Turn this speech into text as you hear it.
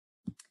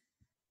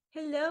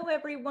Hello,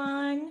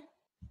 everyone.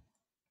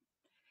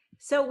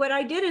 So what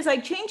I did is I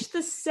changed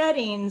the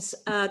settings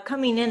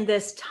coming in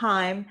this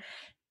time,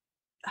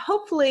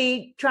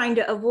 hopefully trying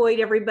to avoid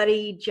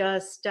everybody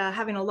just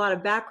having a lot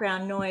of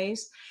background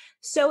noise.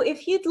 So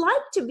if you'd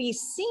like to be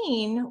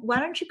seen, why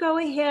don't you go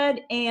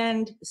ahead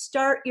and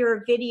start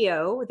your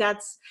video. I'm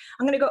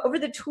going to go over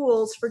the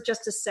tools for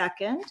just a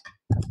second.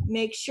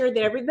 Make sure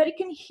that everybody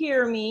can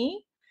hear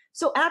me.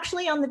 So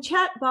actually on the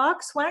chat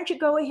box, why don't you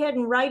go ahead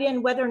and write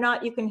in whether or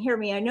not you can hear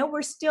me. I know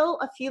we're still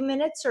a few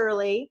minutes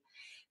early.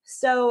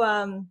 So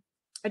I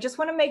just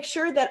want to make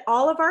sure that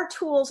all of our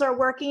tools are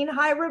working.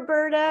 Hi,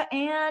 Roberta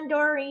and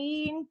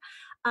Doreen.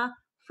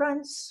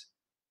 Francis.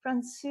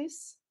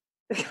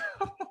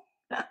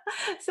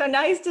 So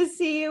nice to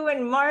see you,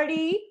 and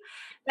Marty.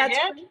 That's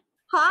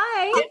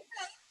hi.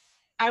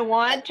 I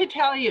want to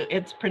tell you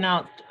it's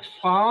pronounced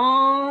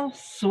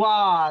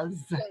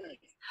Françoise.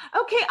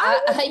 Okay, I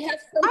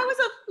was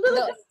a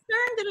little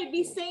concerned that I'd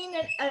be saying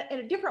it in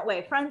a different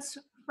way. Françoise.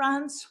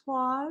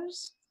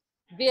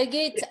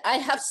 Birgit, I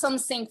have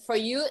something for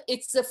you.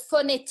 It's the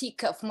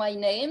phonetic of my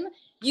name.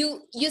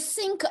 You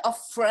think of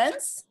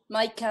France,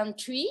 my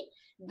country,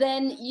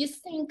 then you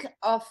think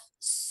of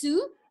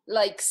Sue,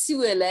 like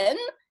Sue Ellen,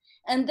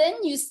 and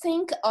then you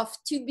think of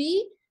to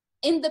be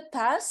in the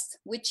past,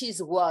 which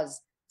is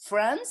was.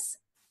 France,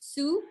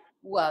 Sue,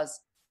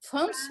 was.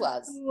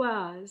 Françoise.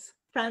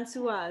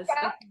 Françoise.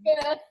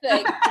 Perfect.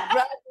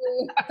 Bravo.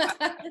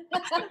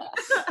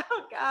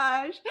 Oh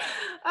gosh.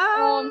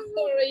 Oh, I'm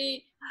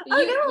sorry.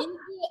 You do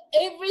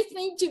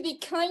everything to be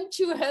kind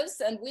to us,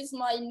 and with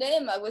my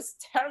name, I was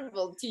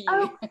terrible to you.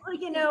 Oh,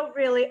 well,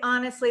 really,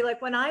 honestly, like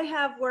when I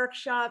have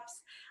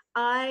workshops,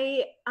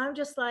 I'm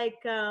just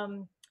like,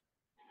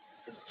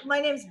 my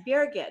name's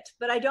Birgit,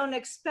 but I don't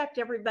expect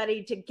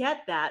everybody to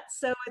get that.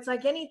 So it's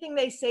like anything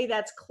they say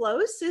that's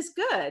close is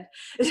good.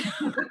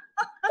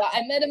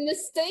 I made a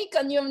mistake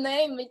on your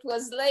name. It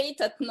was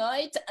late at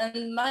night,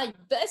 and my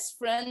best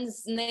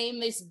friend's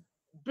name is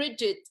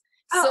Bridget.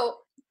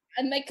 So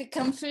I make a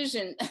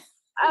confusion.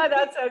 Oh,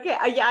 that's okay.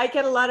 Yeah, I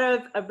get a lot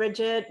of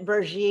Bridget,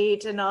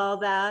 Brigitte, and all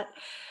that.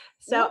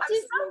 So I'm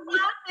so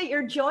glad that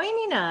you're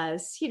joining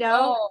us.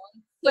 Oh,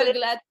 I'm so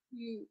glad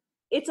you.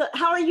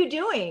 How are you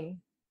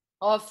doing?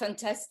 Oh,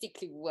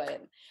 fantastically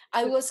well.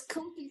 I was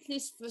completely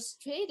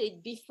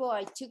frustrated before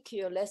I took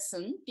your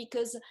lesson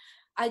because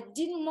I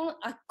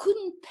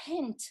couldn't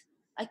paint.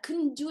 I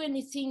couldn't do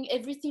anything.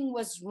 Everything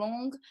was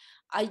wrong.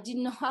 I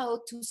didn't know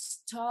how to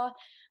start.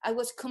 I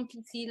was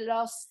completely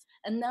lost.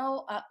 And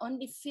now I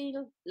only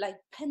feel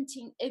like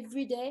painting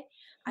every day.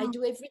 I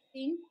do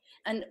everything.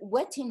 And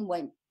wet in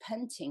wet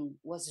painting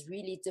was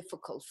really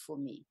difficult for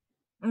me.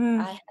 I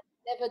had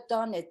never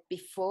done it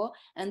before.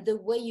 And the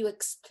way you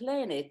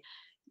explain it,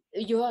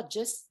 you are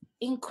just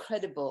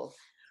incredible.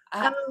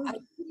 I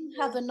couldn't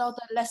have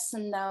another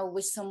lesson now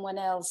with someone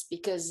else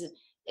because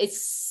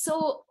it's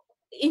so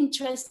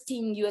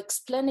interesting. You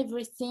explain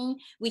everything.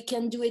 We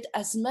can do it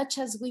as much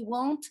as we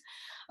want.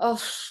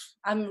 Oh,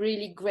 I'm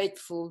really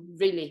grateful,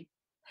 really.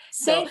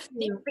 So, thank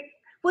you.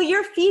 Well,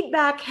 your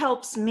feedback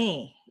helps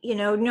me,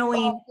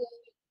 knowing.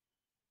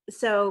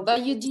 So,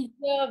 but you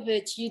deserve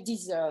it. You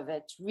deserve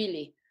it,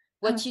 really.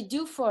 What you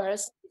do for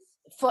us,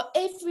 for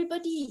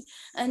everybody,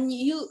 and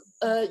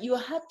you're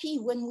happy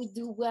when we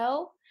do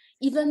well,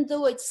 even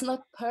though it's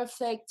not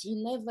perfect. You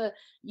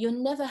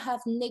never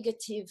have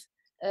negative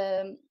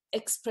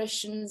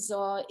expressions,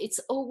 or it's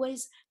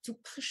always to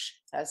push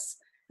us.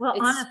 Well,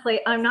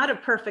 honestly, I'm not a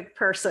perfect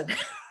person.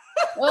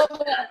 Oh,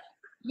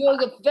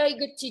 you're a very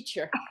good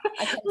teacher.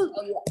 I can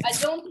tell you. I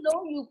don't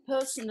know you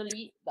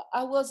personally, but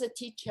I was a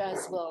teacher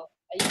as well.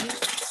 I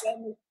used to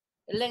run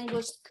a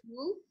language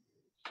school,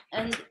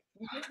 and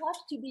you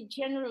have to be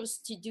generous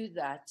to do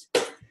that.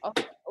 Oh,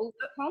 I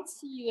can't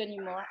see you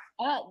anymore.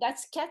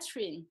 That's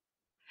Catherine.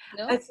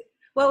 No?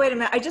 Well, wait a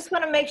minute. I just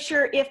want to make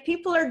sure if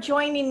people are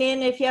joining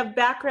in, if you have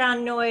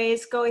background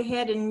noise, go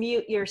ahead and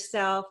mute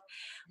yourself.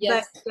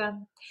 Yes.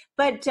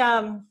 But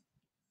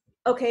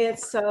okay,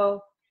 it's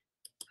so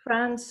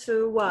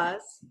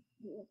Françoise.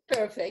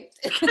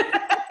 Perfect.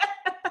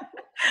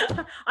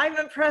 I'm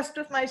impressed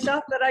with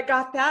myself that I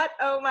got that.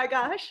 Oh my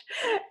gosh.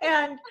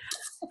 And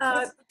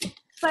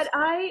but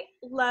I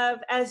love,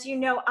 as you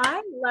know,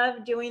 I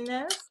love doing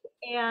this,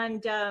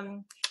 and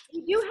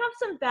you do have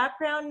some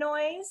background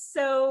noise,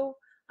 so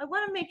I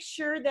want to make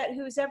sure that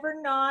who's ever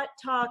not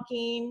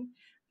talking,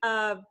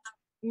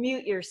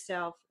 mute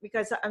yourself,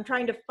 because I'm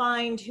trying to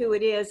find who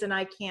it is and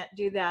I can't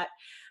do that.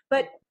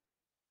 But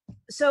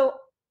so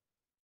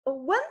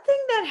one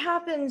thing that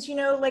happens,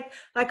 like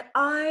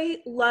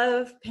I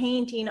love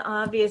painting,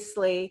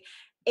 obviously,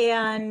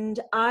 and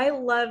I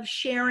love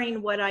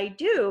sharing what I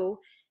do.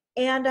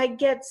 And I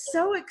get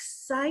so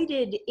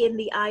excited in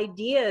the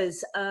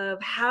ideas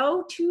of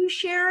how to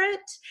share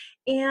it.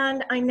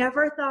 And I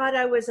never thought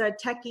I was a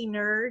techie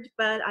nerd,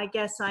 but I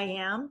guess I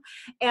am.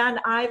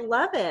 And I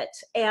love it.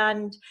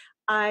 And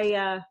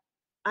I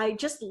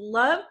just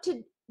love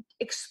to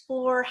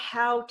explore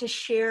how to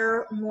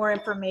share more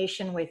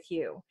information with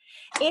you.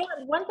 And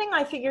one thing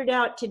I figured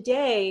out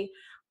today,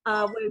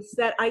 was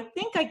that I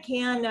think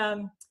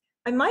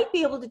I might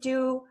be able to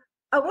do,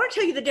 I want to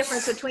tell you the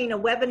difference between a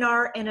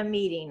webinar and a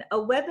meeting. A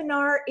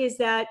webinar is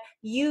that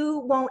you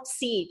won't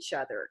see each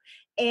other,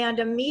 and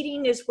a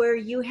meeting is where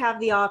you have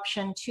the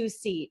option to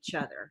see each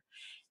other.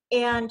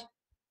 And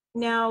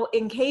now,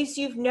 in case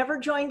you've never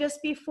joined us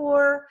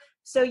before,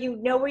 so you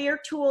know where your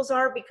tools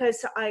are,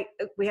 because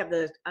we have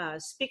the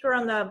speaker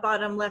on the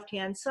bottom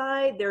left-hand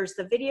side. There's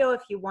the video if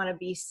you want to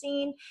be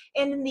seen.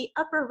 And in the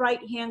upper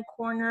right-hand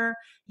corner,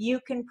 you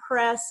can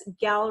press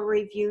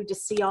gallery view to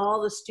see all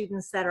the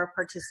students that are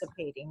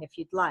participating if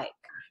you'd like.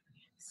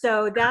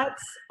 So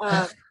that's,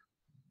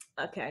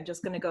 okay, I'm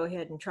just going to go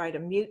ahead and try to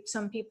mute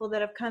some people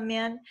that have come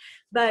in.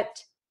 But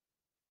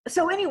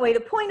so anyway,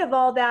 the point of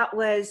all that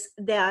was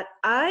that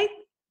I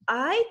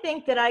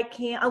think that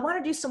I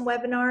want to do some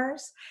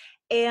webinars,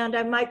 and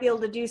I might be able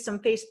to do some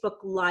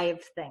Facebook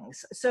Live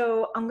things.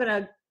 So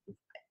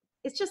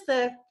it's just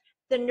the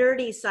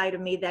nerdy side of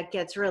me that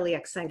gets really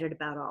excited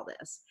about all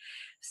this.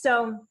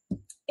 So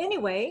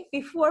anyway,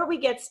 before we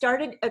get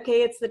started,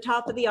 okay, it's the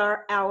top of the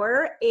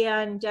hour,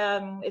 and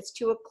it's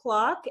 2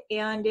 o'clock,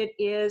 and it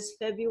is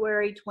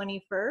February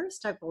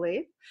 21st, I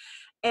believe.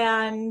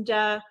 And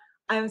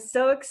I'm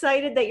so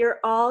excited that you're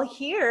all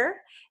here.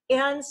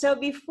 And so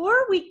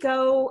before we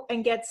go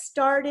and get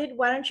started,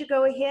 why don't you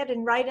go ahead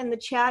and write in the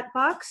chat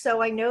box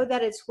so I know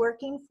that it's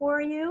working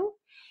for you.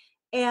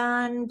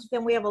 And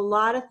then we have a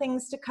lot of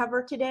things to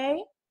cover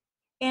today.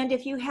 And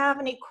if you have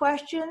any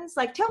questions,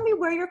 like tell me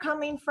where you're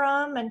coming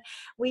from. And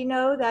we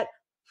know that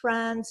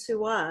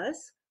Françoise,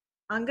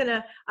 I'm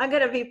gonna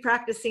be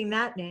practicing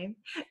that name,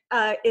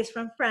 is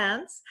from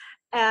France.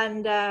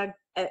 And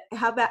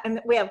how about,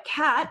 and we have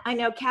Kat. I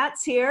know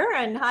Kat's here,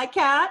 and hi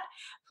Kat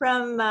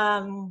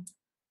from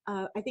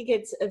I think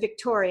it's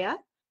Victoria,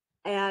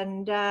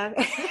 and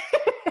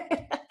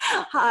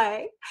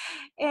hi.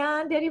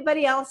 And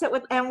anybody else that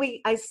would, and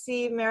I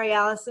see Mary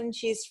Allison,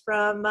 she's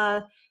from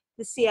the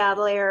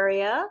Seattle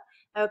area.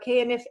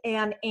 Okay,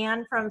 and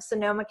Anne from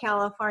Sonoma,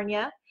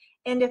 California.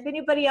 And if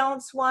anybody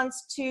else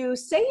wants to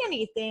say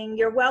anything,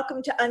 you're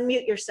welcome to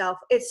unmute yourself.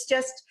 It's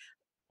just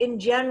in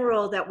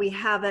general that we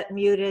have it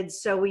muted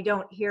so we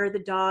don't hear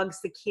the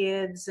dogs, the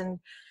kids, and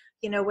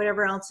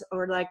whatever else,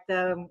 or like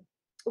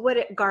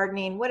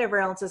gardening, whatever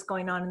else is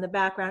going on in the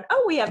background.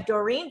 Oh, we have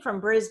Doreen from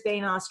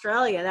Brisbane,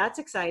 Australia. That's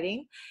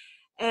exciting.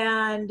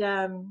 And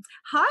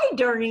hi,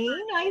 Doreen.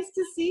 Nice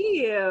to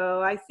see you.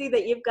 I see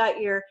that you've got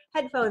your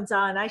headphones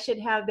on. I should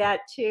have that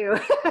too.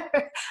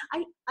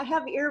 I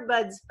have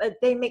earbuds, but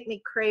they make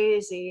me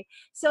crazy.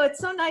 So it's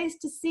so nice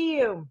to see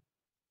you.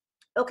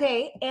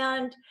 Okay,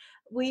 and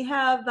we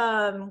have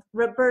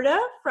Roberta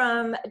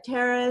from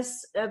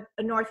Terrace,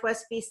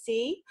 Northwest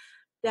BC.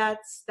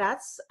 That's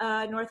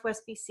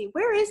Northwest BC.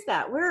 Where is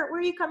that? Where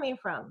are you coming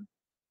from?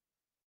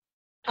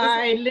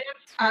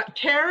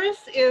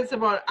 Terrace is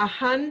about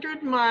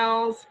 100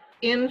 miles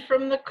in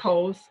from the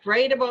coast,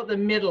 right about the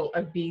middle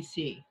of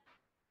BC.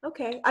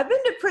 Okay, I've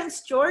been to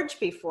Prince George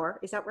before.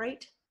 Is that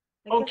right?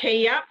 Okay,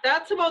 yeah,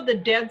 that's about the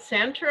dead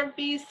center of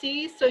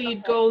BC. So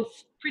you'd go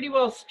pretty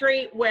well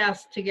straight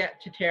west to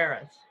get to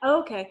Terrace.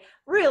 Okay,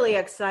 really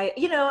excited.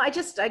 I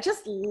just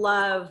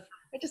love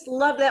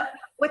that.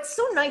 What's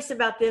so nice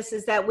about this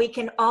is that we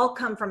can all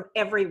come from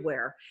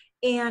everywhere,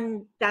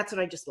 and that's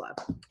what I just love.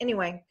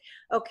 Anyway,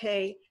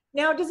 okay.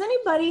 Now, does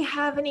anybody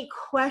have any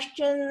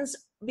questions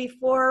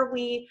before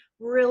we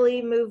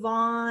really move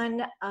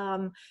on?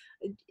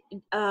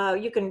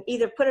 You can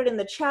either put it in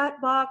the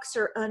chat box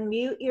or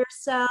unmute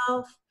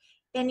yourself.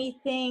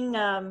 Anything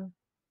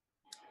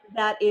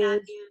that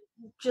is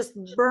just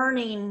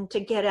burning to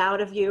get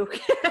out of you.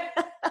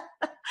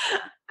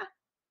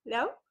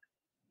 No?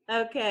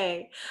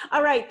 Okay.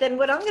 All right. Then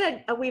what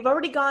we've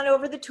already gone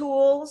over the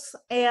tools,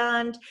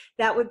 and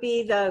that would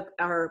be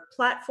our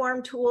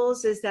platform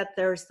tools is that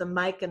there's the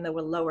mic in the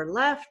lower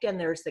left and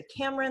there's the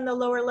camera in the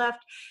lower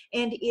left.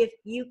 And if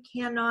you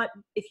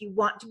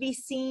want to be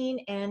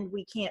seen and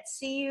we can't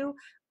see you,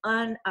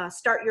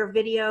 start your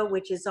video,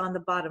 which is on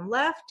the bottom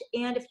left.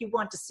 And if you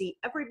want to see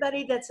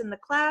everybody that's in the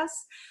class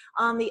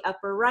on the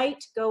upper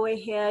right, go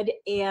ahead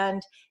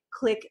and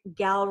click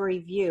gallery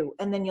view,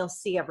 and then you'll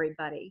see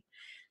everybody.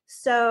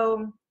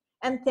 So,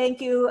 and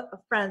thank you,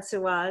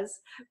 Françoise,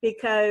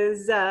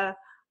 because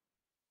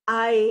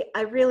I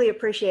really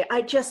appreciate it.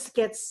 I just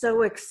get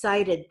so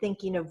excited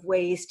thinking of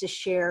ways to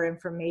share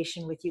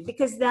information with you,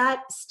 because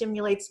that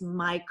stimulates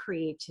my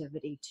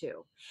creativity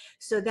too.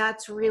 So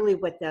that's really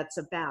what that's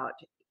about.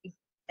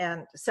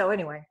 And so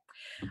anyway,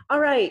 all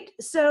right.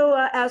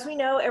 So as we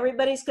know,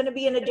 everybody's going to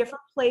be in a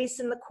different place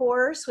in the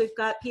course. We've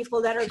got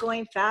people that are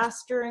going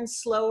faster and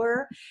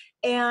slower.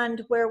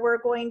 And where we're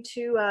going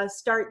to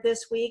start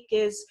this week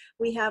is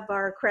we have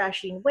our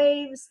crashing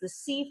waves, the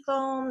sea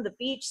foam, the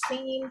beach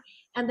scene,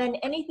 and then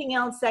anything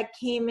else that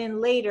came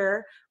in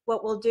later.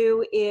 What we'll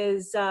do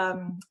is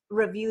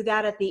review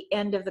that at the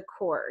end of the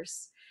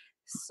course.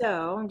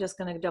 So I'm just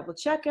going to double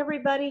check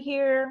everybody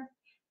here.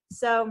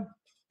 So,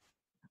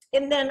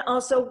 and then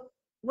also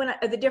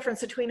the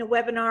difference between a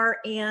webinar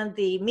and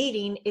the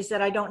meeting is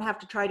that I don't have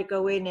to try to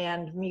go in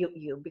and mute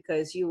you,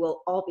 because you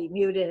will all be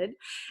muted,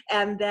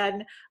 and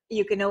then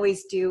you can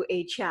always do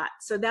a chat.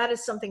 So that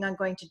is something I'm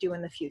going to do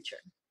in the future.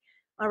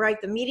 All right,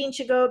 the meeting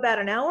should go about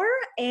an hour,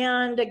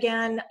 and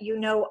again, you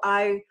know,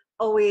 I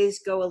always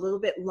go a little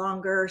bit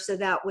longer, so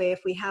that way if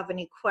we have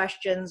any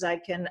questions I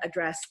can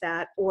address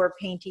that, or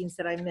paintings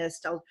that I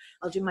missed, I'll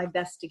do my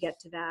best to get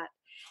to that.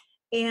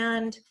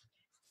 And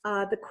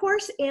the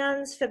course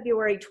ends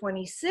February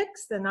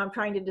 26th, and I'm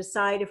trying to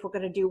decide if we're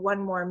going to do one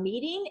more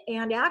meeting.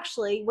 And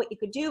actually, what you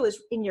could do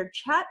is in your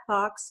chat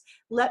box,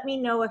 let me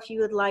know if you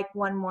would like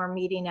one more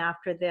meeting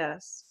after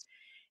this.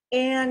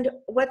 And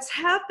what's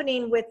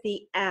happening with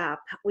the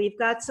app, we've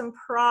got some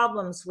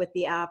problems with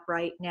the app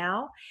right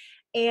now.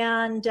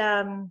 And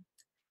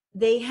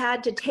they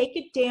had to take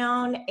it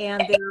down,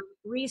 and they're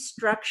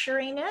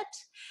restructuring it.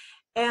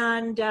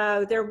 And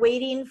they're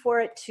waiting for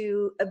it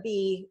to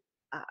be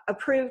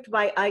approved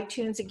by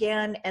iTunes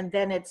again, and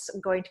then it's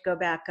going to go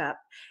back up.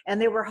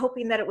 And they were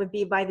hoping that it would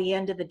be by the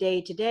end of the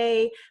day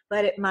today,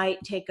 but it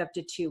might take up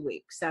to 2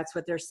 weeks. That's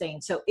what they're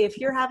saying. So if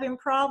you're having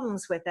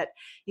problems with it,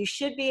 you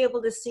should be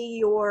able to see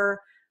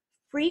your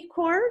free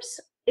course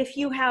if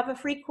you have a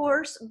free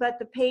course, but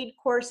the paid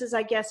courses,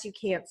 I guess you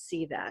can't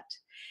see that.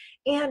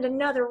 And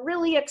another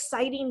really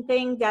exciting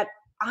thing that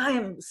I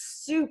am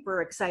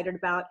super excited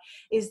about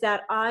is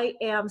that I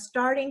am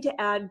starting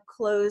to add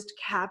closed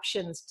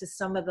captions to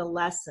some of the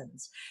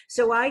lessons.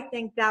 So I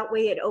think that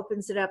way it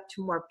opens it up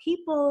to more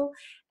people,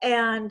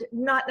 and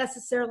not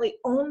necessarily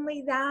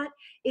only that,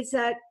 is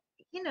that,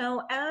 you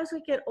know, as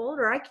we get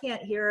older, I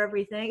can't hear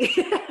everything.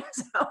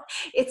 So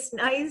it's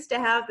nice to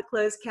have the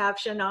closed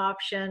caption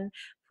option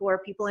for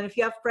people. And if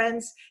you have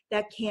friends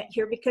that can't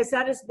hear, because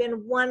that has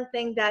been one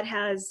thing that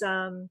has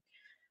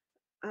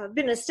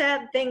been a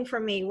sad thing for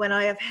me when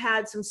I have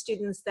had some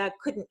students that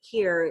couldn't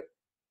hear,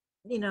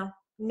 you know,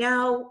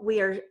 now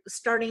we are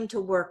starting to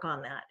work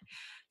on that.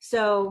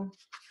 So,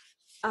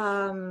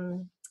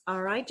 all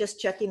right, just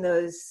checking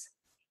those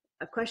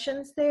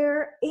questions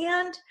there.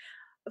 And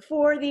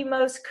for the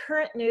most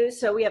current news,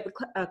 so we have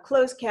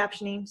closed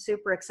captioning,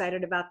 super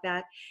excited about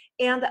that.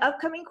 And the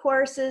upcoming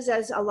courses,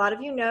 as a lot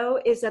of you know,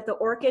 is that the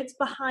Orchids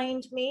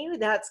behind me,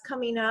 that's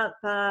coming up.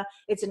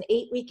 It's an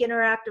 8-week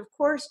interactive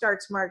course,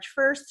 starts March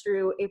 1st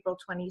through April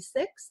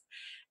 26th.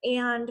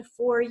 And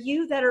for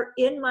you that are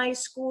in my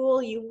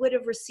school, you would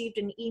have received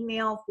an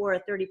email for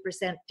a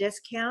 30%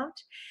 discount.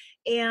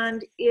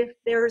 And if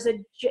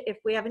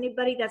we have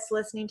anybody that's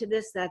listening to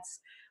this that's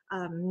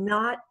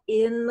not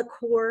in the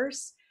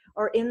course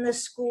or in the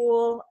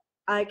school,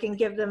 I can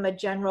give them a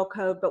general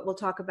code, but we'll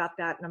talk about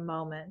that in a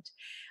moment.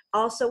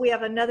 Also, we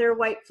have another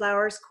White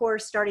Flowers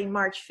course starting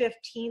March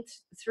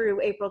 15th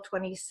through April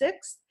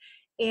 26th.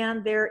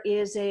 And there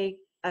is a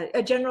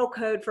general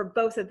code for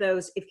both of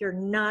those. If you're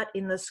not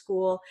in the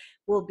school,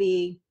 will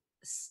be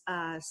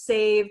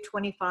SAVE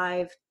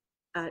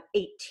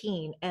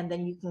 2518, and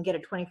then you can get a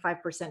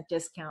 25%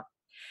 discount.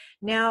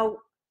 Now,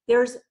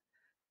 there's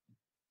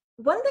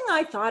one thing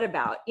I thought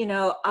about, you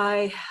know,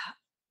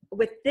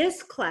 with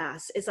this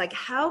class is like,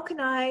 how can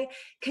I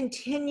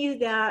continue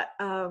that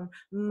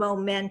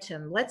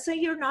momentum? Let's say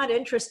you're not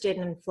interested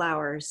in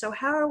flowers. So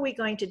how are we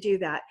going to do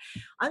that?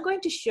 I'm going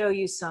to show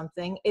you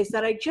something, is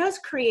that I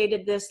just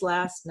created this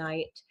last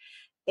night,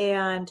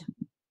 and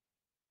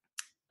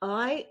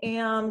I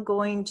am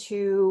going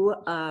to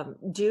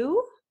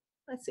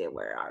let's see,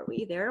 where are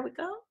we? There we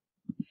go.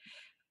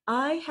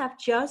 I have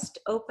just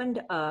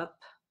opened up,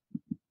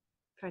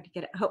 trying to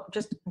get it,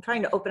 I'm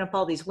trying to open up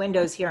all these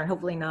windows here and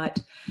hopefully not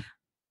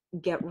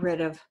get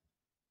rid of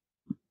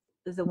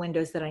the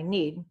windows that I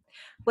need.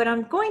 What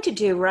I'm going to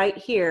do right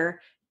here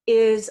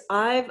is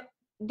I've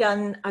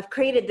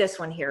created this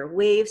one here,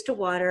 Waves to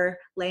Water,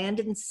 Land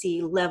and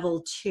Sea,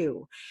 Level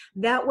 2.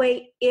 That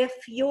way, if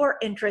you're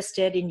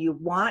interested and you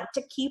want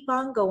to keep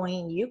on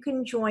going, you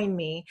can join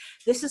me.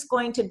 This is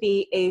going to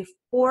be a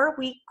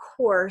 4-week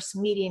course,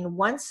 meeting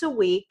once a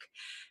week.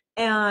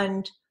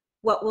 And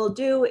what we'll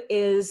do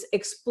is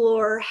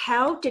explore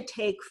how to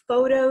take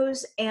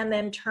photos and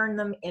then turn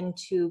them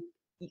into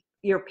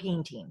your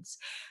paintings.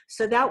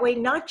 So that way,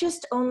 not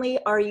just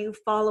only are you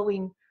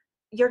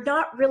you're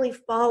not really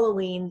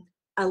following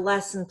a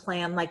lesson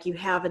plan like you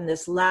have in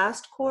this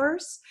last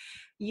course.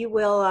 You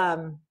will,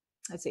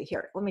 let's see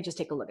here, let me just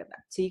take a look at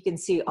that. So you can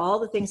see all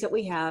the things that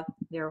we have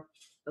there.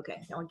 Okay,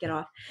 now I'll get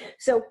off.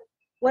 So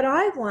what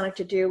I wanted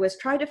to do was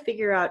try to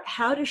figure out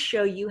how to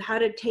show you how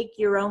to take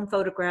your own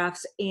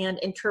photographs and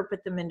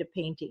interpret them into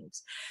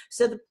paintings.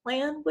 So the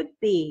plan would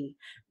be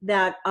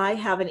that I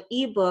have an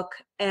ebook,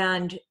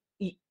 and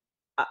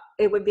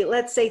it would be,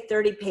 let's say,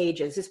 30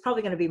 pages. It's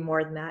probably going to be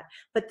more than that,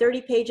 but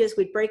 30 pages,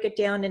 we'd break it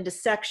down into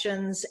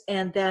sections,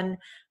 and then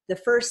the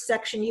first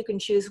section, you can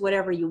choose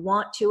whatever you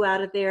want to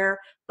out of there,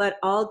 but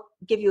I'll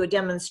give you a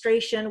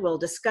demonstration. We'll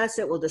discuss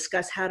it. We'll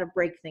discuss how to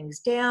break things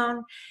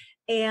down.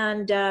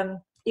 And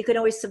you can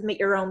always submit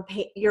your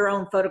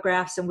own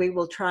photographs, and we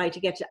will try to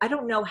get to, I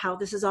don't know how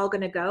this is all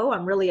going to go.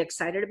 I'm really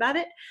excited about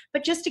it,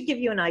 but just to give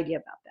you an idea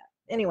about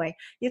that. anyway,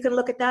 you can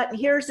look at that. And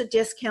here's a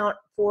discount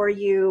for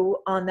you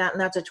on that.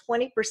 And that's a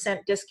 20%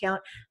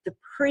 discount. The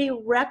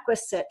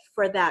prerequisite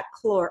for that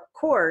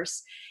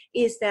course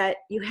is that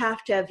you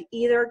have to have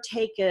either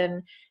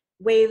taken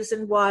Waves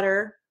and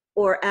Water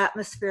or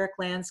Atmospheric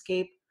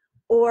Landscape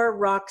or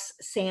Rocks,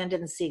 Sand,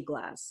 and Sea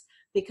Glass,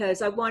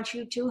 because I want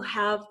you to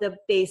have the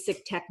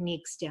basic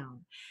techniques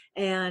down.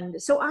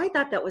 And so I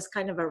thought that was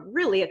kind of a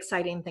really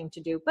exciting thing to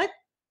do. But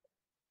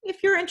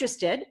if you're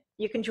interested,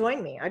 you can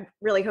join me. I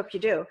really hope you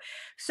do.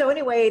 So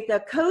anyway, the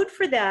code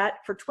for that,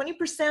 for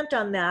 20%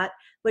 on that,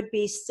 would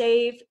be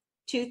SAVE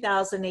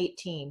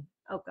 2018.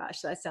 Oh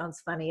gosh, that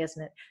sounds funny,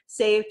 isn't it?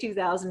 SAVE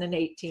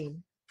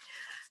 2018.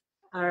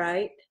 All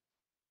right.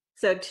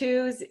 So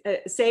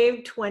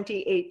SAVE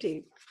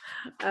 2018.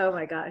 Oh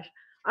my gosh.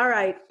 All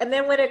right. And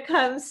then when it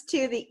comes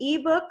to the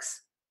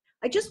ebooks,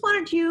 I just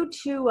wanted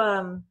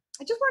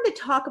to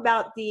talk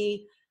about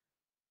the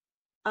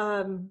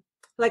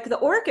like the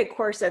Orchid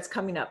course that's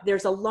coming up.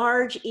 There's a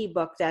large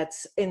ebook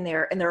that's in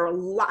there, and there are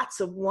lots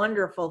of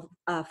wonderful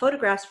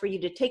photographs for you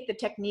to take the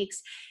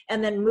techniques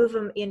and then move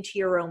them into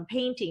your own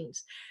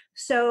paintings.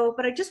 So,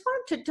 but I just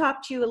wanted to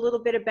talk to you a little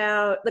bit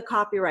about the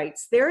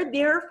copyrights. They're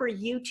there for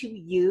you to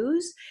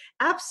use.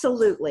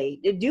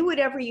 Absolutely. Do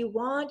whatever you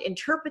want,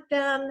 interpret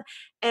them,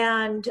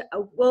 and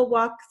we'll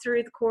walk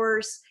through the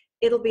course.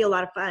 It'll be a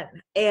lot of fun.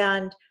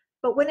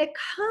 But when it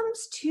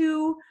comes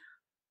to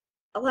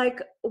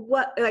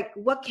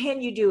what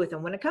can you do with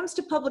them? When it comes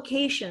to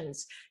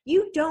publications,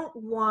 you don't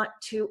want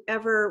to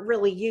ever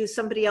really use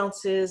somebody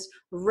else's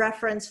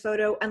reference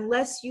photo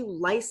unless you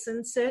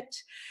license it.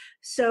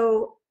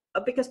 So,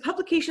 because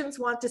publications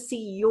want to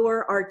see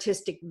your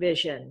artistic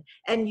vision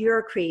and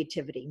your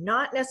creativity,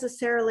 not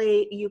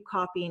necessarily you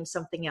copying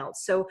something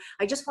else. So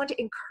I just want to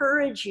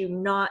encourage you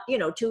not,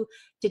 to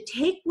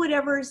take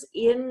whatever's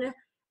in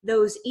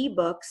those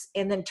ebooks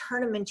and then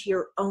turn them into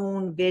your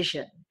own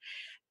vision.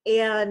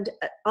 And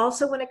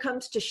also when it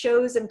comes to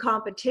shows and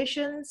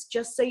competitions,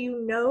 just so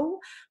you know,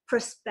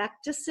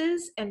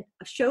 prospectuses and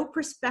show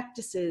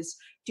prospectuses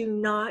do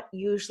not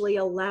usually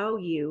allow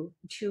you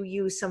to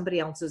use somebody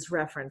else's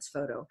reference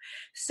photo.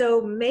 So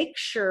make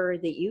sure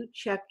that you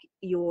check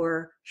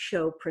your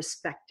show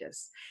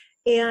prospectus.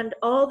 And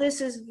all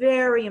this is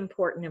very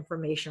important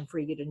information for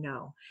you to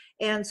know.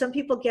 And some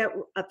people get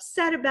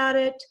upset about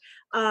it,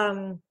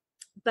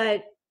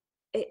 but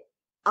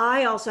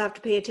I also have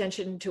to pay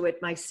attention to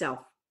it myself.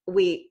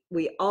 We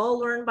all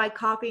learn by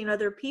copying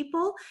other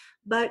people,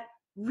 but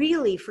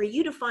really for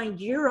you to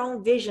find your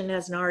own vision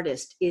as an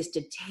artist is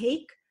to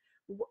take,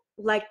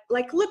 like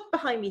look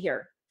behind me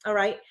here, all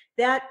right?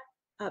 That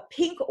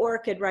pink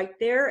orchid right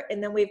there,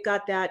 and then we've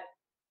got that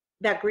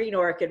green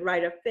orchid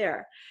right up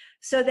there.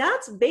 So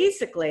that's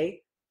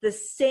basically the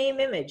same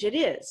image. It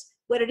is.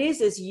 What it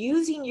is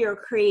using your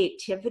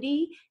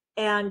creativity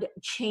and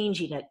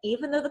changing it.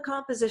 Even though the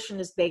composition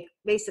is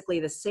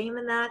basically the same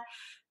in that,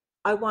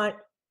 I want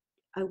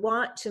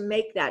to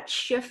make that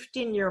shift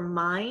in your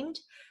mind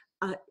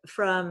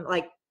from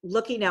like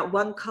looking at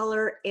one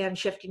color and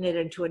shifting it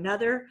into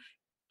another,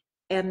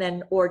 and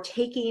then, or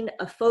taking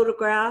a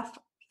photograph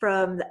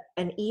from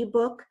an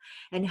ebook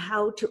and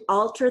how to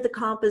alter the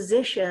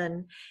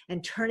composition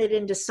and turn it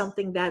into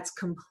something that's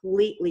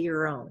completely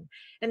your own.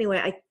 Anyway,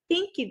 I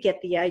think you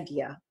get the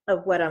idea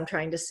of what I'm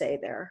trying to say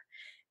there.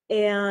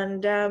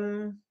 And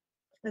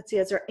let's see,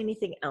 is there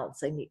anything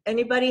else I need?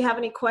 Anybody have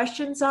any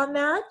questions on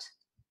that?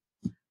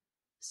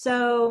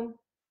 So,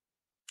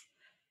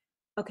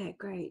 okay,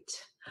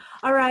 great.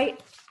 All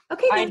right.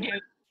 Okay. I Then, do.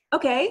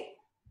 okay.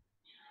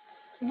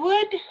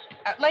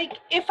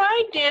 If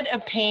I did a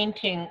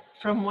painting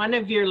from one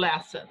of your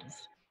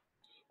lessons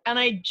and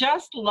I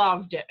just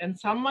loved it and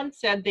someone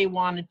said they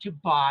wanted to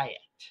buy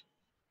it,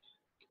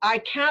 I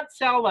can't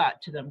sell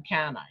that to them,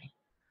 can I?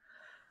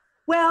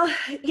 Well,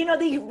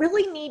 they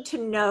really need to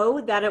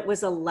know that it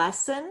was a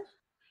lesson.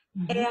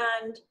 Mm-hmm.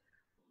 And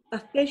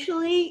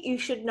officially, you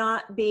should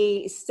not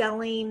be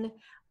selling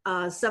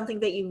something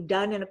that you've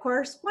done in a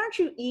course. Why don't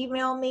you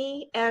email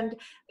me? And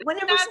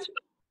whenever that's what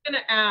I'm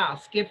going to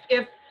ask.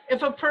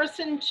 If a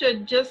person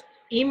should just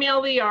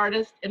email the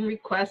artist and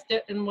request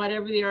it, and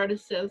whatever the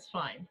artist says,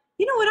 fine.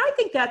 You know what? I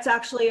think that's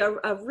actually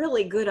a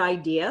really good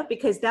idea,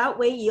 because that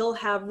way you'll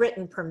have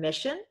written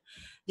permission.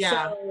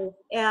 Yeah. So,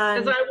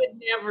 and because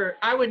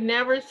I would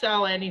never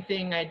sell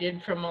anything I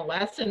did from a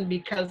lesson,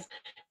 because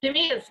to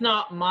me it's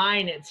not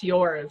mine, it's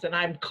yours, and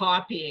I'm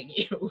copying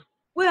you.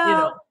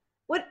 Well,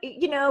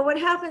 what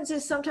happens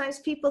is sometimes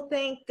people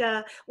think,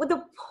 well,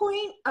 the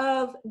point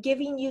of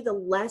giving you the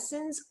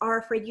lessons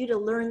are for you to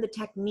learn the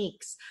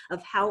techniques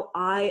of how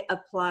I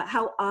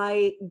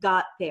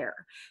got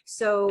there.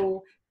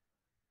 So,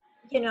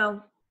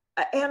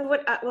 and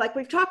what, like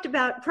we've talked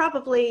about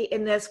probably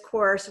in this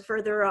course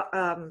further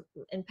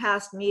in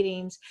past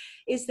meetings,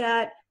 is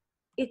that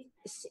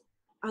it's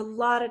a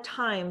lot of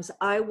times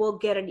I will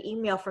get an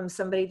email from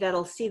somebody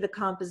that'll see the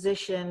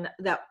composition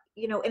that,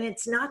 and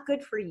it's not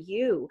good for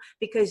you,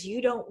 because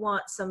you don't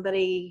want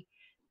somebody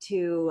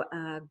to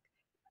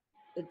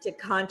to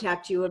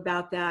contact you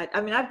about that.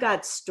 I mean, I've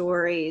got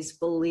stories,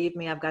 believe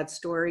me, I've got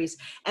stories,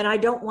 and I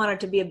don't want it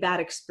to be a bad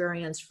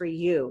experience for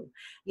you.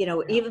 You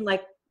know, Yeah. even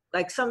like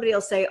somebody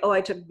will say, "Oh,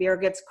 I took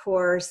Birgit's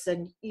course,"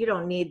 and you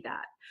don't need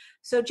that.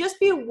 So just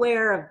be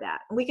aware of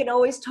that. We can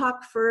always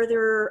talk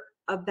further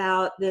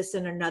about this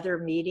in another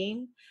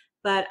meeting,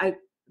 but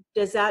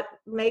does that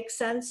make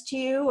sense to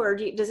you, or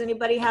does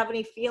anybody have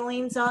any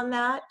feelings on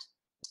that?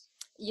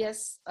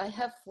 Yes, I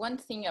have one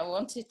thing I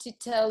wanted to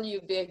tell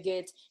you,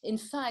 Birgit. In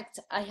fact,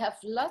 I have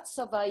lots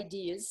of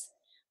ideas.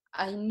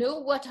 I know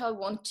what I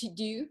want to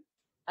do.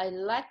 I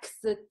lack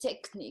the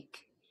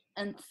technique.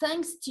 And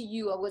thanks to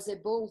you, I was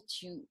able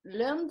to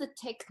learn the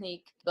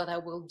technique, but I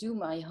will do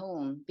my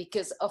own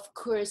because, of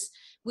course,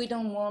 we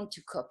don't want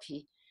to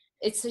copy.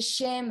 It's a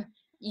shame.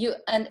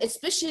 And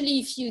especially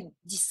if you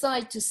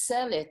decide to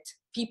sell it,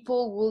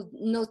 people will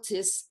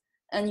notice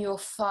and you're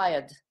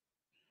fired,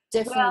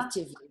 Well,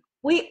 definitively.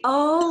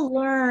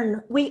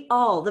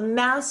 the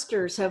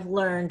masters have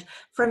learned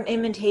from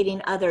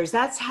imitating others.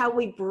 That's how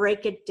we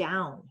break it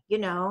down, you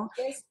know?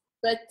 Yes,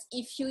 but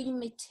if you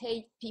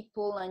imitate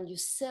people and you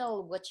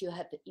sell what you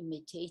have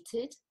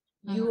imitated,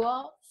 Mhm. you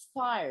are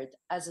fired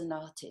as an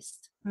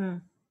artist. Hmm.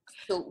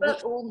 So we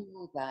Well, all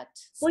know that.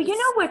 well, you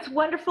know It's what's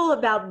wonderful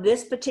about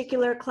this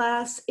particular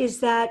class is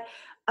that,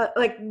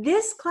 like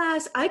this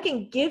class, I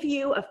can give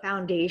you a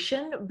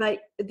foundation, but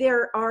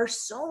there are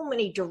so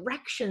many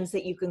directions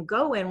that you can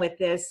go in with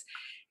this.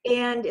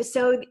 And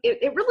so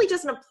it really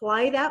doesn't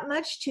apply that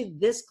much to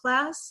this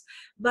class,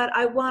 but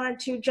I wanted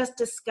to just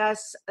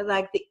discuss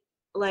like,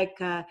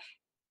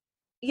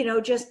 you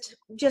know, just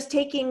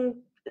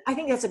taking, I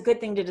think that's a good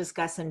thing to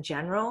discuss in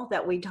general,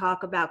 that we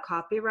talk about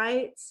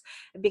copyrights,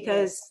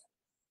 because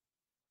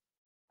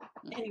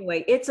yes.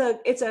 anyway, it's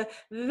a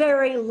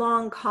very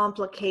long,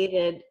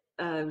 complicated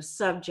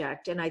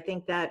subject, and I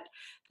think that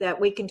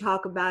we can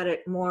talk about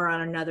it more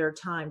on another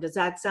time. Does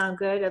that sound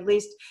good? At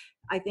least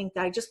I think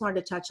that I just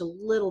wanted to touch a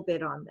little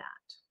bit on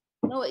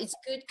that. No, it's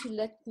good to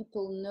let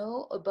people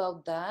know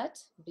about that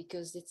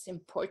because it's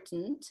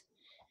important.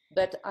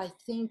 But I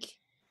think,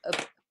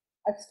 uh,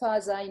 as far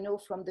as I know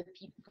from the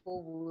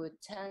people who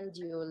attend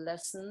your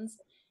lessons,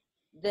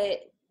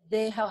 they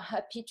they are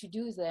happy to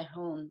do their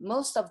own.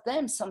 Most of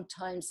them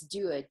sometimes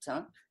do it.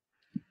 Huh?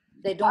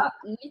 They don't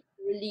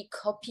literally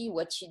copy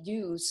what you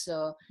do.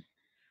 So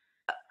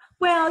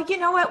Well, you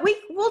know what?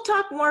 We'll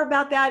talk more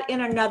about that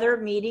in another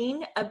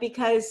meeting,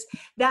 because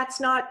that's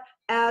not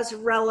as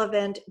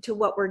relevant to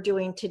what we're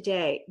doing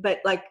today. But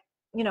like,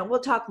 you know,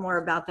 we'll talk more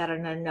about that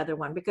in another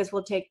one because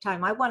we'll take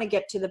time. I want to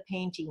get to the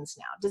paintings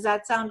now. Does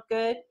that sound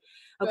good?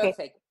 Okay.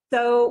 perfect.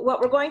 So what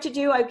we're going to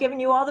do, I've given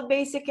you all the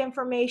basic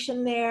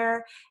information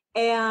there,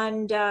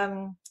 and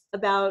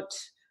about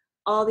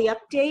all the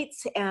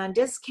updates and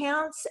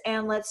discounts,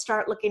 and let's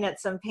start looking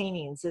at some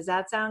paintings. Does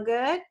that sound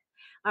good?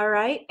 All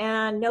right,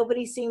 and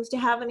nobody seems to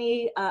have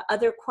any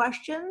other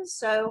questions,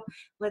 so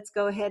let's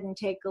go ahead and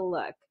take a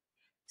look.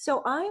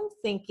 So I'm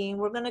thinking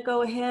we're going to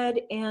go ahead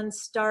and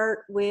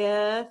start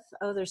with,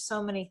 oh, there's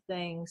so many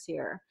things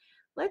here.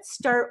 Let's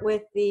start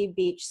with the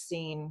beach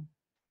scene.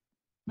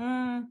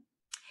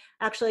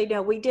 Actually,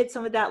 no, we did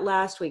some of that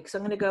last week, so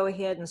I'm going to go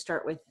ahead and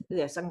start with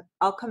this.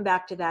 I'll come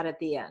back to that at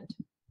the end.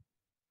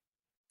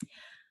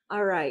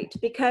 All right,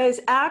 because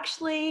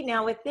actually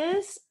now with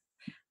this,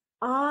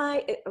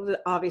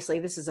 obviously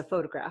this is a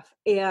photograph,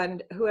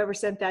 and whoever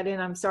sent that in,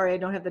 I'm sorry, I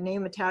don't have the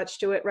name attached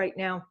to it right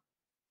now,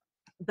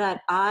 but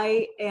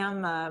I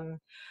am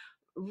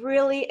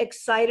really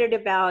excited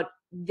about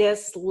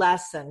this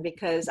lesson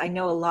because I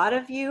know a lot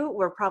of you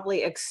were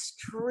probably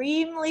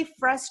extremely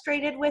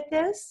frustrated with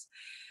this,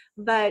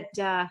 but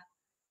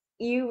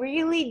you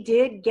really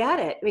did get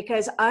it,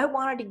 because I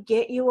wanted to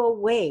get you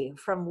away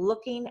from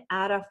looking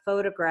at a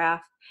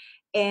photograph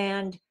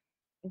and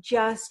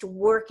just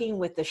working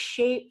with the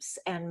shapes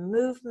and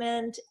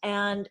movement,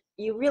 and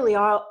you really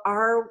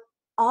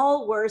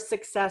all were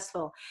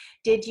successful.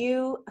 Did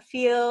you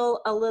feel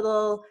a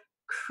little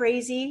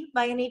crazy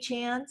by any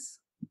chance?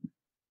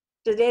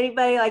 Did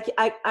anybody, like,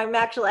 I'm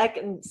actually, I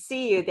can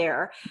see you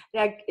there.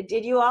 Like,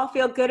 did you all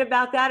feel good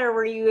about that, or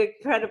were you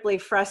incredibly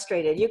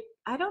frustrated?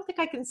 I don't think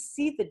I can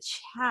see the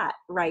chat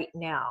right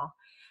now,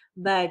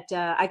 but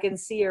I can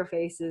see your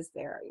faces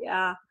there.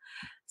 Yeah.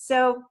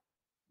 So,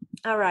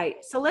 all right.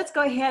 So let's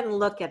go ahead and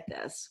look at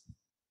this.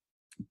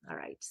 All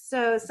right.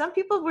 So some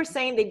people were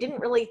saying they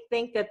didn't really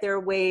think that their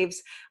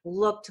waves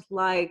looked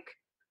like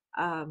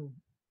um,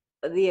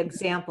 the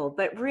example,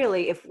 but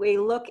really, if we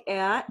look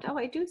at, oh,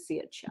 I do see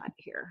a chat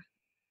here.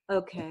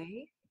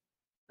 Okay.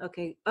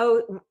 Okay.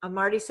 Oh,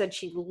 Marty said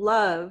she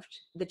loved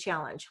the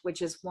challenge,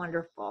 which is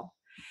wonderful.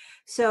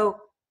 So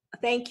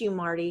thank you,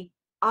 Marty.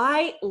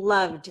 I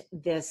loved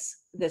this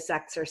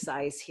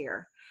exercise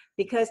here,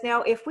 because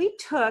now if we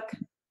took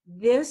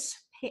this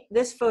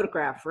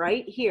photograph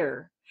right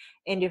here,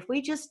 and if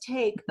we just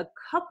take a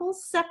couple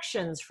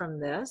sections from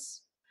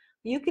this,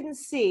 you can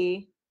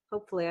see,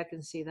 hopefully I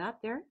can see that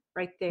there,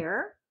 right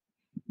there,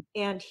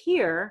 and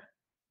here,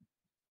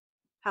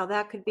 how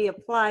that could be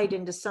applied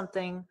into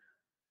something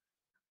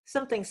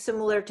something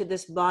similar to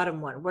this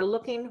bottom one. We're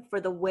looking for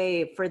the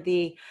wave,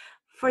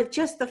 for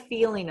just the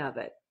feeling of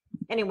it.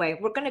 Anyway,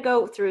 we're going to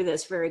go through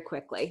this very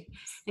quickly,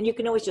 and you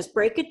can always just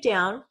break it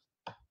down.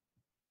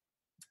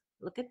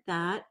 Look at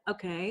that.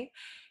 Okay.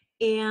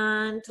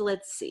 And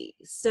let's see.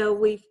 So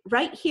we've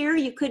right here,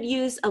 you could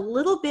use a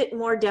little bit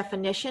more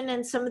definition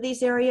in some of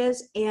these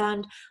areas.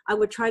 And I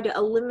would try to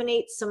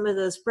eliminate some of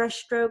those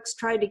brush strokes,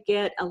 try to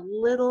get a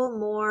little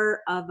more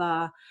of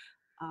a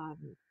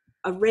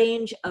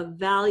range of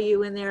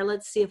value in there.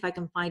 Let's see if I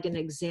can find an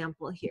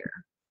example here.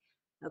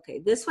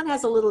 Okay, this one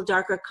has a little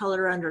darker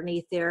color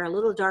underneath there, a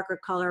little darker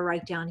color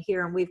right down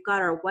here. And we've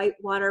got our white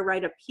water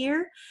right up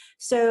here.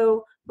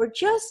 So we're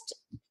just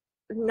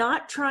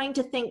not trying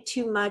to think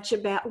too much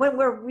about, when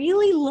we're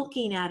really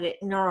looking at it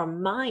in our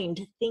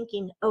mind,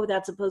 thinking, oh,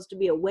 that's supposed to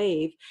be a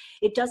wave,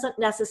 it doesn't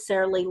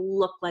necessarily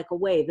look like a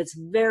wave. It's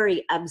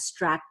very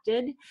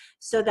abstracted.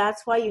 So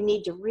that's why you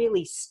need to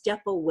really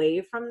step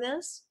away from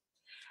this.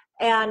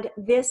 And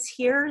this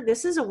here,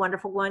 this is a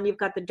wonderful one. You've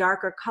got the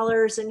darker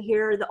colors in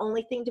here. The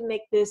only thing to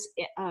make this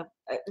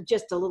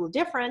just a little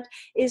different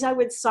is I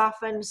would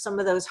soften some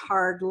of those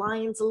hard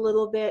lines a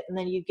little bit, and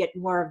then you get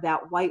more of that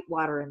white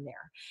water in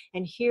there.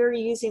 And here,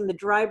 using the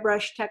dry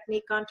brush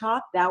technique on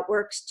top, that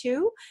works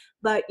too,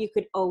 but you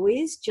could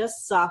always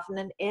just soften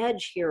an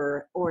edge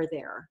here or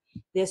there.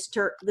 This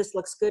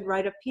looks good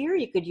right up here.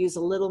 You could use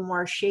a little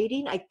more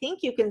shading. I think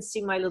you can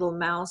see my little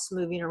mouse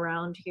moving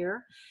around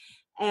here.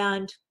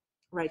 And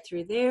right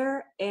through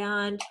there.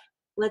 And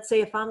let's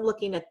say if I'm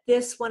looking at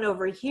this one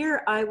over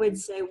here, I would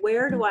say,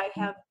 where do I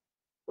have,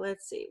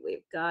 let's see,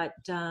 we've got,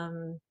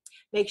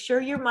 make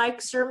sure your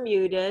mics are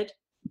muted.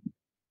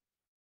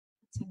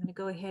 So I'm going to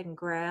go ahead and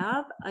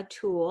grab a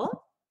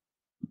tool.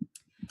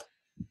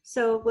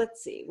 So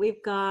let's see,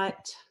 we've got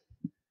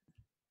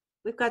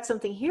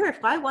something here.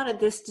 If I wanted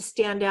this to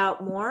stand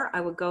out more, I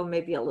would go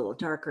maybe a little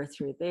darker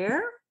through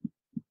there.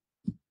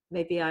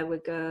 Maybe I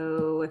would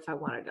go, if I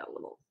wanted a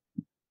little,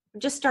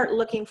 just start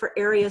looking for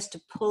areas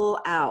to pull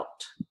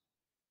out.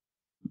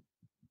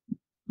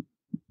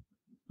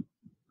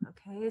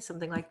 Okay,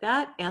 something like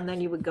that. And then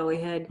you would go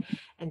ahead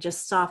and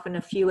just soften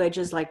a few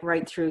edges like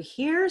right through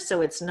here so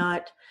it's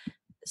not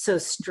so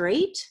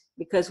straight,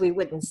 because we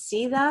wouldn't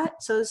see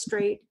that so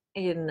straight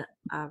in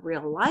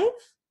real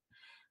life.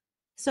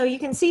 So you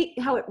can see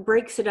how it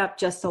breaks it up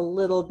just a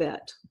little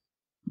bit.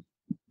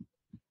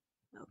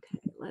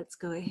 Okay, let's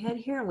go ahead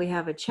here. And we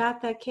have a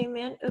chat that came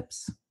in.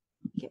 Oops,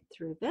 get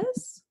through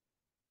this.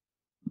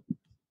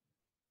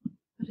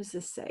 What does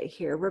this say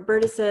here?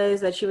 Roberta says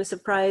that she was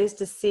surprised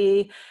to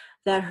see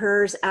that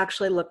hers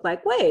actually look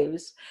like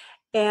waves.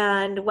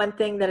 And one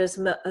thing that is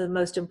the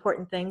most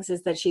important things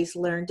is that she's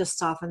learned to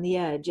soften the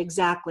edge.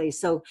 Exactly.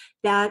 So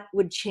that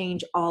would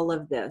change all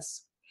of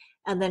this.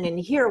 And then in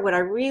here, what I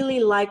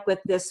really like with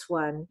this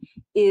one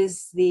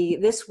is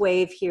this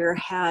wave here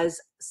has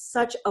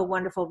such a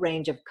wonderful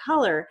range of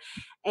color,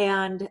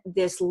 and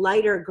this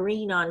lighter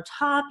green on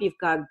top. You've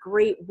got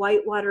great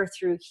white water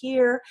through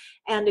here,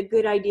 and a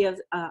good idea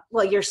of,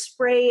 well, your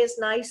spray is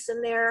nice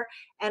in there,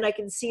 and I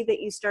can see that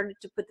you started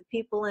to put the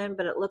people in,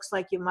 but it looks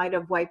like you might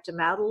have wiped them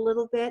out a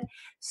little bit.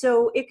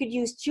 So it could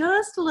use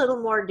just a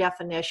little more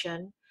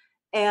definition.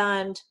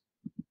 And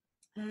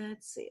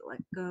let's see, let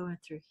go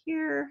through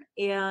here,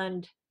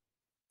 and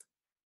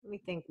let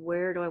me think,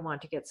 where do I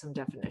want to get some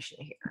definition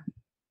here?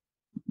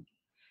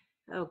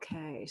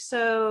 Okay,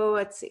 so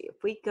let's see,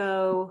 if we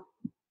go,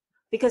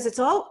 because it's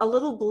all a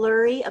little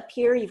blurry up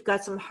here, you've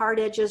got some hard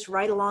edges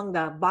right along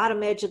the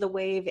bottom edge of the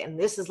wave, and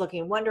this is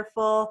looking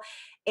wonderful.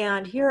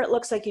 And here it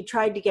looks like you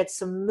tried to get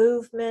some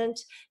movement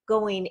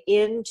going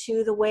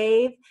into the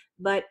wave,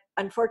 but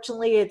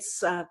unfortunately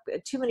it's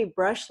too many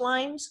brush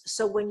lines.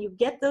 So when you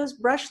get those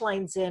brush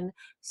lines in,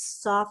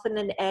 soften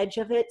an edge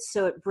of it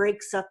so it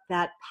breaks up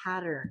that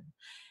pattern.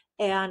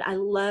 And I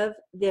love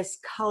this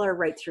color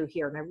right through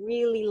here. And I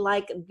really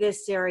like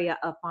this area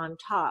up on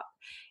top.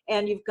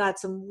 And you've got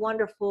some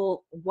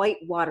wonderful white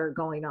water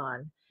going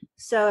on.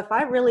 So if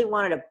I really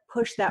wanted to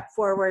push that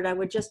forward, I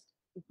would just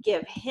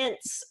give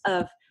hints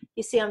of,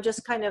 you see, I'm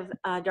just kind of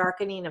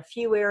darkening a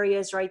few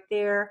areas right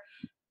there.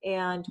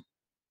 And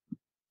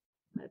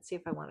let's see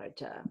if I wanted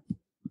to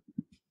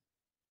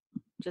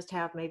just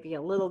have maybe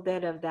a little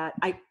bit of that.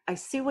 I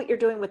see what you're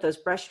doing with those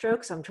brush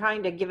strokes. I'm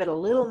trying to give it a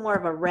little more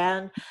of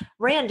a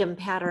random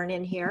pattern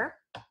in here.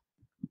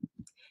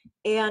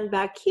 And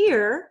back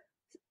here,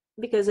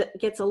 because it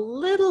gets a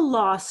little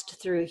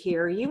lost through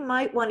here, you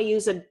might want to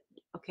use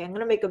okay, I'm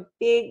going to make a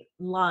big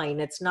line.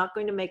 It's not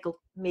going to make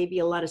maybe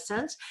a lot of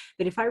sense,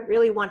 but if I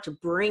really want to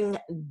bring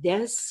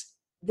this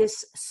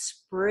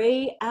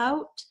spray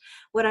out,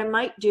 what I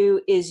might do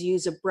is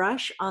use a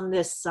brush on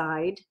this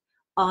side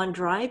on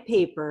dry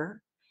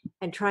paper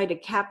and try to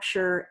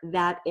capture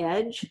that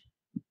edge.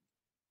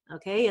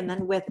 Okay, and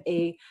then with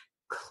a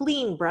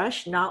clean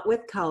brush, not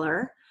with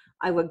color,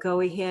 I would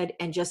go ahead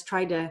and just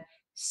try to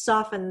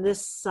soften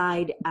this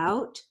side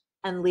out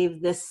and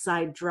leave this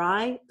side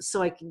dry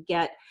so I can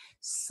get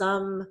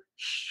some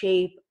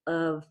shape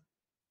of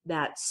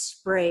that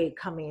spray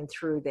coming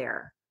through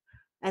there.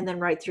 And then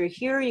right through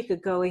here, you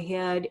could go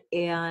ahead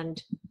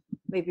and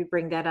maybe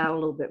bring that out a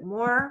little bit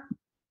more.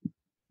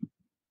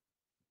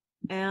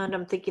 And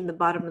I'm thinking the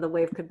bottom of the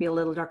wave could be a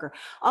little darker.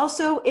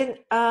 Also,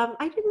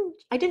 I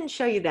didn't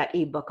show you that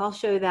ebook. I'll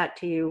show that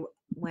to you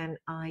when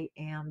I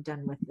am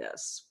done with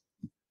this.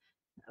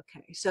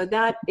 Okay, so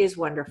that is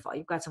wonderful.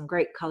 You've got some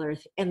great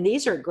colors, and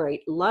these are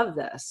great. Love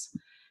this.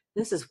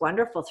 This is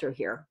wonderful through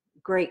here.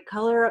 Great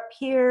color up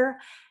here.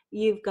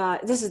 You've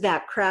got, this is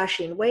that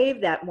crashing wave,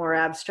 that more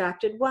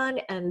abstracted one.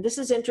 And this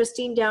is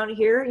interesting down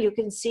here. You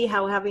can see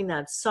how having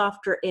that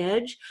softer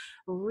edge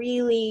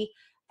really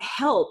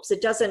helps.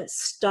 It doesn't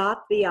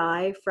stop the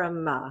eye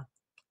from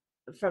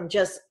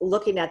just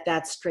looking at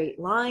that straight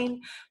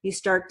line. You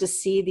start to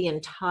see the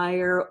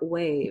entire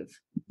wave.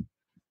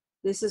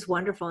 This is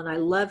wonderful, and I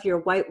love your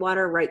white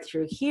water right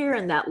through here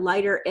and that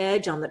lighter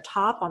edge on the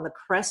top, on the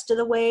crest of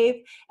the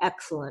wave.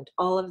 Excellent.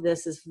 All of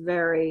this is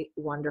very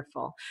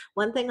wonderful.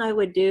 One thing I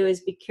would do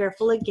is be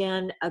careful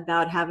again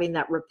about having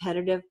that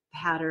repetitive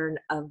pattern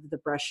of the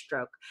brush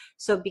stroke.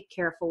 So be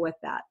careful with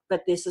that.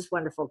 But this is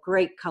wonderful.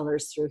 Great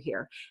colors through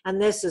here.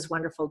 And this is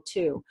wonderful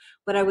too.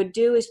 What I would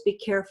do is be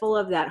careful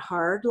of that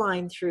hard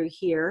line through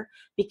here,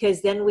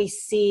 because then we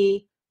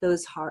see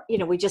those hard,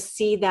 we just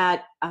see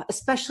that,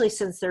 especially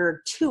since there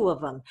are two of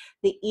them,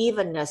 the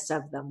evenness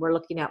of them. We're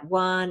looking at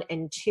 1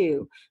 and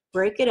 2.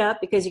 Break it up,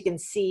 because you can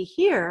see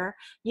here,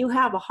 you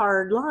have a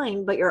hard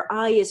line, but your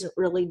eye isn't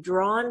really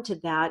drawn to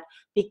that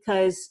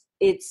because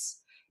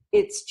it's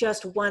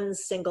just one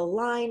single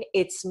line.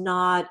 It's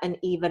not an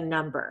even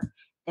number.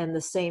 And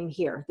the same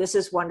here. This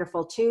is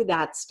wonderful too.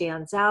 That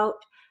stands out.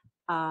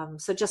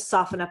 So just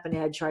soften up an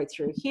edge right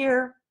through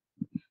here.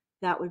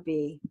 That would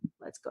be,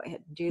 let's go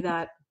ahead and do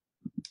that.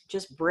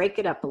 Just break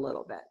it up a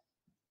little bit.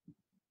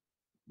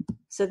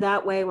 So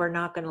that way we're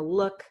not going to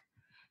look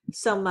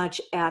so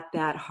much at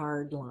that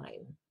hard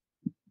line.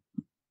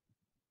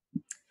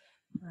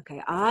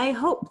 Okay, I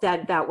hope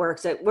that that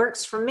works. It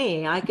works for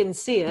me. I can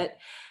see it.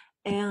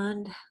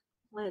 And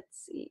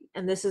let's see.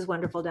 And this is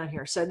wonderful down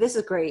here. So this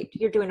is great.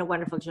 You're doing a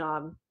wonderful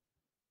job.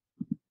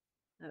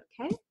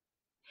 Okay.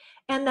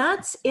 And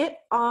that's it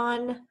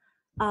on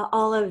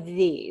all of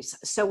these.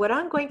 So what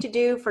I'm going to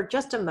do for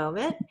just a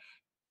moment,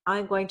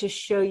 I'm going to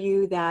show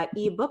you that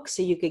ebook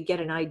so you could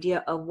get an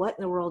idea of what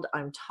in the world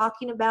I'm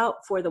talking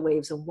about for the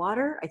waves of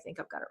water. I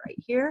think I've got it right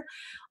here.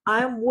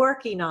 I'm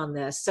working on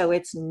this, so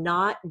it's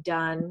not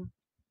done,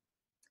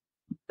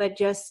 but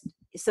just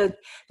so,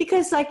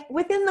 because like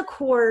within the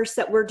course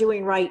that we're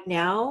doing right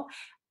now,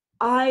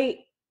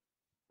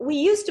 we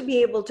used to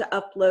be able to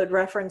upload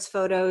reference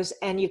photos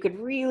and you could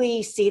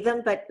really see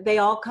them, but they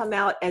all come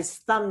out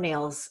as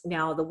thumbnails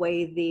now, the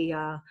way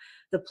the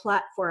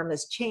platform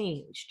has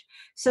changed.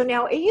 So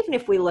now even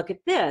if we look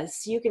at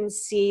this, you can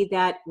see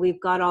that we've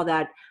got all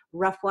that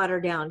rough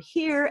water down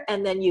here,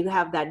 and then you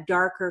have that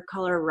darker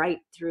color right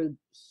through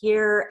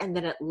here, and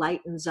then it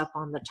lightens up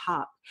on the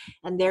top.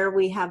 And there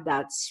we have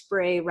that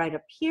spray right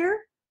up here.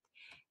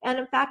 And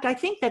in fact, I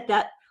think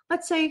that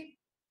let's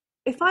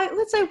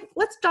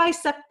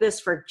dissect this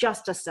for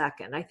just a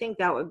second. I think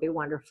that would be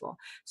wonderful.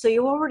 So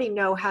you already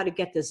know how to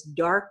get this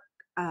dark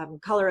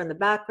color in the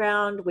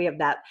background. We have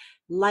that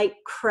light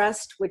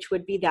crest, which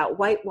would be that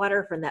white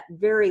water from that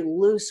very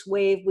loose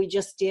wave we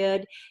just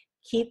did.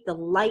 Keep the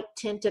light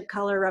tinted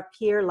color up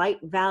here, light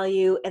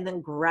value, and then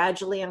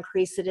gradually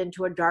increase it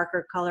into a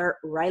darker color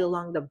right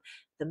along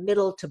the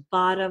middle to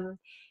bottom.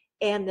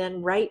 And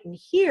then right in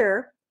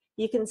here,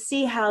 you can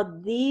see how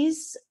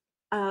these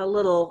the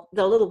little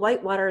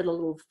white water, the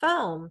little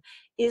foam,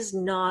 is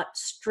not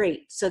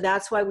straight. So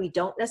that's why we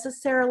don't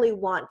necessarily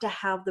want to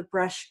have the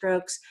brush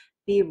strokes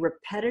be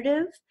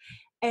repetitive.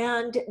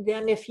 And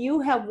then if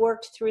you have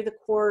worked through the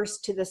course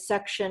to the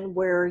section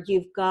where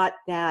you've got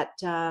that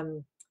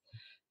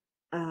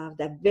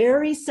that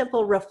very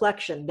simple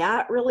reflection,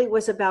 that really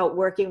was about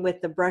working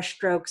with the brush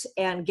strokes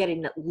and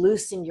getting it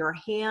loose in your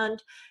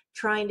hand,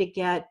 trying to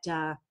get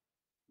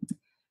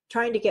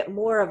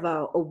more of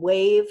a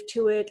wave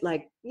to it,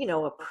 like,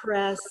 a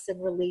press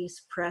and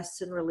release,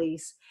 press and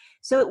release.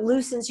 So it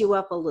loosens you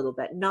up a little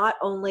bit. Not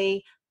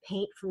only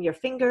paint from your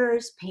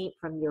fingers, paint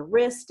from your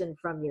wrist and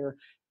from your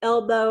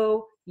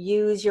elbow,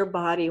 use your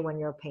body when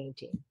you're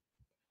painting.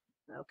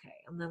 Okay,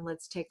 and then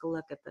let's take a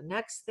look at the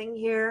next thing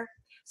here.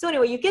 So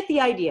anyway, you get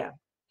the idea.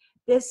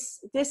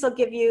 This will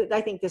give you,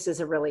 I think this is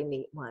a really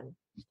neat one.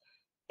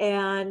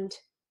 And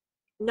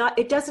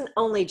it doesn't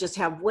only just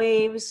have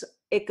waves,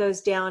 it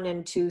goes down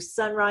into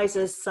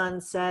sunrises,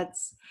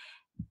 sunsets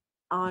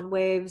on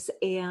waves,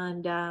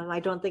 and I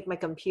don't think my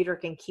computer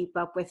can keep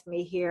up with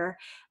me here.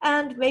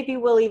 And maybe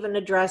we'll even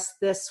address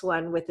this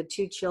one with the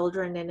 2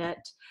 children in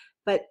it,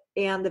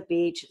 and the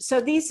beach.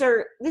 So this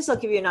will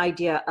give you an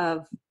idea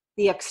of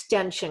the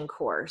extension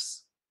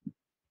course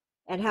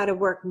and how to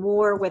work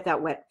more with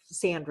that wet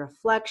sand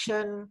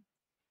reflection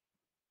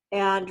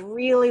and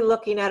really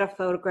looking at a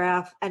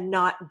photograph and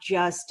not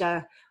just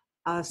a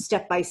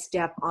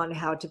step-by-step on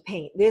how to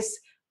paint. This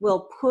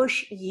will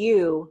push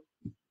you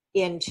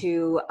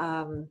into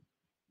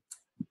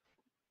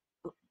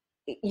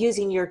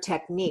using your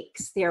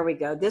techniques. There we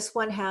go. This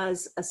one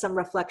has some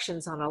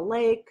reflections on a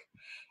lake,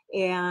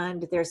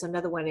 and there's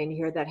another one in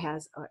here that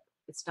has,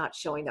 it's not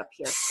showing up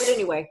here. But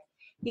anyway,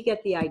 you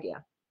get the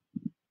idea.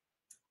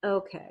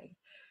 Okay,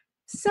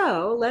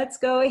 so let's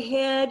go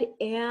ahead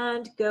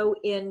and go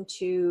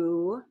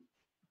into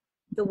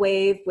the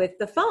wave with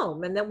the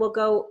foam, and then we'll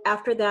go,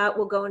 after that,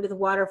 we'll go into the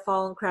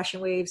waterfall and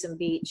crashing waves and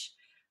beach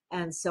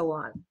and so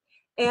on.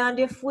 And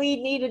if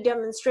we need a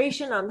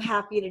demonstration, I'm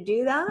happy to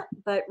do that.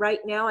 But right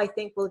now, I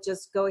think we'll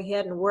just go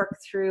ahead and work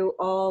through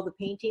all the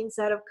paintings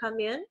that have come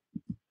in.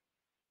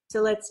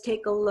 So let's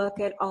take a look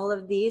at all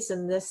of these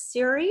in this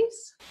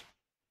series.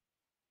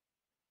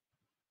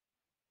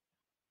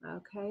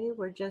 Okay,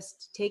 we're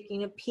just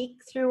taking a peek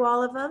through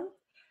all of them.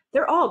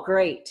 They're all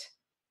great.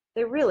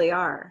 They really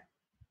are.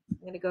 I'm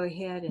going to go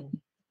ahead and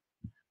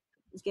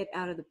get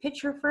out of the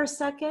picture for a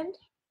second.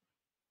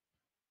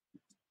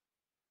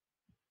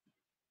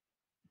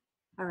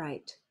 All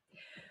right.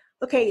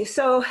 Okay,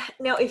 so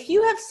now if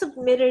you have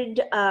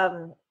submitted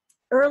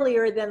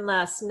earlier than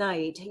last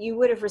night, you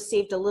would have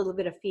received a little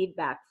bit of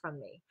feedback from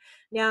me.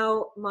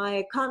 Now,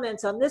 my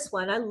comments on this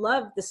one, I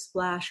love the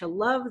splash, I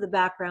love the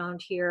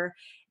background here,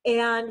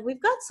 and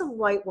we've got some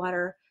white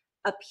water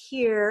up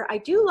here. I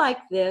do like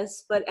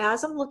this, but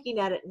as I'm looking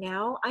at it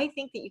now, I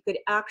think that you could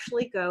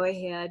actually go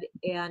ahead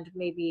and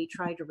maybe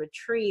try to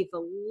retrieve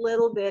a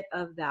little bit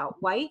of that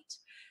white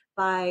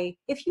by,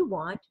 if you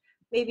want,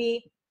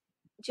 maybe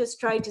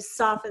just try to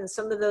soften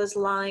some of those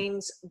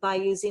lines by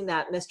using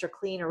that Mr.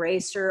 Clean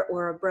eraser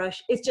or a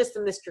brush. It's just the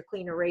Mr.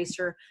 Clean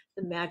eraser,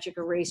 the magic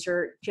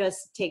eraser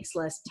just takes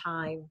less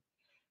time.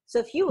 So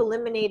if you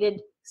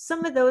eliminated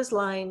some of those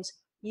lines,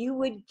 you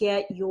would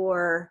get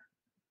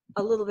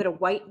a little bit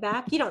of white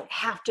back. You don't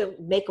have to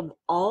make them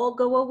all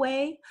go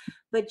away,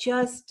 but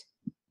just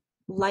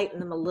lighten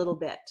them a little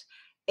bit.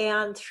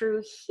 And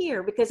through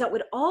here, because that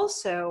would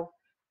also,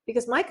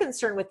 because my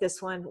concern with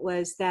this one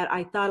was that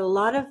I thought a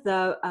lot of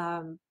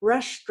the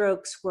brush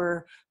strokes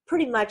were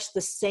pretty much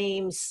the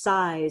same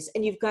size,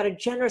 and you've got a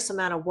generous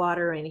amount of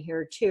water in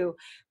here too,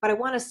 but I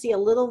want to see a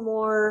little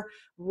more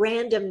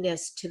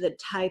randomness to the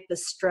type of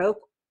stroke,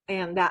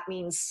 and that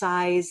means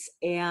size,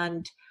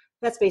 and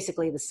that's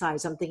basically the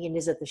size. I'm thinking,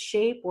 is it the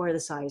shape or the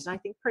size? And I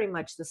think pretty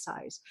much the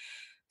size.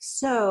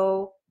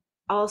 So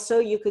also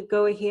you could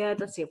go ahead,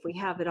 let's see if we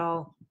have it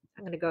all.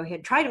 I'm going to go ahead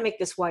and try to make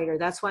this whiter.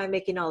 That's why I'm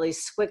making all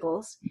these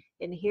squiggles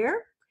in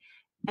here.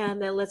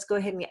 And then let's go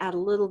ahead and add a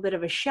little bit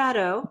of a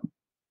shadow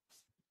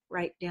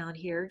right down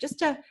here. Just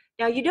to,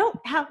 now we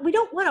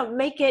don't want to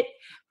make it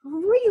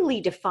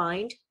really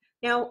defined.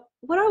 Now,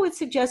 what I would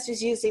suggest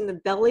is using the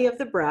belly of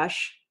the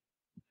brush.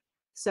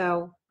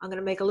 So I'm going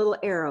to make a little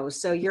arrow.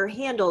 So your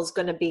handle is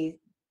going to be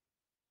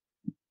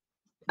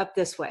up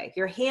this way.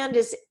 Your hand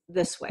is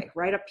this way,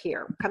 right up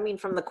here, coming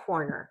from the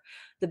corner.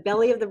 The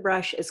belly of the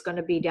brush is going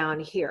to be down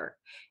here.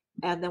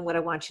 And then what I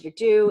want you to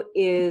do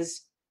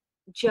is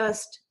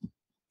just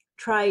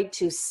try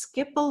to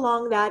skip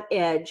along that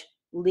edge,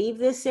 leave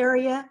this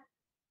area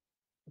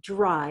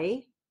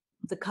dry.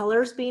 The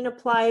color's being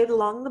applied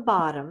along the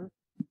bottom.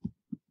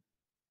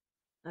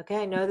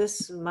 Okay, I know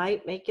this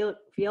might make you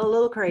feel a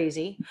little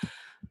crazy,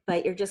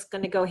 but you're just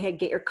going to go ahead and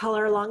get your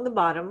color along the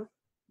bottom.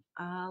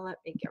 Let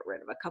me get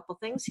rid of a couple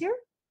things here.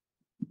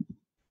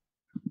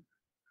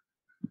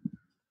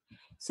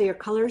 So your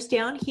color's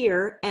down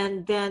here,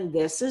 and then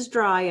this is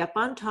dry up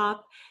on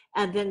top,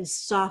 and then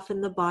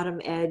soften the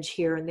bottom edge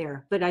here and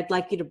there. But I'd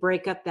like you to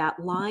break up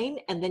that line,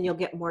 and then you'll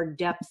get more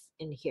depth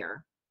in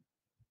here.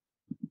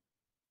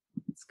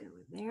 Let's go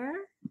in there,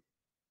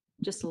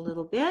 just a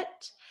little bit.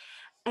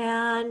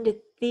 And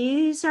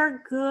these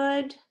are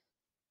good.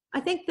 I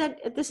think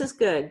that this is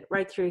good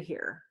right through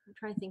here. I'm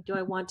trying to think, do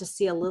I want to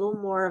see a little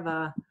more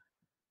of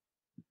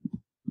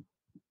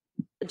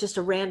just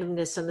a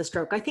randomness in the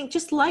stroke? I think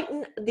just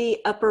lighten the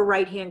upper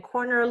right-hand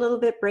corner a little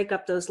bit, break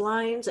up those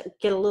lines,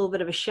 get a little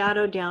bit of a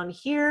shadow down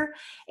here.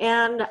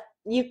 And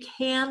you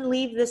can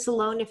leave this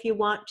alone if you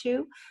want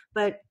to,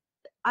 but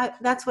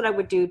that's what I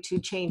would do to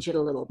change it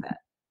a little bit.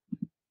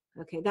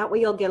 Okay, that way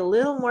you'll get a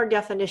little more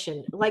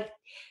definition. Like,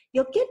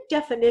 you'll get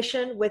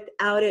definition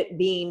without it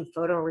being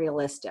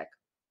photorealistic.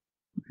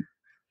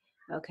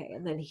 Okay,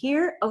 and then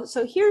here, oh,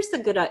 so here's the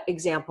good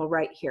example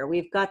right here.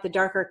 We've got the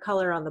darker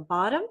color on the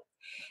bottom,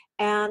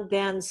 and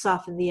then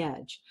soften the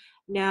edge.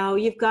 Now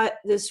you've got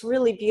this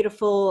really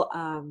beautiful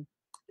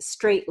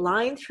straight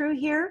line through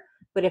here,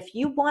 but if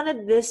you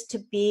wanted this to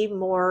be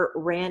more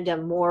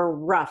random, more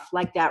rough,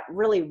 like that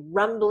really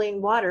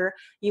rumbling water,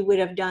 you would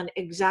have done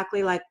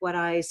exactly like what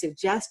I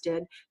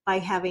suggested by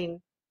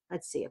having,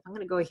 let's see, if I'm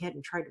gonna go ahead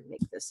and try to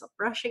make this a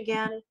brush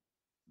again.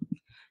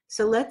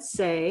 So let's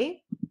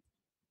say,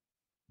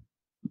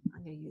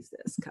 I'm gonna use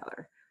this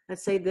color.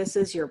 Let's say this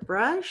is your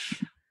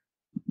brush.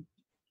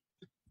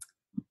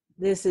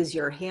 This is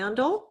your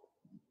handle.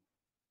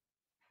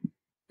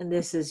 And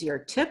this is your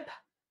tip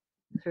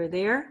through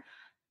there.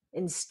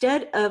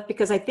 Instead of,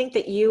 because I think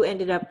that you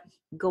ended up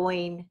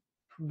going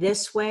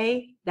this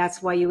way,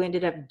 that's why you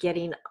ended up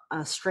getting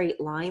a straight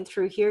line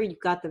through here. You've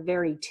got the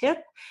very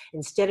tip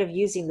instead of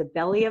using the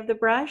belly of the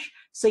brush,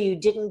 so you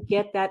didn't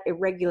get that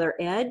irregular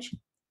edge.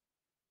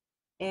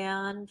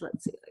 And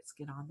let's see, let's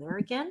get on there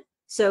again.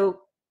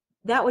 So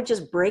that would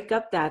just break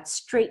up that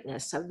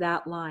straightness of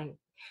that line.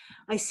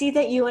 I see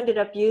that you ended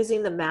up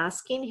using the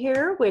masking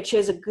here, which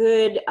is a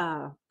good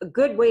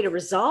way to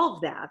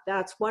resolve that.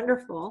 That's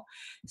wonderful.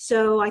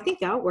 So I think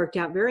that worked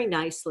out very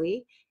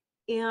nicely.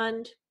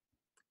 And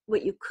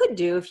what you could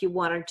do if you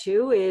wanted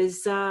to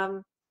is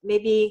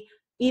maybe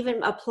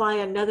even apply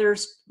another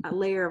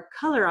layer of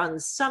color on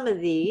some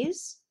of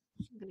these.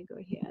 I'm going to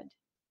go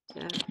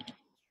ahead.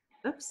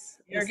 Oops.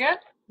 You're good?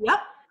 Yep.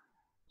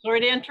 Sorry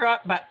to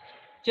interrupt, but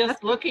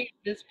just looking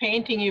at this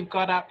painting you've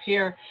got up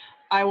here,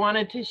 I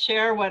wanted to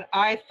share what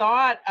I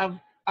thought of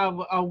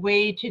a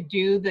way to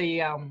do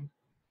the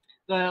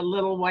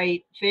little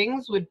white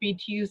things would be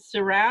to use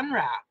saran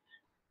wrap.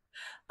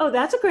 Oh,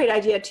 that's a great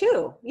idea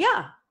too.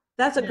 Yeah,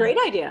 that's a great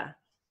idea.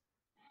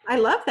 I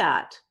love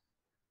that.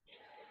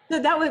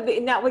 So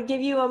that would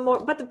give you a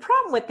more, but the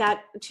problem with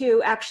that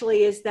too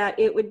actually is that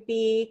it would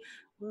be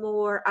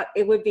more,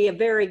 it would be a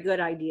very good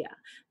idea,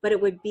 but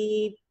it would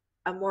be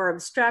a more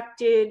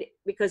abstracted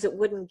because it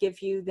wouldn't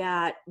give you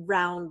that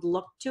round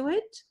look to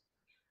it.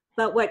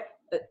 But what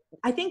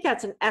I think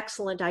that's an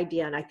excellent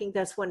idea, and I think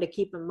that's one to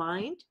keep in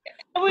mind.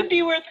 It would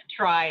be worth a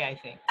try, I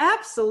think.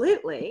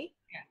 Absolutely.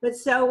 Yeah. But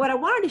so what I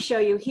wanted to show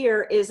you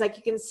here is, like,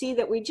 you can see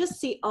that we just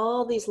see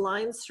all these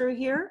lines through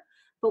here.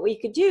 But what you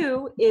could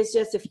do is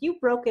just, if you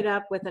broke it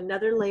up with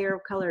another layer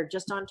of color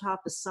just on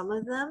top of some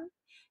of them,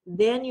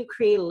 then you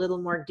create a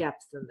little more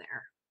depth in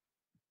there.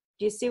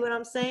 Do you see what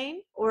I'm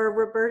saying? Or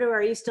Roberto,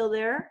 are you still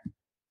there?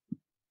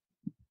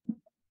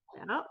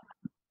 Yeah.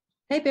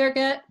 Hey,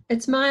 Birgit,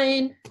 it's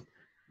mine.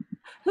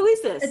 Who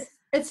is this?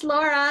 It's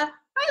Laura.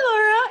 Hi,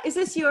 Laura. Is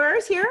this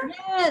yours here?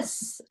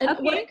 Yes. And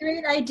okay. What a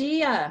great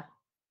idea.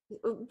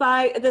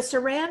 By the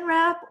saran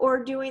wrap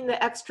or doing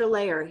the extra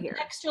layer here?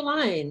 Extra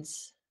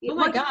lines. Oh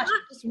my gosh,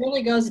 this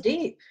really goes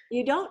deep.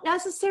 You don't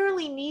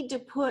necessarily need to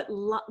put,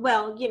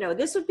 well, you know,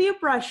 this would be a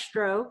brush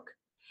stroke.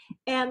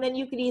 And then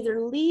you could either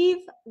leave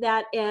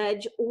that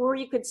edge or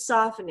you could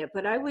soften it.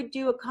 But I would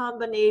do a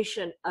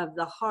combination of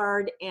the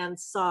hard and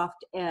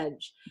soft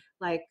edge,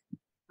 like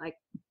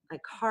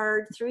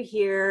hard through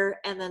here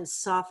and then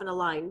soften a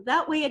line.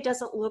 That way it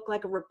doesn't look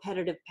like a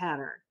repetitive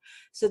pattern.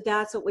 So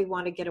that's what we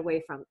want to get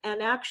away from.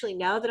 And actually,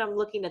 now that I'm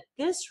looking at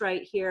this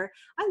right here,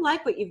 I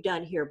like what you've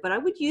done here, but I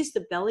would use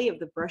the belly of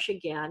the brush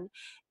again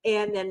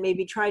and then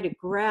maybe try to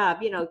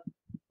grab, you know,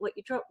 what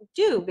you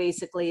do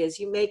basically is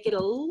you make it a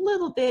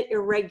little bit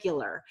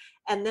irregular,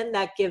 and then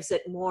that gives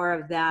it more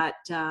of that,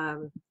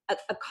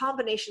 a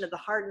combination of the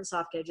hard and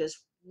soft edges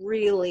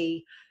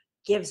really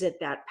gives it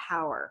that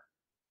power.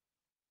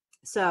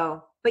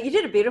 So, but you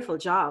did a beautiful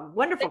job.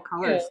 Wonderful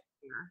colors.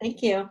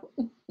 Thank you.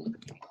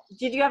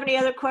 Did you have any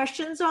other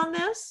questions on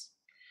this?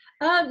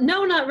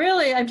 No, not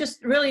really. I'm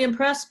just really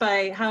impressed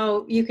by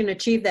how you can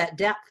achieve that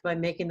depth by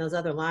making those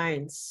other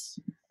lines.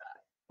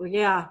 Well,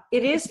 yeah,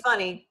 it is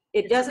funny.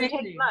 It doesn't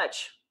take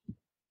much.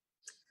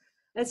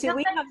 Let's see, I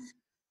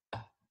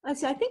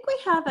think we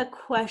have a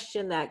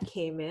question that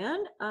came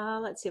in.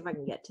 Let's see if I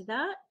can get to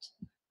that.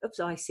 Oops,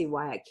 oh, I see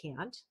why I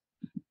can't.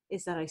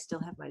 Is that I still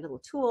have my little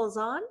tools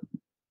on.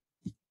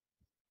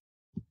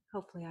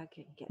 Hopefully I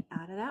can get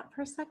out of that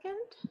for a second.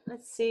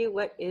 Let's see,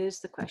 what is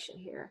the question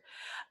here?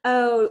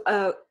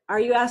 Oh, are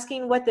you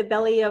asking what the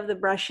belly of the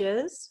brush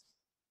is?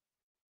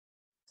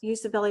 Use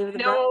the belly of the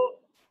brush?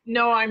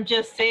 No, I'm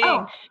just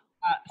saying,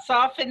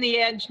 soften the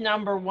edge,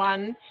 number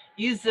 1.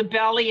 Use the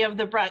belly of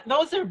the brush.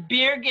 Those are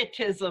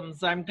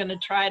Birgitisms I'm going to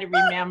try to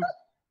remember.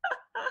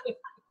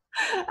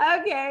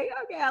 Okay,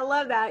 I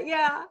love that.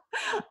 Yeah.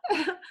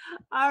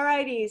 All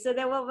righty. So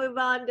then we'll move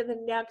on to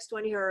the next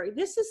one here.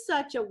 This is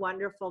such a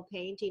wonderful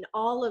painting.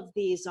 All of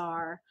these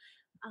are.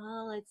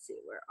 Let's see,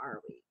 where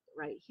are we?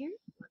 Right here.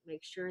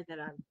 Make sure that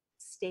I'm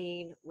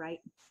staying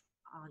right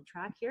on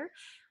track here.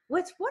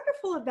 What's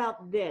wonderful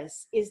about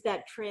this is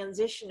that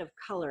transition of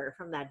color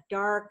from that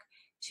dark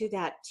to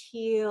that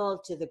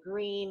teal to the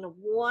green.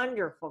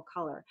 Wonderful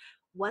color.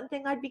 One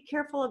thing I'd be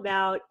careful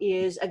about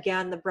is,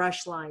 again, the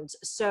brush lines.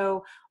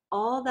 So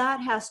all that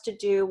has to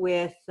do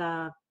with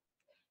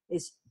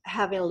is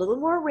having a little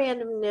more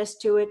randomness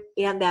to it.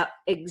 And that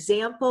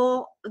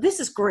example, this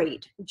is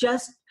great.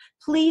 Just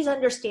please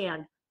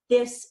understand,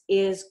 this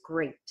is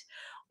great.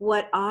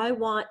 What I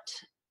want,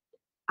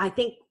 I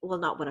think, well,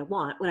 not what I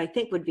want, what I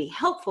think would be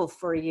helpful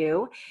for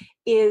you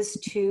is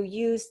to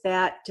use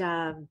that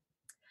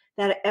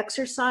that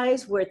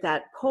exercise with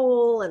that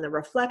pole and the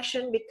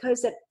reflection,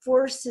 because it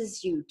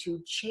forces you to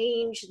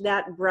change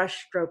that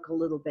brush stroke a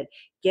little bit.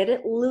 Get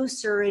it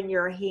looser in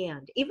your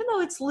hand. Even though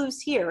it's loose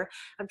here,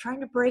 I'm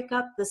trying to break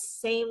up the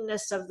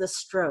sameness of the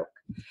stroke.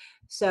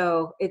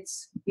 So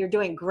you're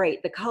doing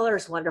great. The color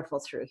is wonderful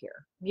through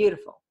here.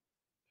 Beautiful.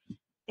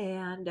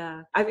 And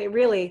I mean,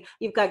 really,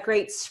 you've got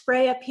great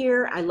spray up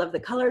here. I love the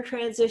color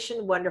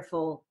transition.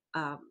 Wonderful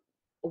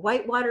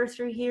white water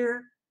through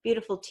here.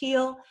 Beautiful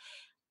teal.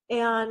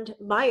 And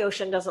my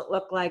ocean doesn't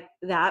look like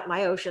that.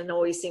 My ocean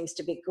always seems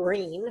to be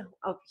green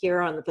up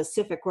here on the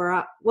Pacific.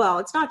 Well,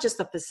 it's not just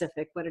the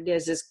Pacific. What it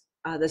is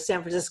the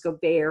San Francisco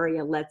Bay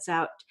Area lets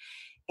out,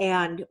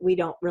 and we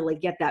don't really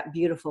get that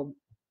beautiful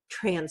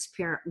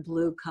transparent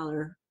blue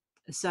color.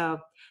 So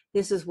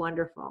this is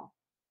wonderful.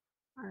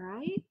 All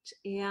right,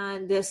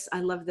 and this,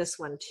 I love this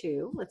one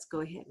too. Let's go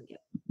ahead and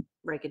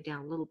break it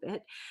down a little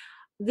bit.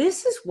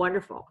 This is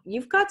wonderful.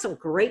 You've got some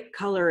great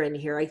color in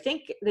here. I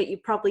think that you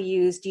probably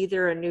used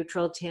either a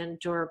neutral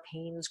tint or a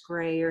Payne's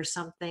gray or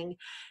something,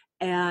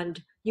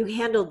 and you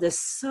handled this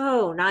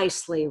so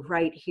nicely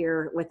right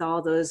here with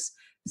all those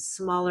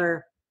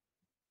smaller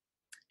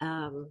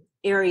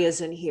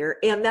areas in here.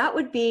 And that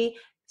would be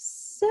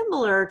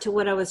similar to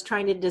what I was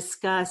trying to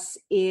discuss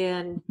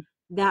in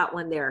that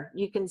one there.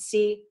 You can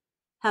see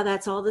how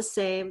that's all the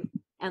same.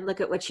 And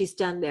look at what she's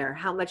done there,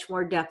 how much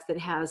more depth it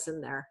has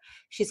in there.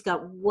 She's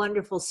got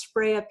wonderful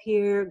spray up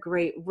here,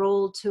 great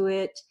roll to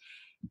it.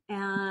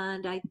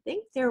 And I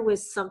think there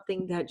was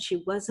something that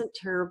she wasn't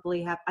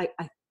terribly happy.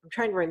 I'm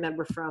trying to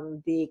remember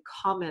from the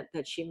comment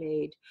that she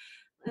made.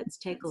 Let's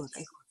take a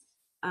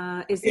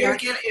look. Is Here there?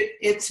 again,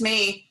 it's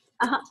me.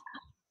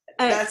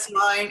 That's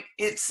mine.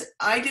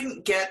 I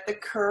didn't get the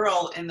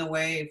curl in the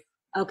wave.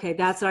 Okay,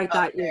 that's what I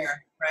thought.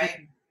 There,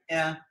 right?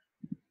 Yeah.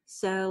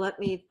 So let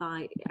me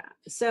find, yeah.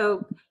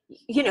 So,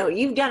 you know,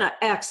 you've done an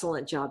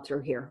excellent job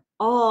through here.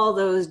 All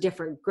those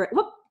different,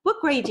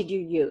 what grade did you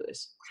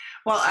use?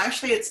 Well,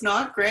 actually, it's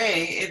not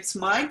gray. It's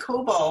my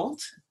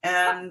cobalt.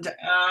 And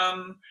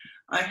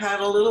I had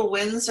a little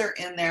Winsor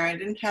in there. I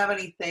didn't have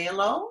any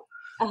phthalo.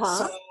 So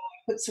I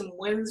put some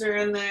Winsor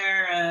in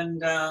there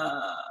and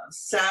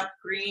sap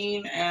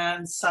green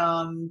and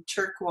some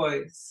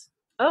turquoise.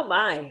 Oh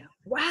my,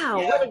 wow,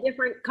 Yeah. what a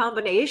different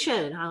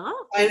combination, huh?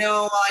 I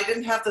know, I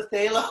didn't have the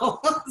phthalo,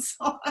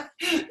 so I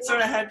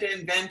sort of had to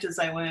invent as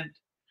I went.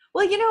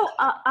 Well, you know,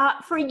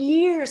 for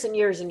years and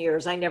years and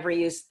years, I never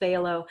used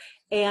phthalo,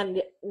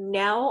 and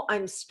now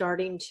I'm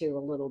starting to a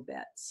little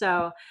bit.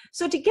 So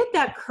to get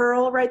that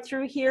curl right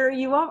through here,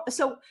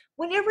 so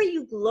whenever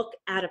you look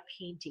at a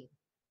painting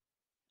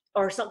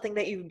or something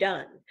that you've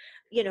done,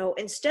 you know,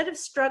 instead of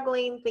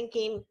struggling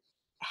thinking,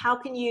 how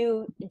can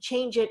you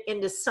change it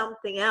into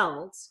something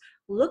else?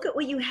 Look at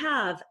what you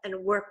have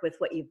and work with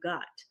what you've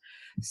got.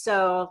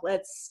 So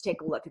let's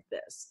take a look at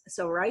this.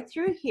 So right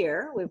through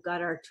here, we've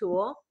got our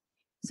tool.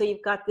 So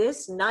you've got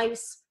this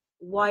nice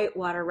white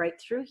water right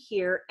through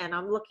here, and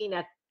I'm looking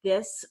at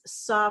this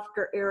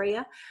softer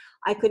area.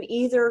 I could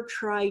either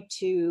try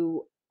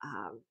to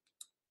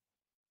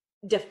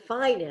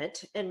define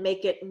it and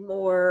make it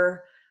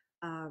more,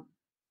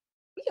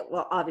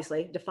 well,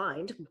 obviously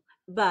defined.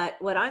 But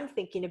what I'm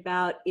thinking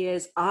about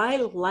is I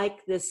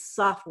like this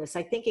softness.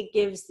 I think it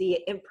gives the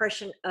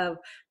impression of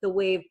the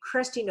wave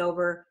cresting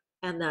over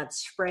and that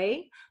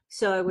spray.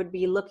 So I would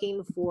be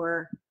looking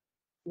for,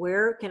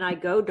 where can I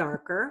go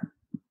darker?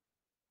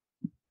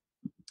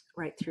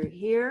 Right through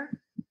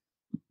here.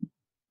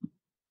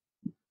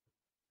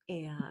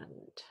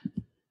 And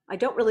I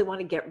don't really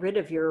want to get rid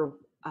of your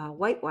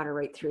white water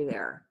right through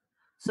there.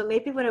 So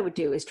maybe what I would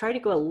do is try to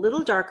go a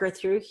little darker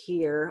through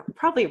here,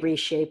 probably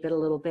reshape it a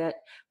little bit,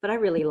 but I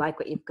really like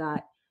what you've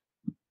got.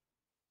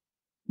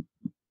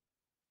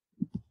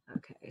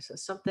 Okay, so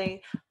something,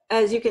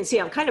 as you can see,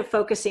 I'm kind of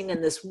focusing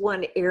in this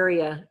one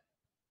area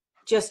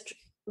just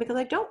because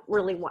I don't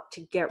really want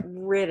to get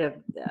rid of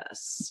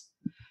this.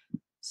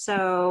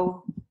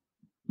 So,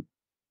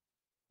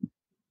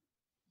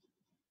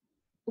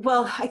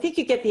 well, I think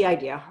you get the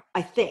idea.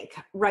 I think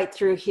right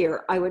through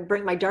here, I would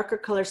bring my darker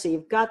color. So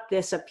you've got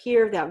this up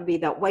here, that would be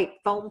that white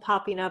foam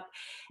popping up.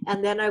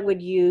 And then I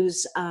would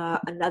use a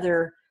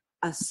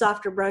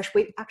softer brush.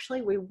 We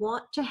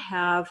want to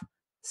have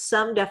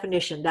some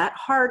definition. That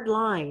hard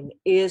line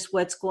is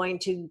what's going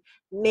to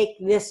make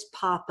this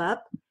pop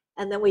up.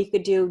 And then what you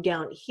could do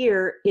down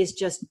here is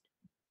just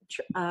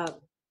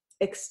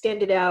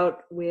extend it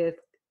out with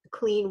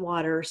clean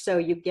water so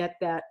you get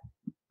that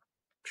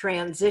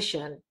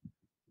transition.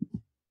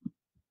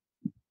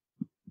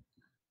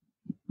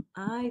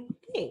 I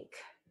think,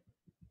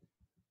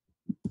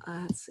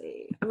 let's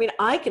see. I mean,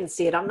 I can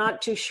see it. I'm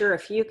not too sure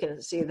if you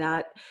can see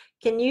that.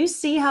 Can you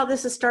see how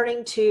this is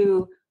starting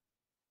to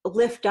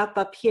lift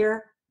up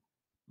here?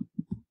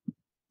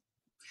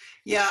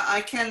 Yeah,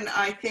 I can.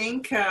 I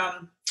think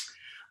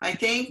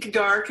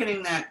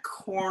darkening that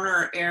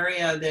corner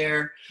area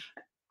there,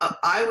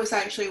 I was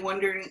actually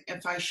wondering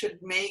if I should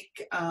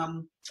make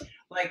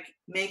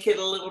make it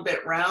a little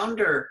bit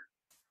rounder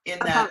in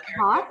that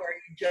area where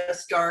you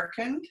just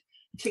darkened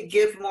to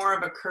give more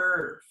of a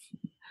curve.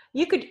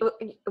 You could,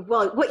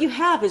 well, what you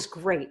have is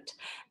great.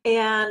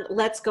 And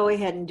let's go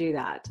ahead and do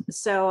that.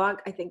 So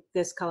I think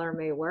this color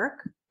may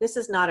work. This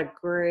is not a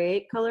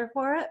great color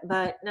for it,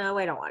 but no,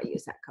 I don't want to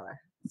use that color.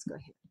 Let's go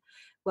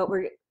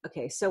ahead.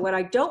 Okay, so what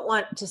I don't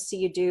want to see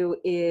you do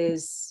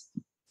is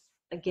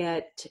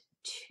get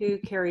too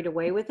carried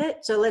away with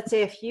it. So let's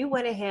say if you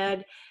went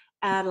ahead,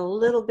 add a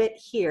little bit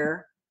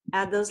here,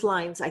 add those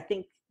lines. I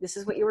think this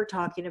is what you were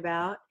talking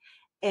about.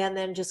 and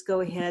then just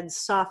go ahead,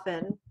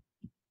 soften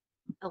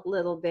a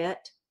little bit.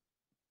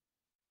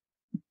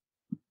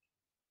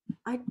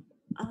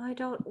 I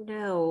don't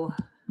know.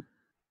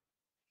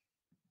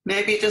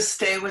 Maybe just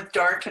stay with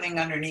darkening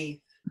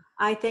underneath.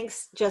 I think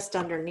just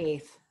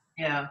underneath.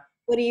 Yeah.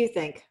 What do you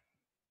think?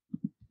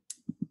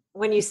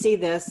 When you see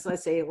this,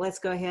 let's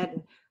go ahead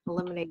and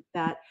eliminate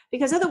that,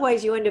 because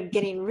otherwise you end up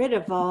getting rid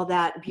of all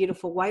that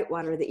beautiful white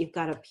water that you've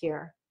got up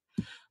here.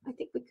 I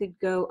think we could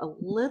go a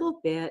little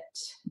bit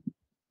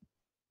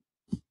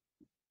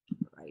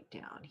right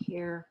down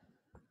here.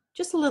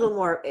 Just a little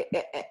more.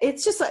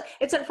 It's just,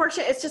 it's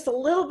unfortunate. It's just a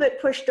little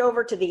bit pushed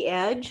over to the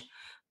edge.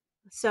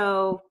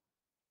 So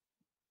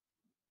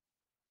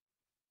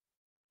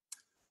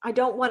I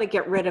don't want to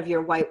get rid of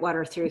your white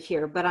water through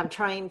here, but I'm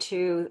trying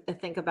to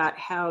think about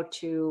how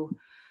to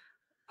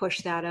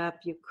push that up.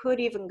 You could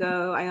even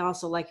go, I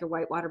also like your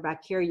white water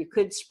back here. You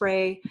could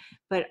spray,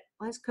 but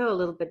let's go a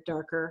little bit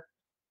darker.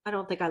 I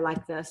don't think I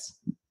like this,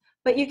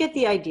 but you get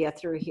the idea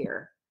through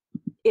here.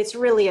 It's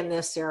really in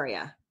this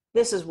area.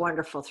 This is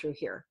wonderful through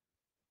here,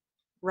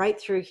 right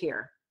through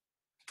here.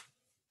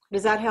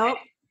 Does that help?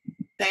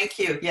 Thank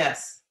you.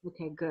 Yes.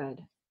 Okay, good.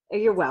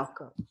 You're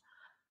welcome.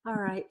 All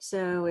right,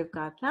 so we've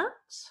got that.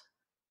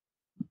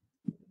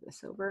 Move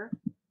this over.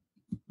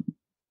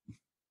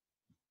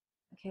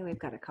 Okay, we've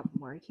got a couple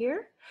more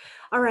here.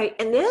 All right,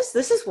 and this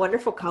is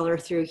wonderful color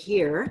through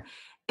here.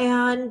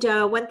 And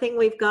one thing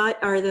we've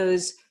got are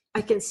those,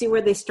 I can see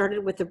where they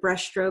started with the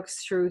brush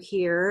strokes through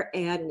here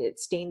and it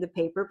stained the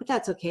paper, but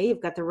that's okay.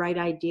 You've got the right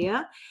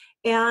idea.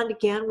 And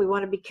again, we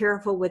want to be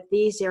careful with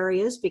these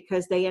areas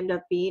because they end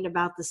up being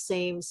about the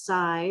same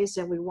size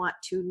and we want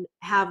to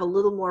have a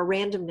little more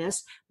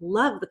randomness.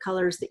 Love the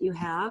colors that you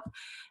have.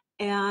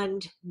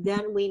 And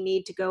then we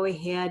need to go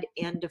ahead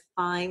and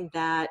define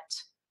that.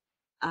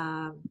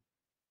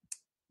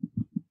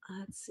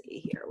 Let's see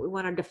here. We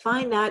want to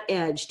define that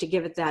edge to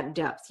give it that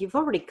depth. You've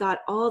already got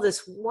all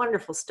this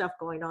wonderful stuff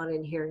going on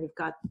in here and you've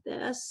got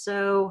this.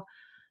 So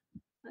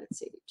let's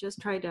see, just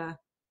try to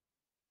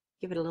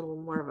give it a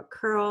little more of a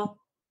curl.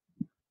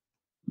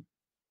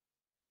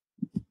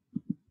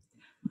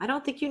 I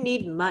don't think you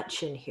need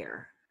much in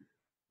here.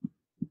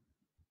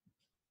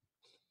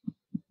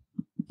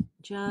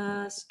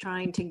 Just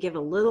trying to give a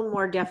little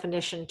more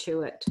definition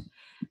to it.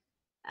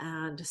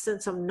 And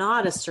since I'm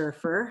not a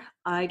surfer,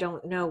 I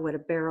don't know what a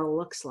barrel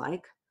looks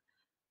like.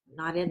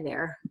 Not in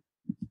there.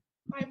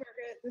 Hi,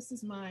 Margaret. This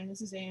is mine.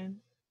 This is Anne.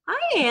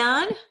 Hi,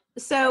 Anne.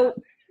 So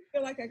I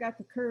feel like I got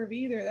the curve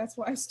either. That's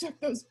why I stuck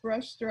those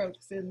brush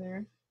strokes in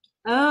there.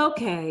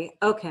 okay,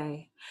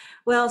 okay.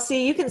 Well,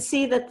 see, you can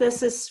see that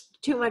this is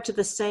too much of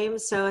the same.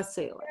 So let's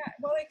see. Yeah,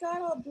 well, it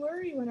got all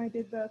blurry when I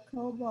did the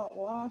cobalt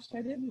wash.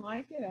 I didn't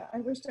like it. I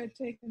wished I'd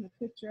taken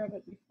a picture of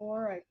it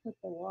before I put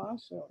the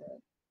wash over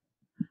it.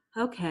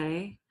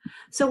 Okay.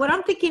 So what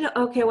I'm thinking,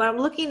 okay, what I'm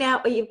looking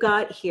at what you've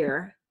got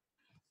here,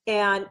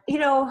 and you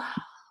know,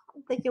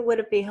 I'm thinking would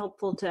it be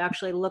helpful to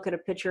actually look at a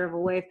picture of a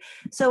wave?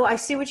 So I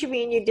see what you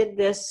mean. You did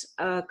this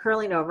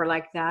curling over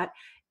like that.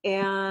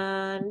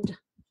 And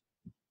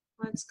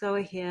let's go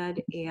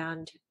ahead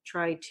and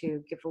try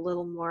to give a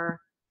little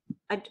more.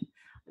 Let's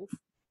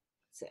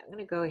see, I'm going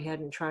to go ahead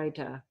and try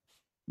to.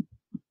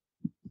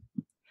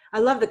 I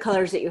love the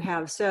colors that you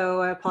have.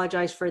 So I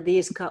apologize for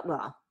these.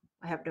 Well,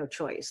 I have no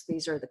choice.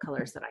 These are the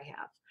colors that I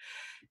have.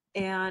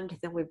 And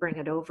then we bring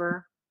it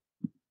over.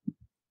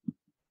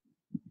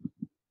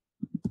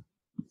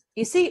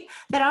 You see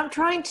that I'm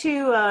trying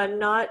to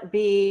not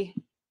be,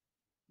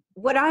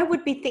 what I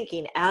would be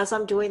thinking as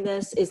I'm doing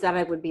this is that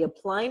I would be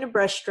applying a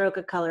brush stroke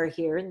of color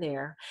here and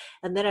there,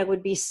 and then I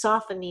would be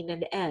softening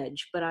an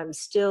edge, but I'm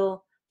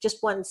still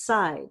just one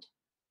side.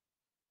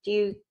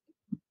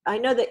 I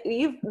know that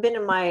you've been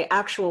in my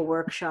actual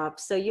workshop,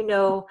 so you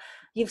know,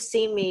 you've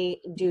seen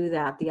me do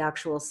that, the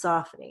actual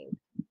softening.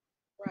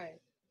 Right.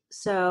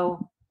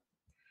 So,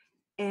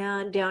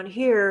 and down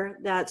here,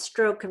 that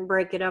stroke can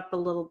break it up a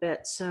little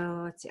bit.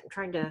 So let's see, I'm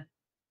trying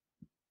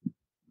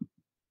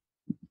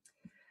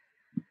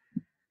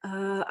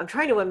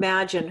to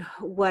imagine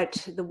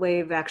what the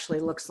wave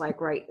actually looks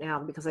like right now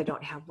because I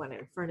don't have one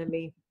in front of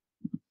me.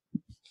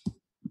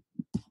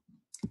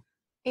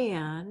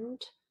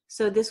 And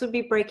so this would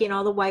be breaking,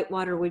 all the white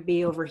water would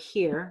be over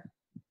here.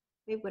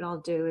 Maybe what I'll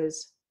do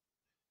is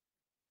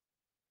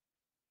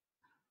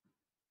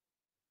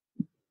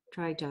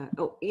try to,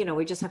 oh, you know,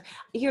 we just have,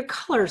 your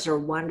colors are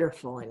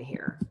wonderful in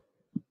here.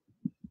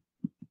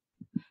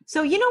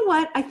 So you know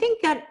what, I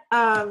think that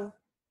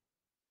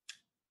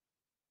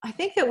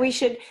we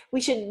should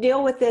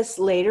deal with this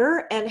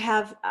later and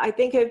have, I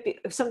think it'd be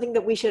something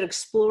that we should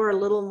explore a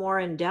little more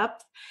in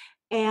depth.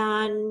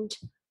 And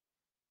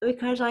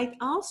because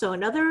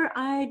another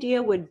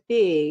idea would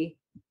be,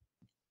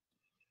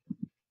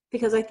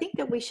 because I think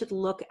that we should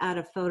look at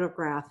a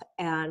photograph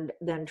and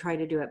then try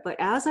to do it. But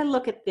as I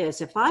look at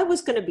this, if I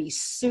was going to be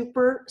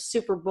super,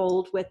 super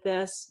bold with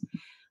this,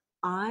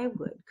 I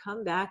would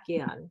come back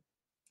in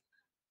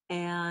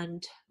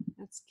and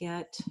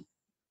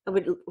I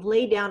would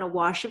lay down a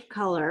wash of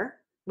color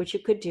which you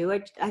could do.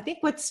 I think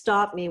what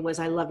stopped me was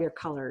I love your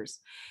colors.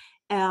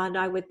 And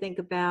I would think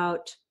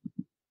about,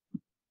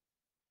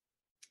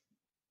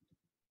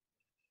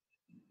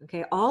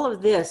 okay, all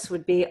of this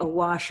would be a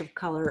wash of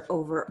color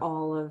over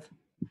all of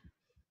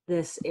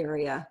this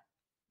area.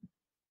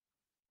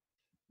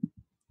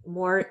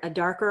 More, a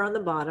darker on the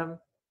bottom,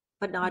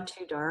 but not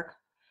too dark.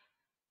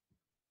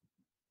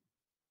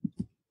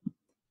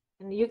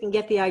 And you can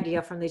get the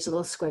idea from these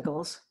little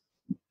squiggles.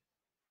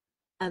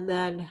 And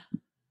then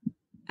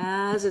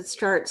as it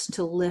starts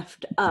to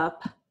lift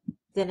up,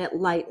 then it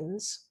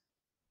lightens.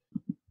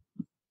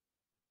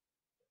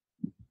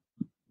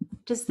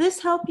 Does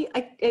this help you?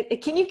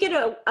 Can you get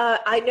a,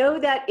 I know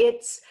that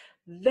it's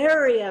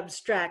very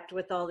abstract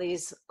with all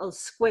these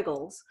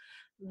squiggles,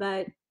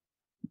 but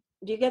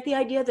do you get the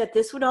idea that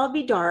this would all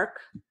be dark,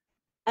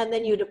 and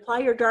then you'd apply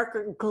your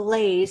darker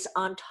glaze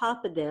on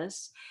top of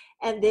this,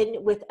 and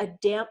then with a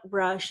damp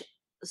brush,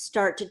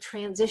 start to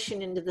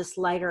transition into this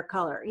lighter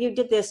color? You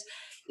did this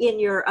in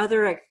your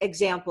other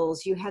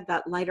examples. You had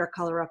that lighter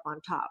color up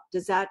on top.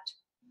 Does that?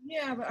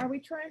 Yeah, but are we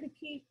trying to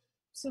keep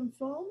some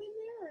foam in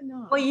there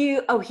or not?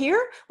 Well, oh,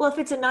 here? Well, if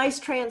it's a nice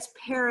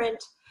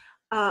transparent,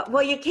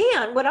 well, you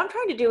can. What I'm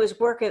trying to do is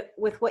work it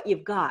with what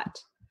you've got.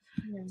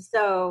 Yeah.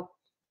 So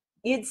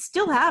you'd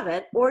still have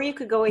it, or you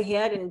could go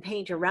ahead and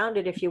paint around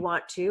it if you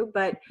want to.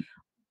 But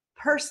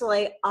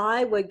personally,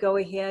 I would go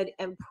ahead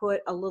and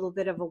put a little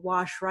bit of a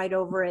wash right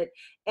over it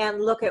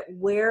and look at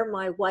where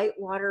my white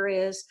water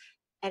is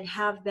and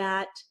have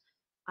that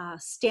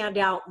stand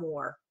out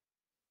more.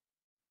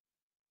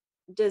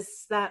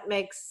 Does that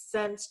make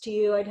sense to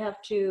you? I'd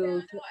have to.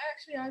 Yeah, no,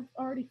 actually, I've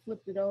already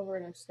flipped it over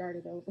and I've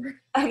started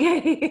over.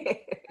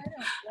 Okay. I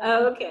don't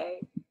know. Okay.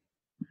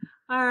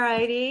 All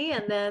righty.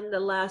 And then the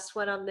last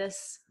one on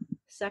this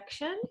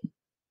section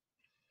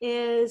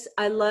is,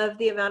 I love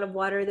the amount of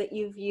water that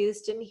you've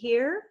used in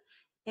here.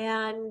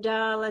 And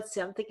let's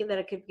see, I'm thinking that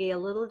it could be a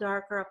little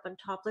darker up on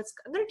top.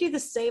 I'm going to do the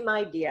same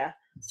idea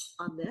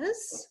on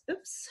this.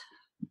 Oops.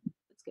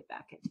 Let's get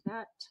back into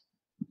that.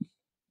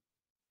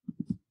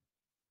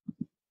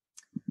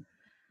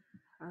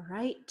 All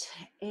right,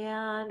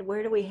 and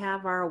where do we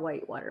have our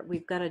white water?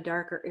 We've got a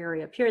darker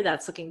area up here.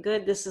 That's looking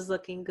good. This is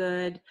looking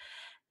good.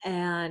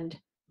 And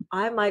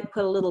I might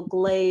put a little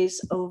glaze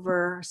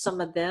over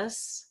some of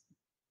this.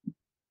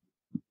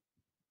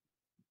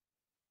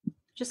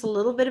 Just a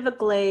little bit of a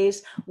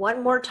glaze.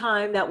 One more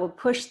time, that will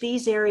push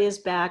these areas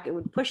back. It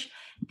would push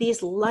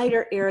these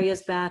lighter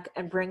areas back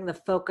and bring the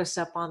focus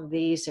up on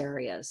these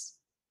areas.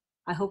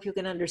 I hope you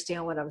can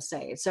understand what I'm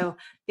saying. So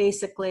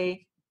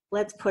basically,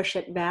 let's push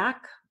it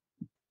back.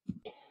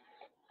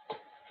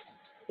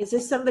 Is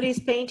this somebody's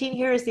painting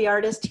here? Is the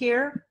artist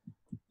here?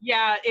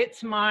 Yeah,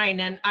 it's mine,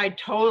 and I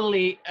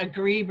totally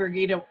agree,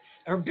 Birgitte,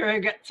 or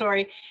Birgit,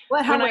 sorry.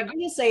 Well, however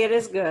you say it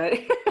is good.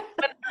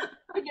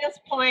 At this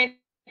point,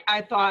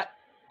 I thought,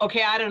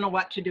 okay, I don't know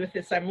what to do with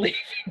this. I'm leaving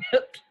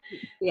it.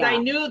 Yeah. I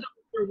knew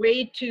they were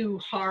way too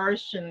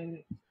harsh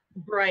and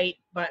bright,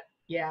 but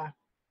yeah.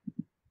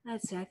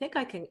 Let's see, I think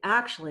I can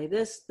actually,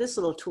 this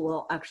little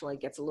tool actually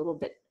gets a little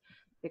bit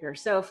bigger.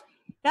 So if,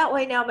 that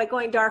way now by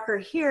going darker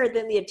here,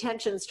 then the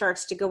attention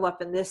starts to go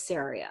up in this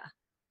area.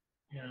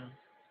 Yeah.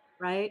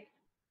 Right?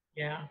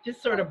 Yeah,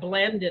 just sort of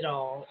blend it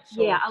all.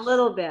 So yeah, a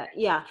little bit.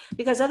 Yeah,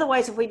 because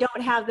otherwise if we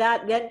don't have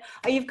that, then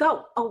you've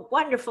got a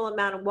wonderful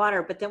amount of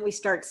water, but then we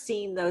start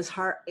seeing those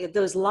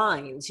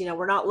lines. You know,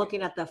 we're not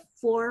looking at the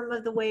form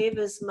of the wave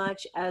as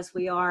much as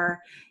we are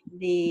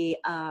the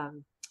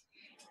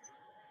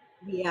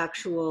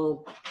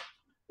actual,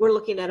 we're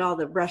looking at all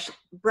the brush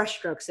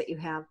strokes that you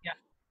have. Yeah,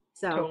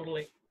 so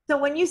totally. So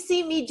when you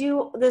see me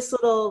do this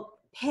little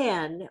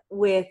pen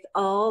with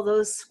all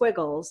those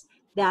squiggles,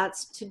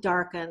 that's to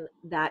darken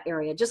that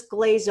area. Just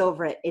glaze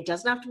over it. It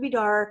doesn't have to be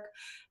dark.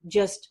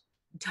 Just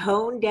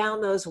tone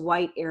down those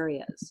white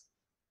areas.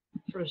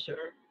 For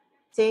sure.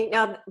 See,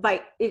 now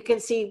you can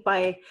see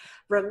by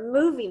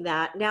removing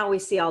that, now we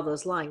see all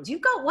those lines.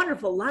 You've got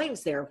wonderful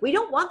lines there. We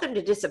don't want them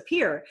to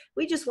disappear.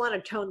 We just want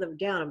to tone them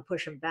down and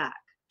push them back.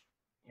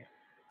 Yeah.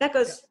 That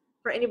goes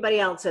for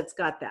anybody else that's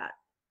got that.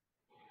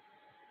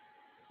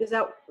 Does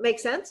that make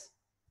sense?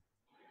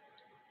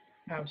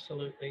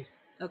 Absolutely.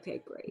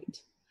 Okay,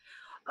 great.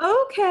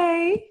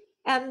 Okay,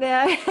 and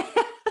then,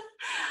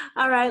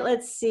 all right,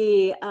 let's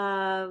see.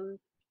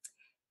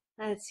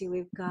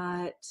 We've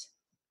got a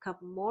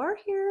couple more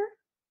here.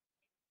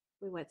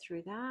 We went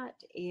through that,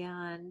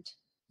 and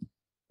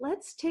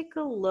let's take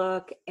a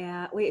look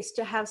at, we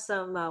still have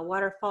some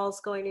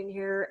waterfalls going in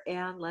here,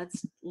 and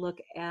let's look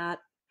at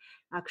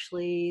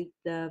actually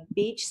the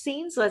beach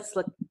scenes. Let's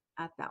look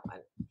at that one.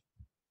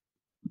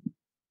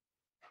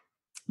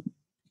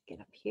 Get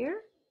up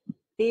here.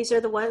 These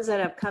are the ones that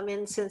have come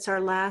in since our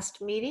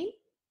last meeting.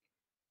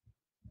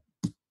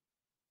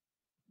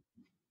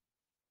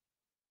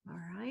 All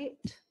right.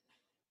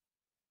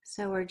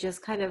 So we're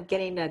just kind of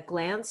getting a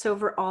glance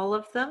over all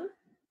of them.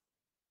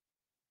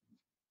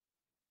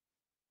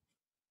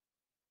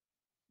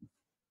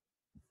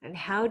 and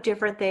how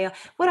different they are.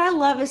 What I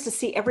love is to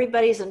see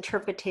everybody's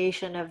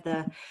interpretation of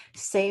the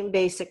same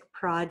basic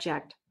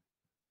project.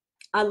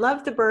 I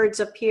love the birds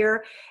up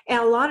here.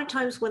 And a lot of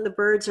times when the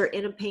birds are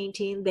in a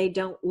painting, they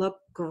don't look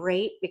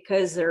great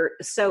because they're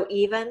so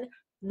even.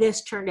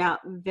 This turned out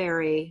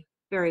very,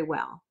 very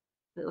well.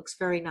 It looks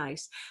very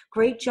nice.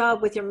 Great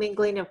job with your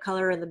mingling of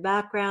color in the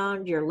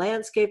background. Your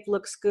landscape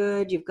looks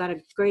good. You've got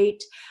a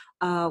great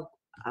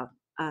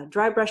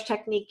dry brush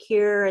technique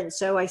here. And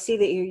so I see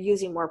that you're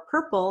using more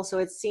purple. So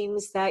it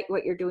seems that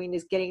what you're doing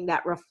is getting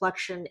that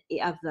reflection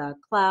of the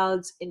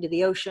clouds into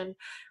the ocean.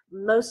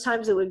 Most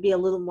times it would be a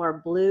little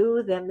more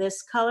blue than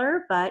this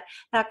color, but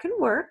that can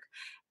work.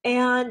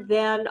 And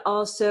then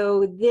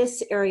also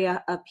this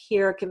area up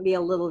here can be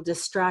a little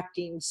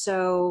distracting.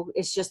 So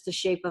it's just the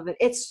shape of it.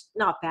 It's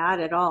not bad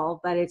at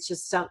all, but it's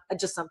just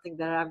something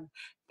that I'm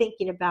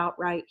thinking about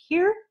right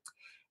here.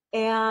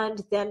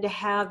 And then to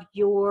have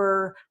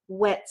your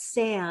wet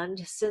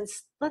sand,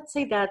 since let's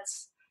say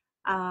that's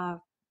a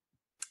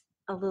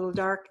little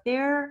dark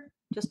there,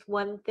 just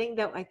one thing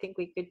that I think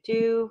we could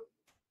do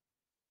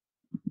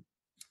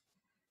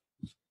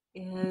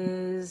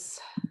is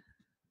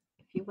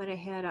if you went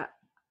ahead,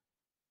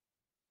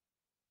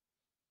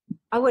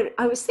 I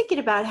was thinking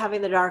about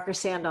having the darker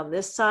sand on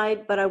this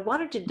side, but I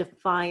wanted to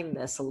define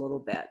this a little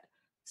bit.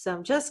 So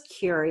I'm just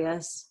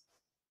curious.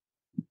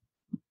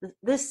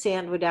 This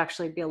sand would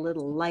actually be a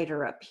little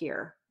lighter up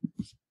here.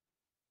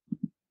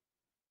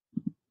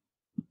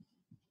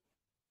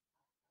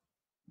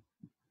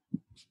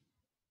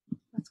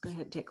 Let's go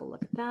ahead and take a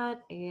look at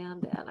that.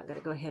 And then I'm going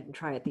to go ahead and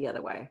try it the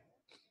other way.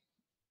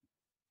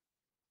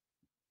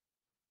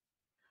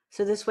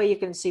 So this way you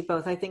can see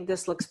both. I think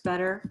this looks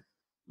better.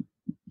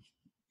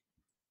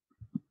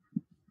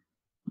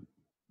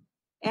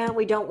 And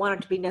we don't want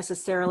it to be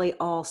necessarily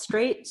all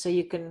straight. So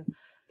you can,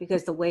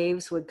 because the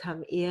waves would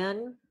come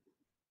in.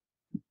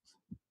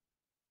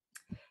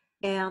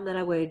 And then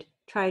I would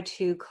try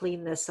to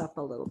clean this up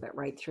a little bit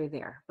right through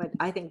there. But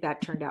I think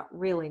that turned out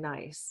really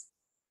nicely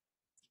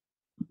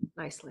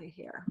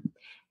here.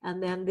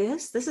 And then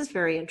this is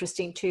very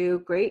interesting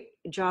too. Great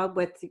job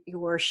with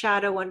your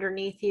shadow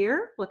underneath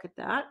here. Look at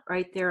that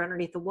right there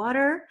underneath the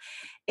water.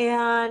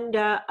 And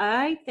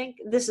I think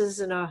this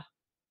is in a,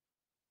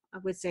 I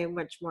would say,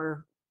 much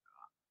more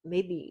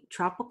maybe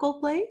tropical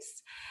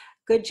place.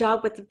 Good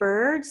job with the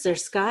birds. Their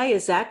sky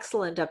is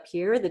excellent up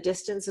here. The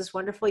distance is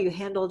wonderful. You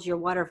handled your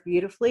water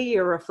beautifully.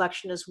 Your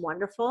reflection is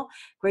wonderful.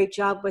 Great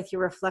job with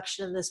your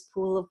reflection in this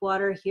pool of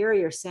water here.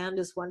 Your sand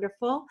is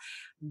wonderful.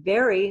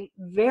 Very,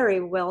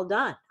 very well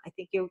done. I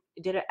think you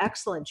did an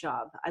excellent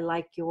job. I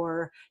like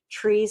your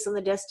trees in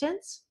the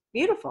distance.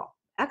 Beautiful.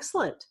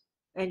 Excellent.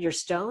 And your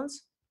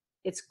stones,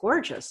 it's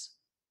gorgeous.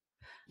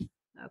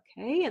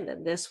 Okay, and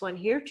then this one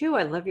here too.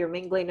 I love your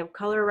mingling of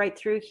color right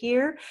through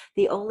here.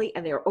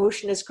 And their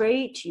ocean is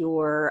great.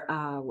 Your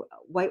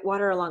white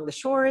water along the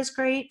shore is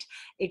great.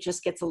 It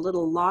just gets a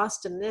little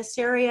lost in this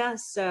area.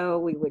 So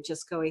we would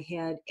just go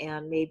ahead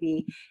and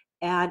maybe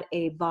add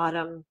a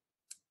bottom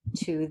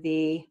to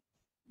the,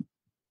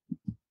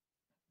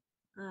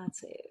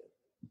 let's see,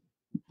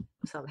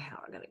 somehow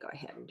I'm gonna go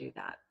ahead and do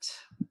that.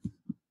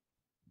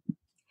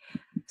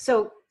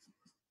 So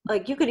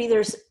like you could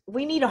either,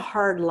 we need a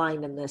hard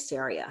line in this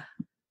area.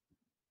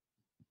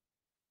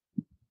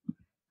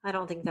 I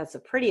don't think that's the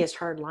prettiest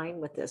hard line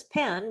with this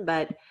pen,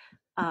 but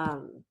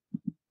let's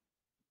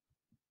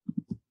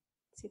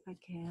see if I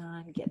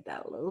can get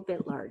that a little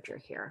bit larger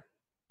here.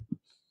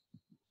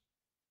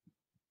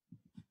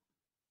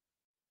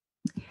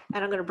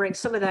 And I'm going to bring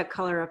some of that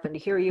color up into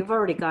here. You've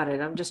already got it.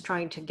 I'm just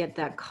trying to get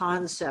that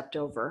concept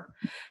over.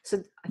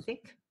 So I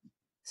think,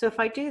 so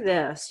if I do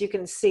this, you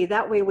can see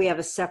that way we have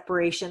a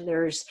separation.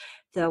 There's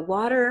the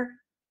water,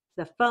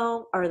 the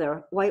foam, or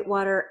the white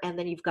water, and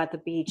then you've got the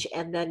beach,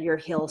 and then your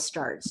hill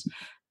starts.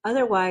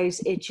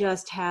 Otherwise, it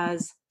just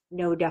has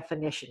no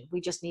definition. We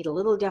just need a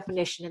little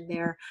definition in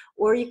there,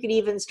 or you could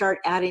even start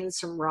adding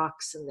some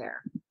rocks in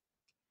there.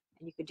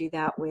 And you could do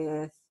that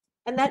with,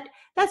 and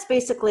that's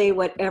basically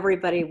what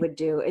everybody would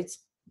do. It's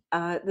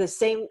the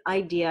same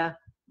idea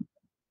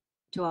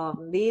to all of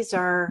them. These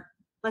are,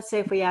 let's say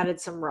if we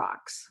added some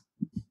rocks.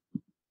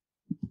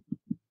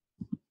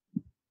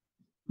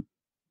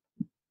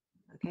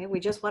 Okay,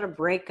 we just want to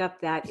break up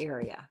that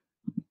area.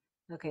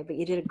 Okay, but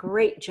you did a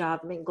great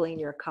job mingling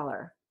your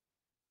color.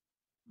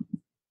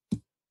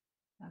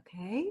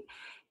 Okay,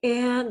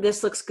 and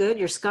this looks good.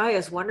 Your sky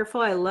is wonderful.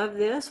 I love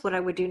this. What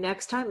I would do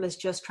next time is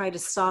just try to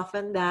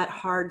soften that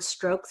hard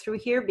stroke through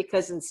here,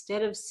 because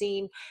instead of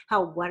seeing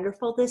how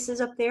wonderful this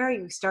is up there,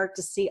 you start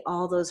to see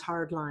all those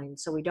hard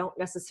lines. So we don't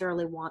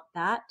necessarily want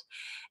that.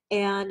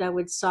 And I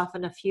would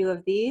soften a few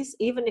of these.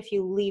 Even if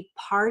you leave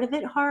part of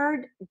it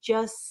hard,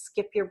 just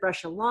skip your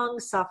brush along,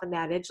 soften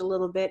that edge a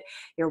little bit.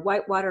 Your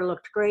white water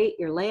looked great.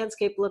 Your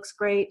landscape looks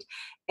great.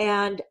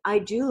 And I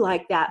do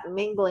like that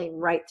mingling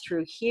right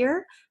through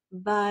here,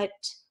 but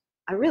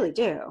I really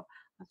do.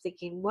 I'm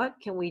thinking, what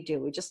can we do?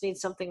 We just need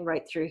something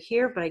right through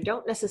here, but I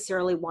don't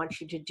necessarily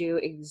want you to do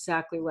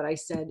exactly what I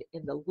said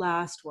in the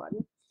last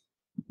one.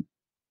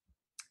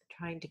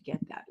 trying to get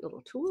that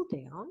little tool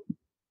down.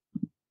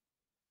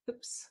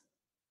 Oops.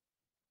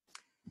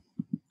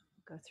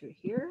 Go through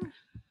here.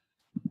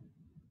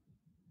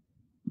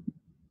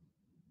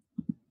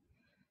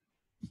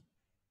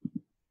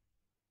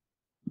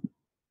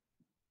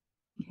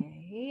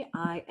 Okay,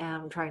 I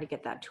am trying to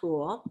get that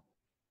tool.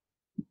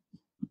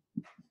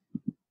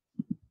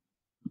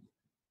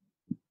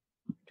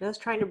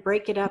 Just trying to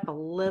break it up a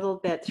little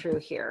bit through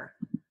here.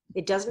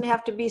 It doesn't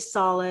have to be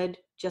solid,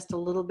 just a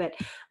little bit.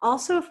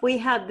 Also, if we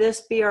had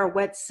this be our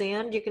wet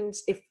sand, you can,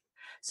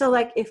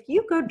 if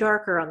you go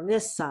darker on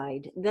this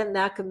side, then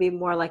that could be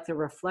more like the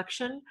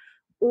reflection.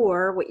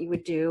 Or what you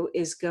would do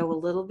is go a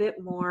little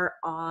bit more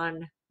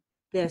on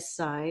this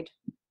side.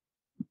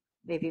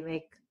 Maybe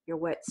make your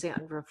wet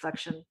sand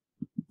reflection.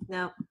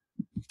 Now,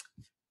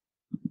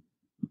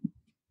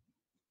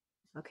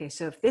 okay,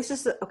 so if this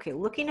is, okay,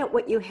 looking at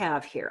what you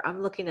have here,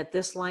 I'm looking at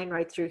this line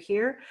right through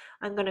here.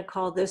 I'm going to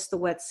call this the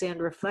wet sand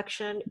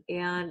reflection,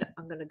 and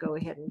I'm going to go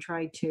ahead and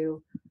try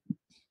to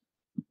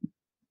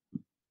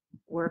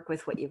work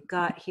with what you've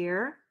got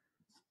here.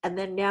 And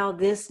then now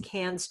this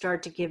can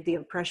start to give the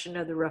impression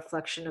of the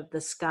reflection of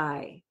the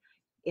sky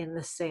in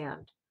the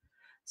sand.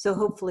 So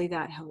hopefully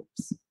that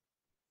helps.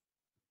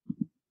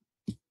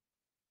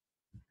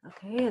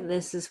 Okay, and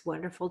this is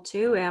wonderful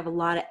too. We have a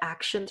lot of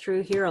action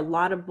through here, a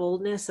lot of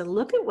boldness. And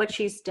look at what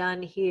she's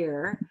done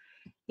here.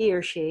 He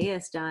or she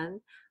has done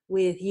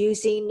with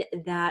using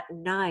that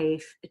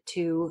knife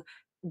to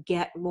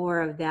get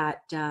more of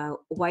that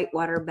white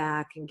water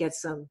back and get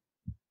some.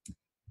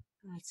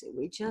 Let's see,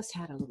 we just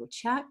had a little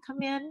chat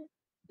come in.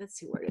 Let's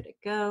see, where did it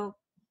go?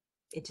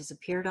 It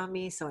disappeared on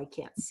me, so I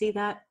can't see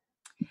that.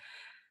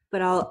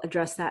 But I'll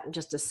address that in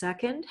just a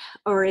second.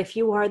 Or if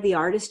you are the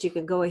artist, you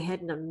can go ahead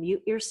and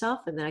unmute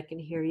yourself and then I can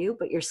hear you.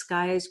 But your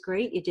sky is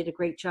great. You did a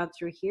great job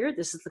through here.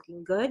 This is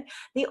looking good.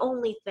 The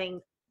only thing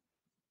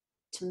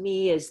to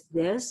me is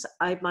this.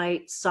 I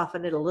might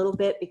soften it a little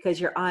bit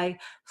because your eye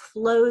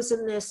flows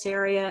in this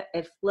area.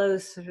 It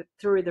flows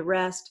through the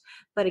rest,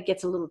 but it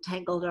gets a little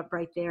tangled up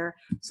right there.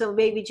 So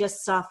maybe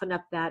just soften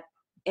up that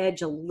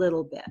edge a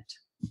little bit.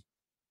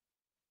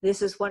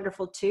 This is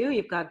wonderful too.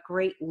 You've got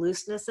great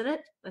looseness in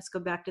it. Let's go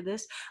back to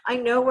this. I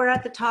know we're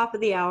at the top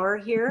of the hour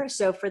here.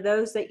 So for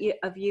those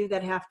of you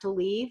that have to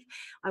leave,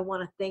 I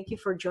want to thank you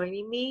for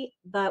joining me.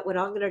 But what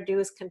I'm going to do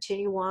is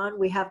continue on.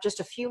 We have just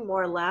a few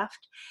more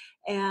left.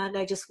 And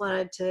I just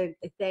wanted to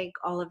thank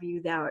all of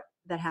you that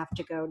have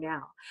to go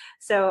now.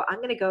 So I'm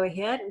going to go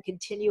ahead and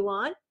continue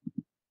on.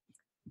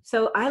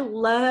 So I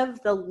love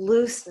the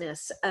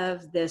looseness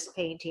of this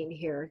painting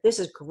here. This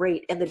is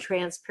great. And the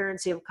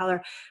transparency of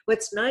color.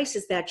 What's nice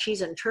is that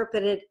she's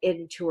interpreted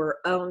into her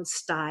own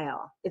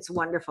style. It's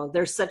wonderful.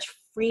 There's such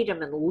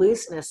freedom and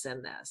looseness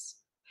in this.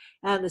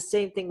 And the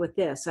same thing with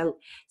this. So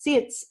see,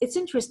 it's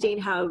interesting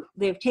how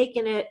they've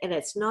taken it and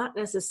it's not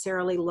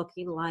necessarily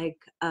looking like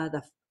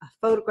a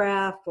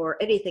photograph or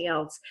anything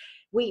else.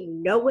 We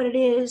know what it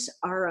is.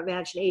 Our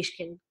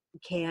imagination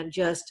can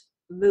just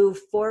move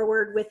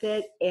forward with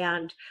it,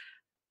 and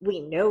we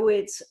know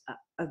it's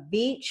a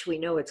beach, we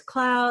know it's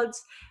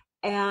clouds,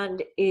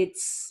 and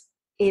it's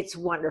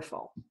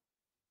wonderful.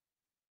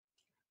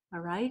 All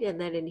right, and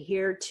then in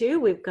here too,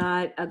 we've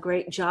got a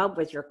great job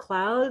with your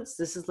clouds.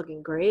 This is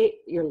looking great.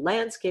 Your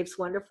landscape's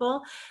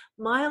wonderful.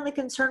 My only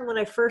concern when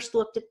I first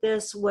looked at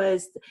this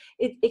was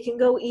it can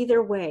go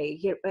either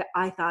way.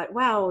 I thought,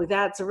 wow,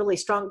 that's a really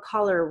strong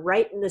color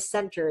right in the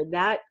center.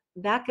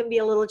 That can be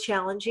a little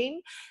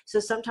challenging. So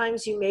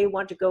sometimes you may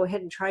want to go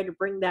ahead and try to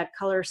bring that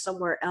color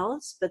somewhere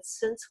else. But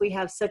since we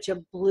have such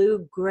a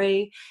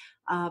blue-gray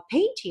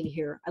painting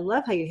here, I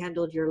love how you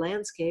handled your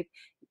landscape.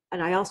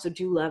 And I also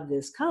do love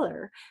this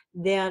color,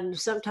 then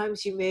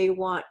sometimes you may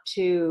want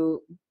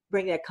to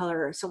bring that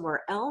color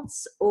somewhere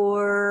else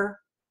or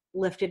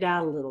lift it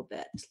out a little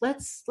bit.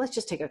 Let's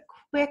just take a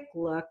quick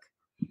look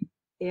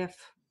if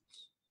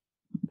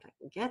I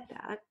can get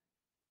that.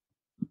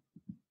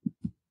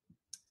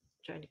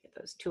 Trying to get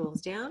those tools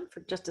down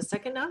for just a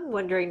second. I'm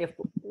wondering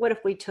what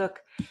if we took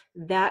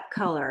that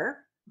color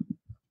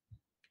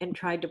and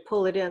tried to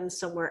pull it in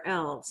somewhere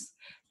else.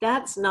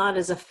 That's not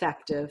as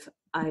effective,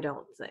 I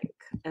don't think,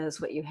 as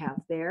what you have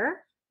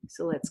there.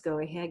 So let's go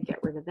ahead,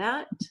 get rid of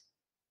that.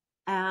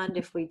 And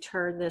if we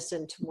turn this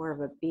into more of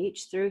a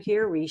beach through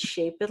here,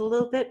 reshape it a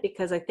little bit,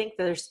 because I think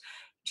there's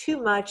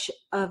too much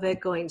of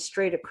it going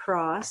straight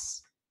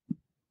across.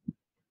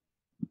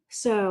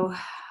 So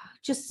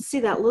just see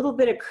that little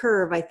bit of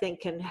curve, I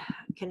think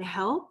can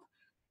help.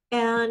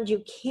 And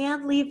you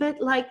can leave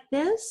it like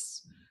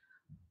this.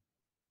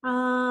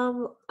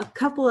 A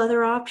couple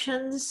other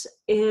options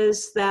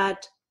is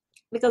that,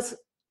 because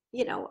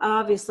you know,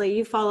 obviously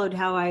you followed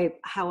how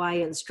I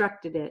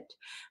instructed it,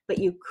 but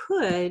you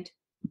could,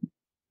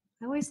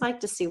 I always like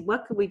to see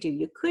what could we do.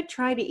 You could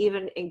try to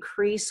even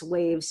increase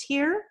waves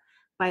here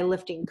by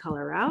lifting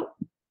color out.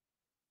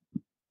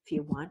 If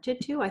you wanted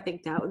to, I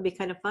think that would be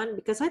kind of fun,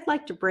 because I'd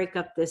like to break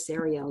up this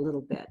area a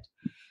little bit.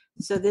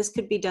 So this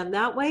could be done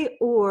that way,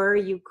 or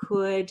you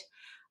could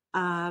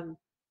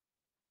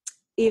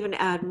even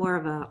add more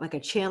of like a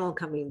channel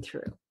coming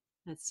through.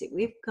 Let's see,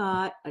 we've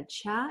got a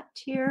chat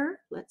here.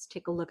 Let's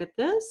take a look at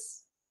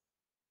this.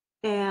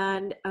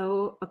 And,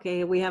 oh,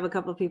 okay, we have a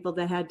couple of people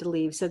that had to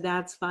leave, so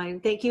that's fine.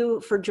 Thank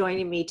you for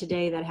joining me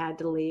today that had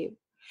to leave.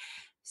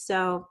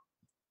 So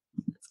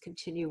let's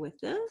continue with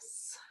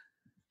this.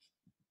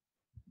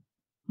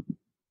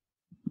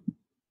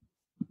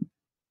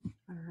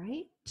 All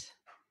right.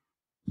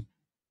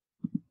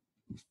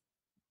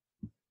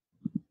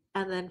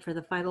 And then for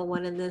the final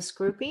one in this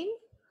grouping,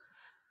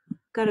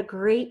 got a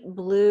great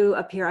blue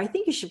up here. I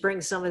think you should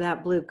bring some of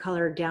that blue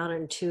color down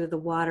into the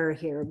water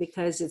here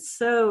because it's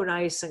so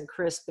nice and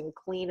crisp and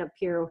clean up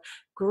here.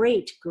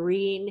 Great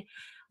green.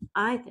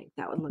 I think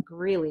that would look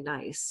really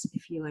nice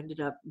if you ended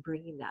up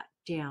bringing that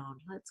down.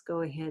 Let's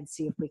go ahead and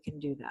see if we can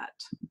do that.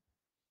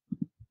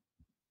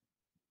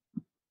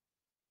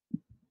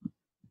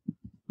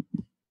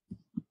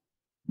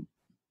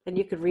 And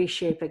you could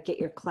reshape it, get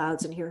your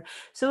clouds in here.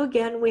 So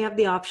again, we have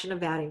the option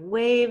of adding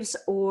waves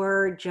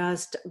or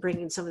just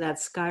bringing some of that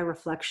sky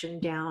reflection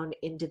down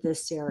into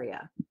this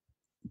area.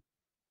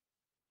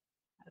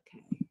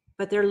 Okay,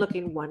 but they're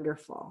looking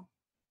wonderful.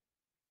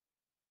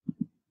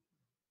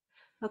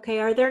 Okay,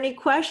 are there any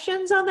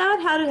questions on that?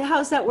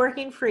 How's that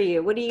working for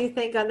you? What do you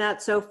think on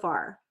that so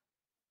far?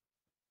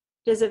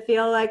 Does it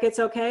feel like it's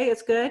okay?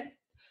 It's good?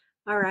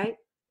 All right.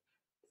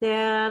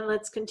 Then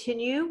let's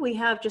continue. We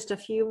have just a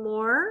few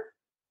more.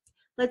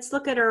 Let's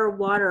look at our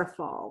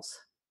waterfalls.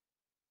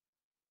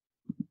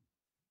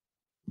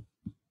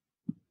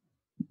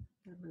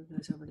 I'll move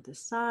those over to the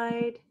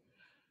side.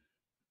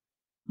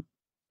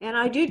 And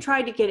I do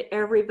try to get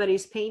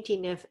everybody's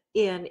painting if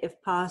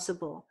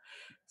possible.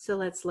 So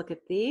let's look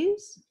at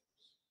these.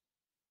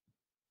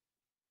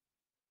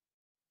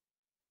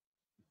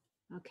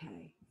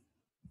 Okay.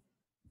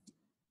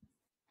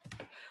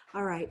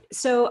 All right.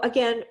 So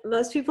again,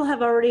 most people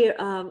have already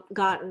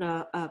gotten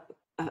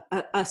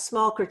a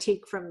small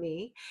critique from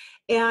me,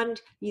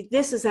 and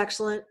this is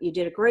excellent. You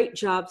did a great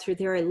job through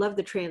there. I love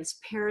the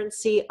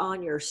transparency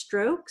on your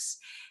strokes.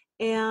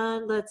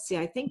 And let's see,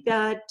 I think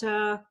that,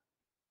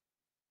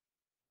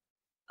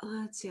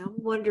 let's see, I'm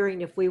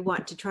wondering if we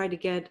want to try to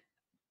get,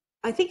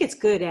 I think it's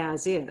good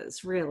as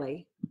is,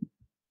 really.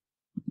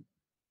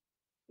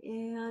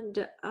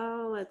 And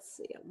let's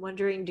see, I'm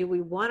wondering, do we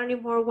want any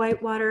more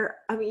white water?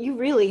 I mean, you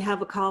really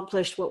have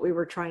accomplished what we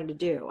were trying to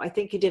do. I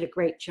think you did a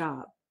great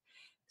job.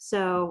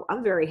 So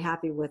I'm very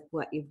happy with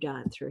what you've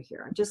done through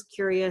here. I'm just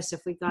curious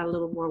if we got a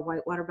little more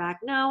white water back.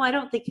 No, I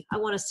don't think I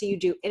want to see you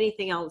do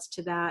anything else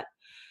to that,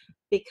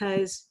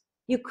 because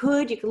you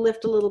could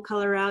lift a little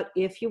color out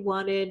if you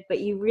wanted,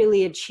 but you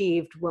really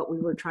achieved what we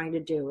were trying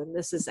to do. And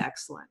this is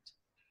excellent.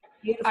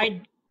 Beautiful.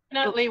 I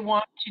definitely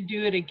want to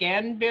do it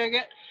again,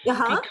 Birgit.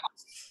 Uh-huh.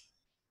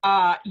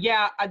 Because,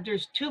 yeah,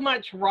 there's too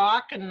much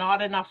rock and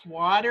not enough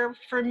water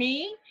for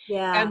me.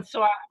 Yeah. And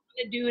so I'm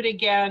going to do it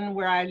again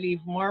where I leave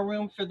more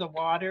room for the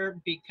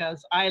water,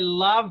 because I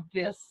love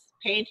this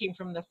painting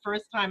from the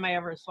first time I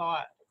ever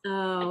saw it.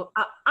 Oh,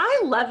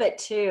 I love it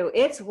too.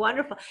 It's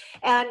wonderful.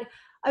 And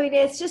I mean,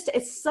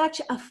 it's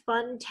such a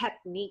fun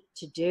technique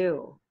to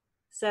do.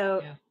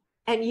 So, yeah.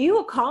 And you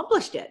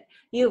accomplished it.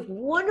 You have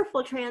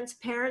wonderful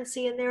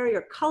transparency in there.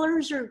 Your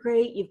colors are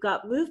great. You've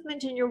got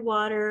movement in your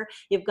water.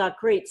 You've got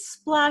great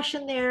splash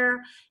in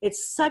there.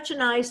 It's such a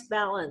nice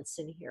balance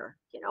in here.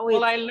 You know,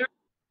 well, I learned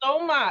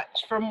so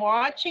much from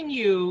watching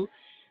you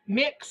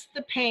mix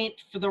the paint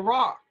for the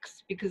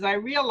rocks, because I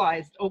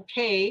realized,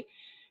 okay,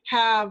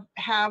 have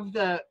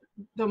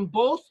them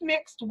both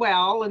mixed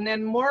well, and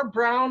then more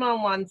brown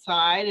on one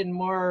side and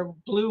more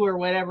blue or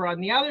whatever on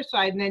the other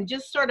side, and then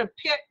just sort of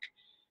pick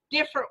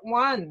different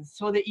ones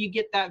so that you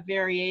get that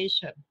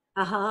variation.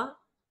 Uh-huh.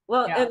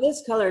 Well, yeah. And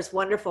this color is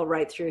wonderful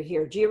right through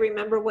here. Do you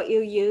remember what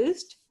you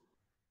used?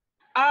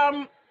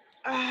 I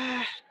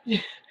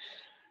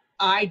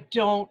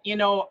don't, you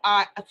know,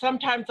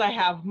 sometimes I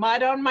have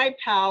mud on my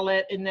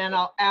palette and then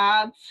I'll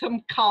add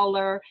some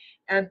color,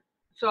 and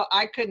so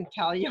I couldn't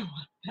tell you.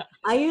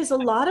 I use a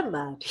lot of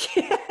mud.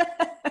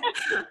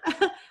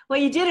 Well,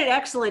 you did an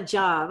excellent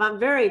job. I'm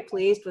very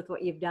pleased with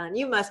what you've done.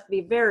 You must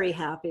be very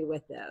happy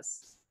with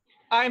this.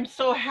 I'm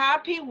so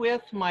happy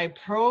with my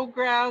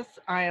progress.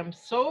 I am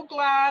so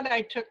glad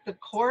I took the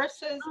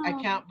courses. Oh. I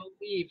can't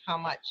believe how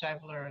much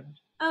I've learned.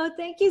 Oh,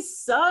 thank you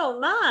so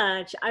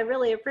much. I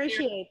really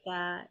appreciate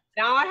that.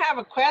 Now I have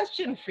a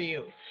question for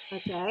you.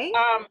 Okay.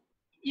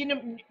 You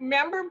know,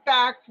 remember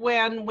back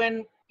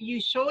when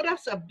you showed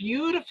us a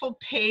beautiful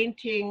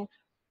painting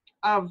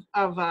of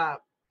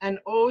an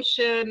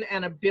ocean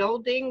and a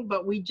building,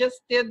 but we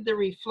just did the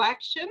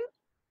reflection?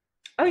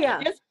 Oh, yeah.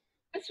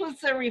 This was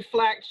the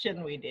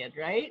reflection we did,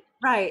 right?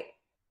 Right.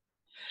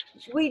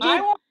 We did.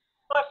 I want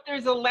to know if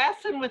there's a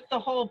lesson with the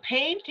whole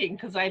painting,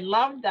 because I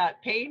love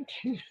that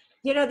painting.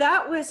 You know,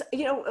 that was,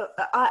 you know,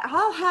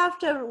 I'll have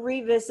to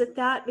revisit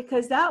that,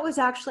 because that was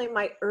actually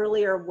my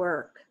earlier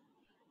work.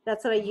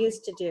 That's what I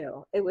used to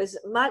do. It was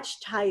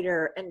much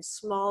tighter and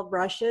small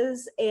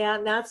brushes,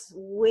 and that's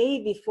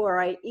way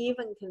before I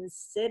even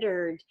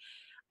considered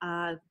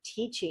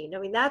teaching. I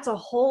mean, that's a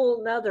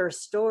whole nother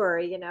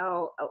story, you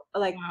know,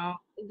 like Wow.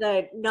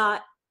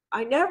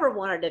 I never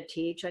wanted to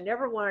teach. I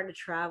never wanted to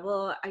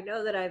travel. I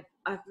know that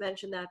I've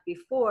mentioned that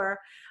before,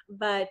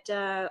 but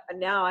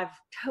now I've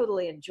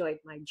totally enjoyed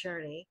my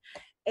journey,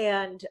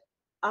 and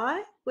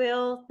I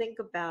will think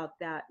about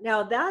that.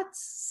 Now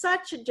that's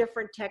such a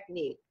different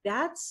technique.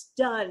 That's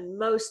done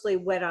mostly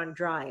wet on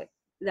dry.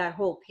 That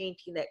whole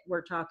painting that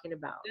we're talking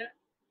about.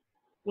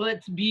 Well,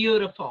 it's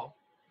beautiful.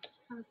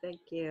 Oh, thank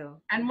you.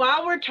 And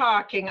while we're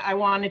talking, I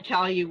want to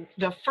tell you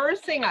the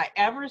first thing I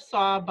ever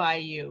saw by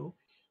you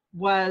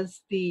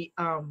was the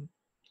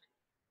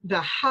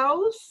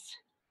house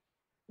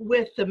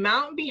with the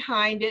mountain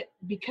behind it,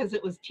 because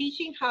it was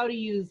teaching how to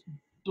use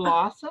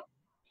blossom.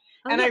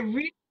 And yeah. I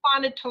really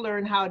wanted to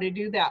learn how to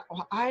do that.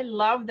 Well, I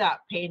love that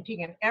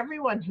painting, and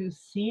everyone who's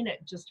seen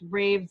it just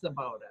raves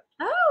about it.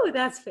 Oh,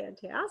 that's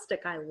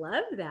fantastic. I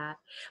love that.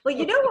 Well,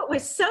 you know what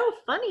was so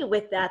funny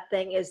with that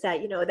thing is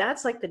that, you know,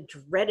 that's like the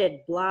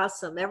dreaded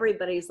blossom.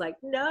 Everybody's like,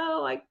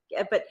 no,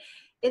 but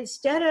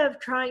instead of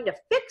trying to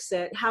fix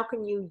it, how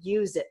can you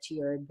use it to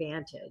your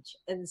advantage?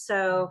 And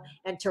so,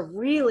 and to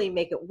really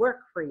make it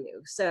work for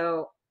you.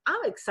 So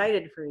I'm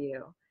excited for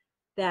you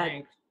that,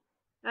 Thanks.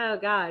 oh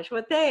gosh,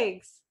 well,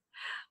 thanks.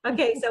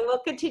 Okay, so we'll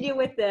continue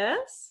with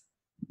this.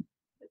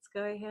 Let's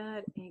go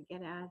ahead and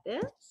get at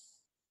this.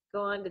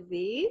 Go on to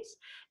these.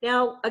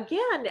 Now,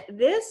 again,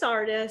 this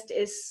artist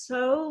is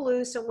so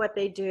loose in what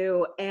they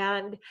do,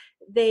 and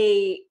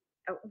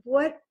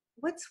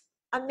what's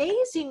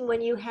amazing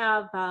when you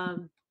have,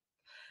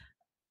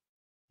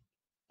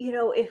 you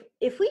know,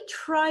 if we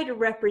try to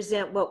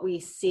represent what we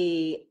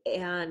see,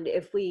 and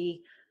if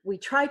we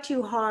try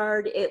too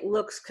hard, it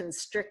looks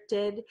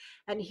constricted.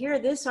 And here,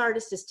 this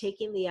artist is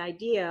taking the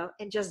idea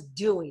and just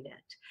doing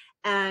it.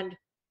 And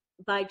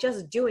by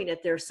just doing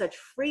it, there's such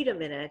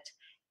freedom in it,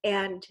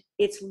 and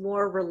it's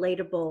more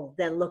relatable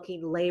than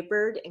looking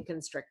labored and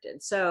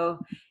constricted. So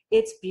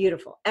it's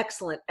beautiful.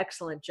 Excellent,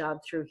 excellent job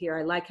through here.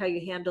 I like how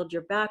you handled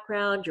your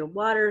background. Your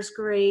water's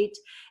great,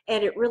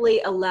 and it really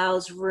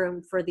allows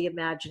room for the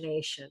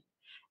imagination.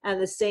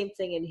 And the same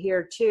thing in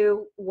here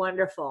too.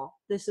 Wonderful.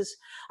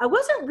 I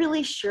wasn't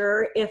really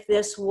sure if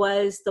this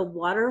was the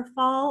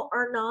waterfall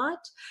or not,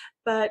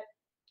 but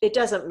it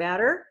doesn't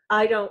matter.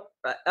 I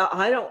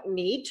don't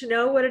need to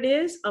know what it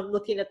is. I'm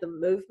looking at the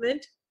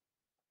movement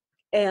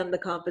and the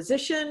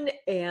composition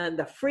and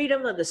the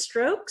freedom of the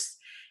strokes.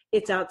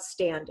 It's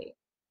outstanding.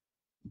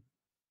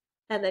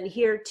 And then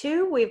here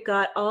too, we've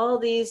got all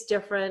these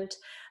different,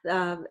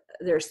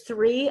 there's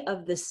 3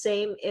 of the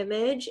same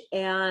image,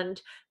 and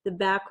the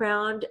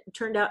background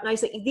turned out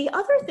nicely. The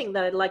other thing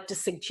that I'd like to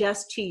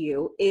suggest to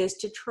you is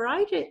to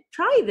try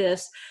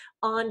this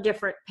on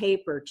different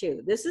paper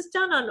too. This is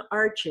done on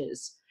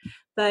arches,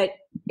 but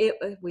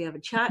we have a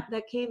chat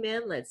that came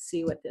in. Let's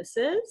see what this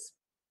is.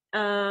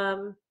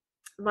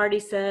 Marty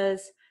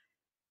says,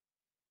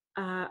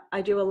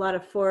 I do a lot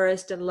of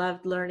forest and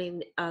loved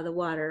learning the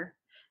water.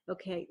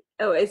 Okay.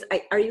 Oh,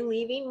 are you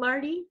leaving,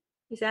 Marty?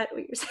 Is that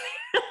what you're saying?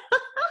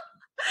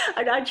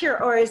 I'm not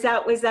sure. Or was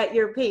that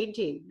your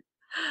painting?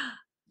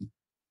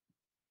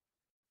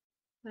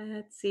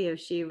 Let's see if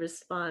she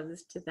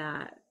responds to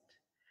that.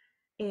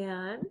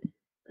 And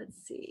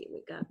let's see,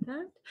 we got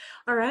that.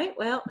 All right.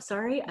 Well,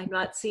 sorry, I'm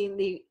not seeing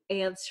the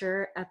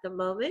answer at the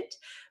moment,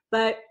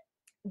 but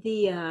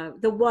the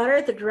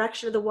water, the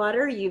direction of the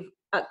water, you've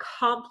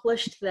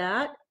accomplished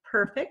that.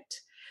 Perfect.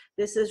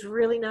 This is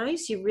really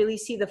nice. You really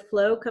see the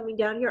flow coming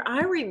down here.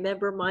 I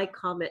remember my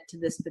comment to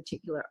this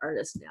particular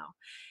artist now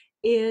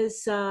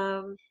is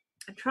I'm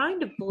trying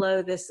to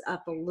blow this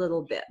up a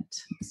little bit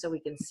so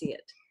we can see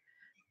it.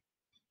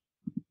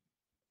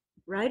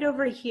 Right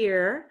over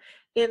here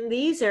in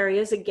these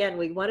areas, again,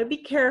 we want to be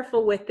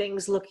careful with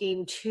things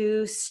looking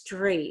too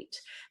straight.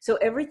 So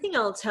everything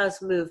else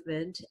has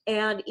movement.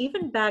 And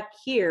even back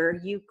here,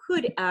 you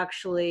could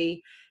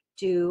actually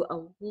do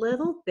a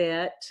little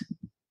bit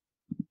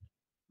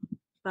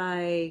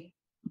by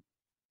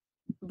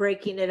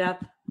breaking it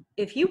up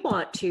if you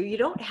want to. You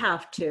don't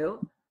have to.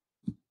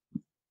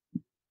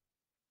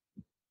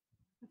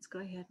 Let's go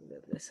ahead and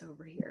move this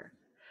over here.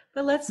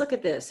 But let's look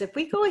at this. If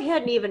we go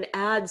ahead and even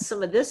add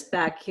some of this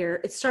back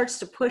here, it starts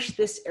to push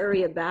this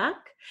area back,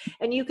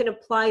 and you can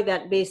apply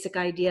that basic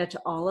idea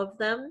to all of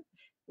them.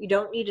 You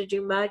don't need to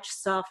do much,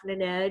 soften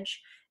an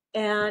edge.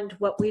 And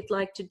what we'd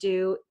like to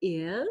do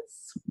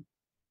is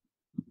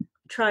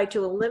try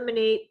to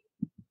eliminate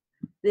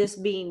this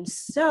being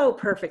so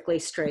perfectly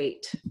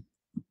straight.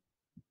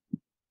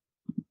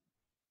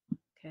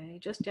 Okay,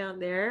 just down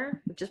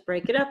there, just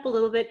break it up a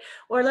little bit.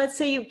 Or let's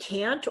say you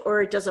can't,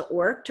 or it doesn't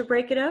work to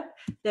break it up,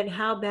 then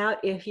how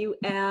about if you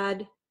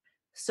add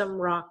some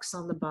rocks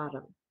on the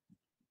bottom?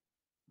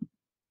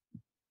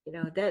 You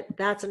know,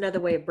 that's another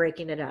way of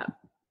breaking it up.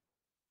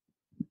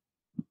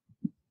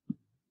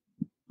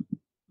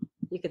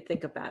 You could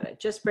think about it.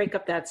 Just break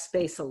up that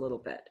space a little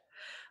bit.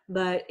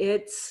 But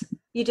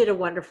you did a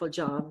wonderful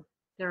job.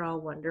 They're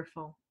all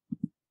wonderful.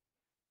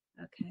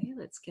 Okay,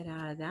 let's get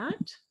out of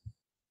that.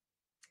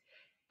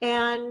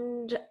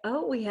 And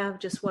oh, we have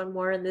just one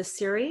more in this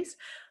series.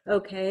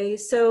 Okay,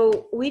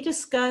 so we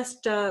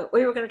discussed,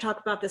 we were going to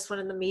talk about this one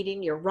in the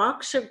meeting. Your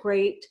rocks are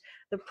great.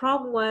 The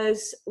problem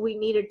was we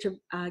needed to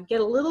get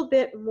a little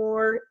bit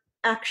more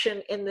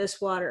action in this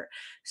water.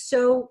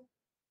 So,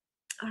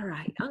 all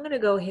right, I'm going to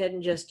go ahead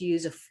and just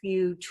use a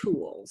few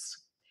tools.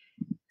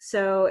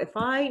 So if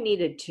I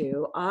needed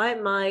to,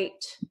 I'm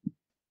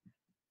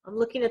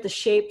looking at the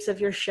shapes of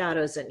your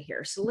shadows in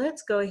here. So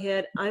let's go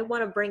ahead. I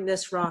want to bring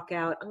this rock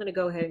out. I'm going to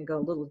go ahead and go a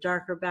little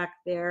darker back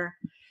there.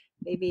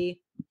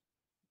 Maybe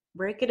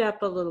break it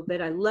up a little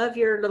bit. I love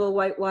your little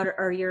white water,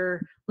 or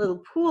your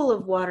little pool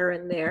of water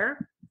in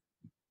there.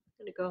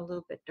 I'm going to go a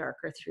little bit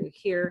darker through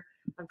here.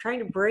 I'm trying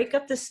to break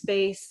up the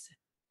space.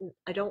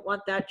 I don't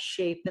want that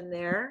shape in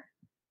there.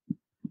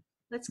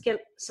 Let's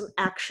get some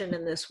action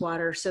in this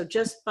water. So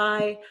just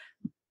by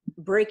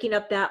breaking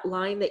up that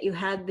line that you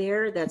had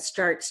there, that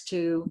starts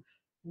to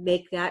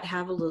make that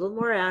have a little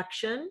more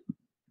action.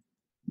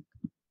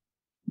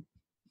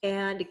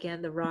 And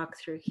again, the rock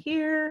through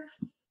here.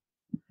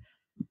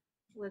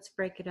 Let's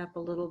break it up a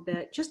little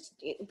bit.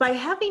 Just by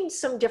having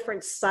some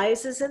different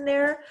sizes in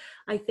there,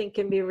 I think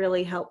can be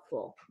really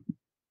helpful.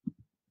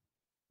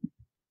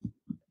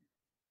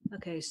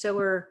 Okay, so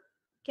we're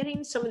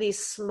getting some of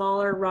these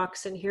smaller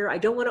rocks in here. I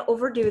don't want to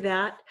overdo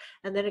that.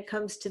 And then it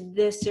comes to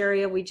this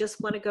area. We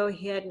just want to go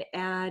ahead and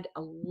add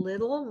a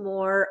little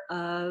more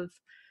of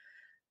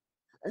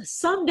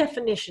some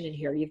definition in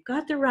here. You've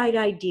got the right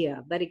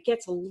idea, but it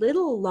gets a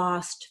little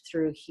lost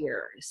through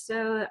here.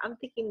 So I'm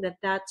thinking that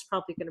that's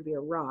probably going to be a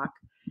rock.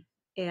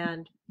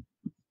 And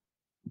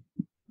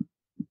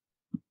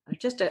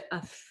just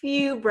a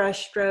few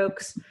brush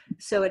strokes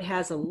so it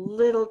has a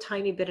little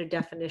tiny bit of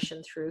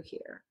definition through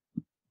here.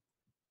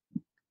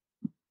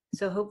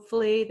 So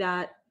hopefully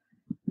that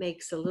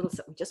makes a little,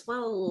 just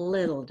want a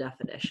little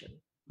definition,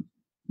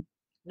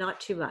 not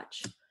too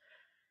much.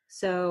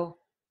 So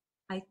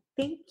I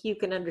think you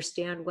can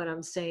understand what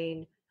I'm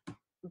saying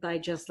by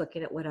just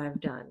looking at what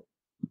I've done.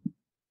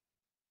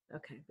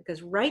 Okay,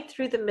 because right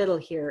through the middle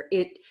here,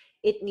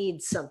 it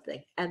needs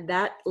something, and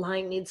that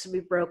line needs to be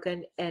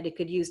broken, and it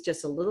could use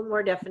just a little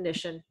more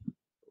definition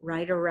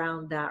right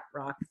around that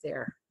rock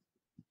there.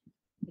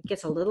 It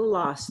gets a little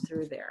lost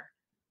through there.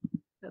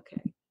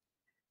 Okay.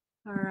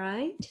 All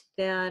right,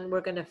 then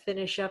we're going to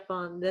finish up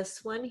on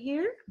this one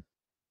here.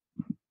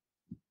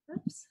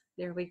 Oops,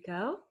 there we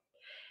go.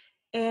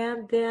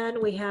 And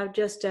then we have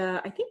just,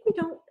 I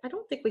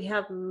don't think we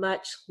have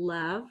much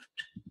left.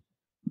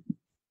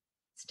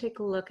 Let's take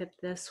a look at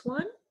this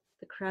one,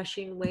 the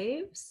crashing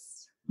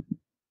waves.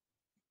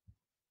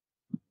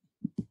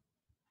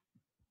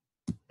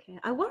 Okay,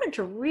 I wanted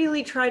to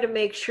really try to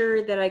make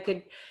sure that I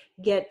could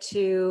get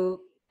to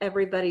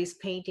everybody's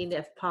painting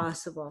if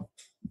possible.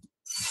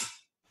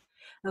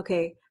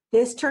 Okay,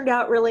 this turned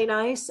out really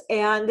nice,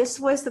 and this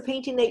was the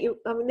painting that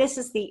this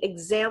is the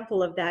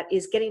example of that,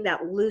 is getting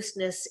that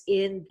looseness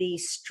in the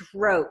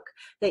stroke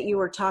that you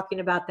were talking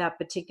about, that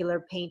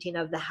particular painting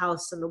of the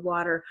house and the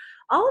water.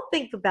 I'll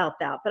think about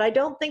that, but I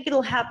don't think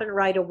it'll happen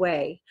right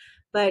away.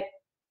 But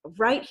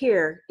right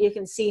here, you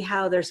can see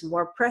how there's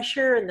more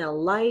pressure in the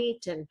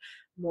light and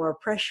more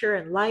pressure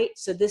and light.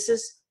 So this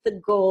is the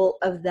goal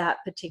of that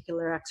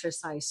particular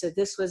exercise. So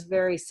this was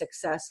very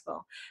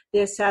successful.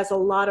 This has a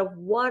lot of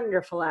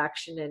wonderful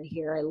action in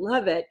here. I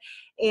love it.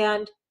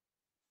 And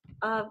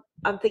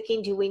I'm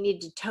thinking, do we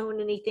need to tone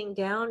anything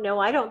down? No,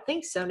 I don't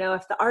think so. Now,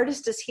 if the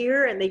artist is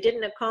here and they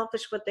didn't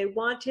accomplish what they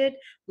wanted,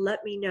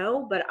 let me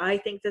know. But I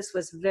think this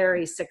was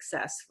very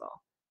successful.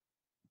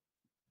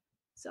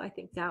 So I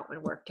think that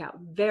one worked out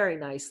very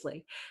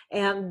nicely.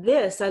 And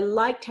this, I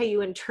liked how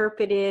you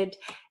interpreted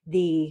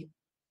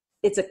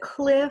it's a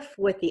cliff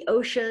with the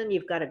ocean.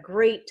 You've got a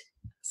great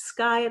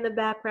sky in the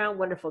background,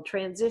 wonderful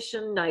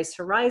transition, nice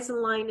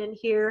horizon line in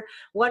here,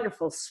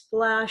 wonderful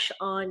splash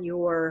on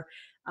your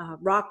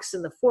rocks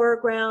in the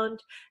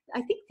foreground.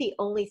 I think the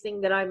only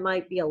thing that I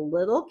might be a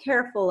little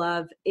careful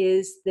of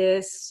is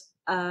this,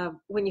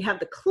 when you have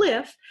the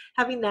cliff,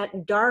 having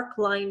that dark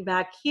line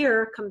back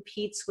here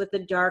competes with the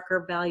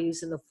darker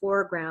values in the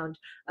foreground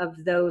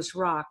of those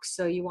rocks.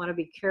 So you want to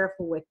be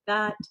careful with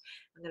that.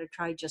 I'm going to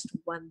try just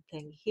one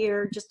thing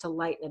here just to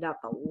lighten it up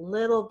a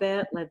little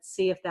bit. Let's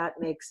see if that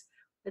makes,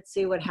 let's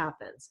see what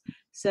happens.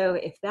 So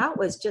if that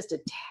was just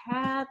a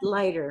tad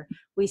lighter,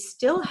 we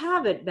still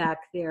have it back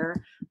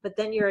there, but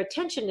then your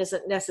attention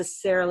isn't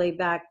necessarily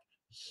back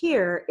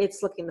here.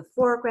 It's looking the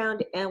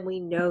foreground, and we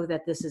know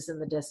that this is in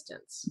the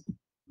distance.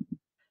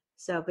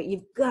 So, but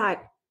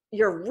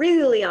you're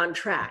really on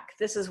track.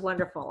 This is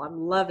wonderful.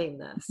 I'm loving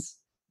this.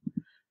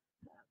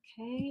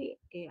 Okay,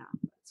 yeah.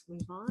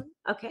 Move on.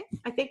 Okay,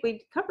 I think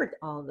we covered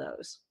all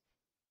those.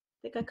 I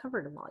think I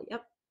covered them all.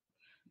 Yep.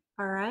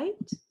 All right.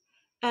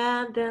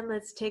 And then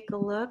let's take a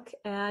look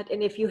at,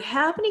 and if you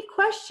have any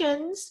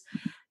questions,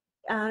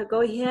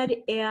 go ahead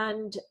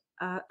and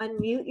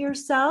unmute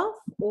yourself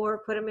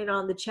or put them in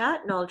on the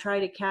chat, and I'll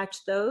try to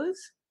catch those.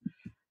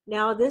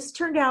 Now this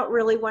turned out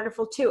really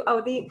wonderful too.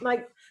 Oh,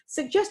 my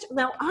suggestion.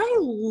 Now I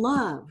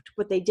loved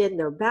what they did in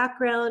their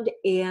background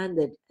and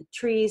the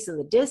trees in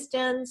the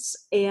distance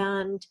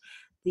and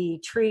the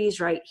trees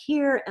right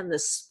here and the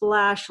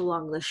splash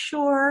along the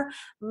shore.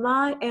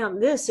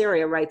 This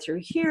area right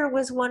through here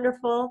was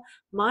wonderful.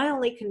 My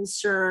only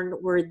concern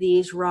were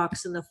these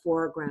rocks in the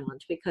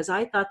foreground because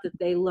I thought that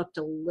they looked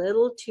a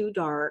little too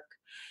dark.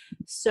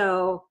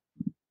 So,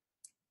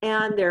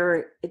 and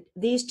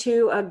these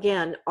two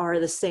again are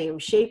the same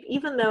shape,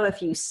 even though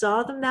if you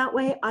saw them that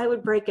way, I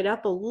would break it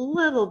up a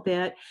little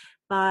bit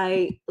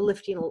by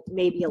lifting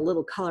maybe a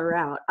little color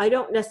out.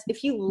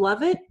 If you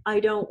love it, I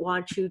don't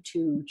want you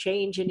to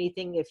change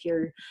anything if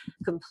you're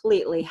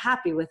completely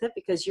happy with it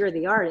because you're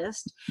the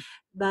artist.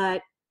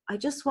 But I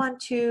just want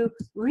to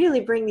really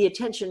bring the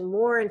attention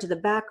more into the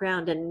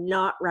background and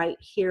not right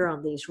here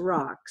on these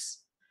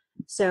rocks.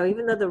 So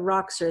even though the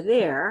rocks are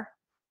there,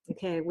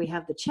 okay, we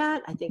have the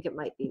chat. I think it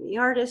might be the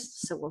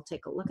artist. So we'll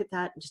take a look at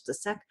that in just a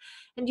sec.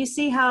 And you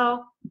see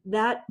how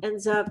that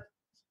ends up,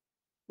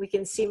 we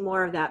can see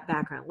more of that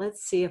background.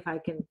 Let's see if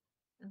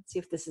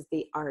this is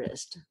the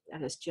artist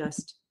that has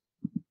just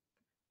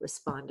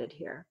responded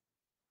here.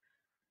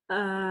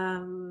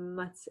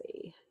 Let's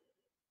see.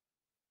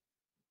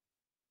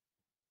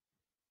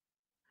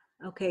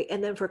 Okay,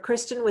 and then for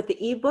Kristen with the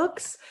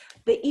ebooks,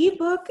 the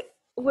ebook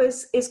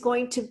is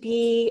going to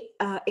be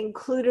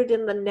included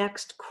in the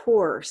next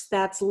course.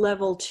 That's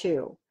level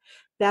 2.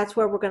 That's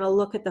where we're going to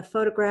look at the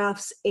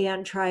photographs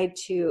and try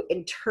to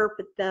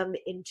interpret them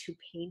into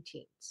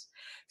paintings.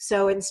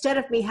 So instead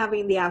of me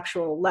having the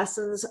actual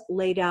lessons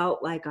laid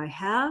out like I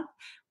have,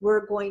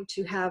 we're going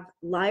to have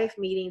live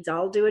meetings.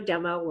 I'll do a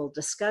demo, we'll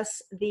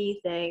discuss the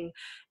thing,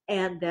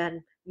 and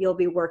then you'll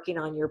be working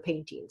on your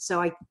painting.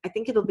 So I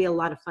think it'll be a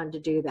lot of fun to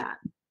do that.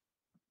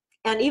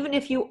 And even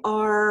if you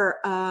are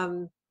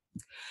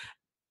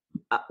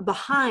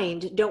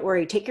behind, don't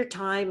worry, take your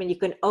time and you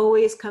can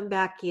always come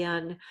back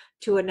in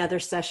to another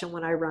session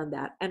when I run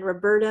that. And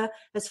Roberta,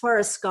 as far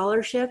as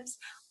scholarships,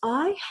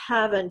 I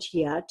haven't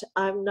yet.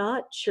 I'm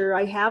not sure.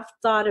 I have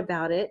thought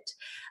about it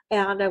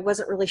and I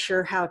wasn't really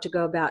sure how to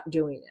go about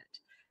doing it.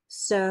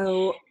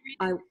 So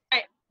I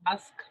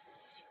ask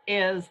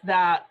is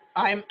that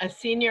I'm a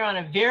senior on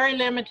a very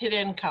limited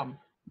income.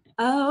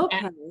 Oh, okay.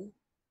 And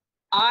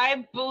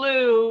I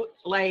blew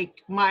like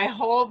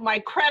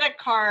my credit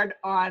card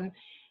on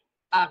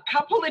a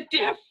couple of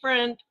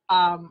different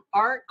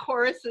art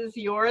courses,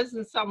 yours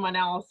and someone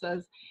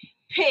else's,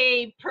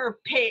 pay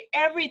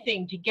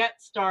everything to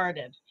get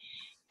started.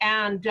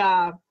 And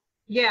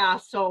yeah,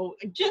 so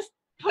just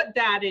put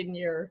that in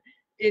your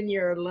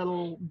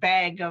little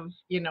bag of,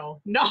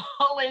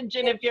 knowledge.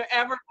 And if you're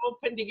ever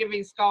open to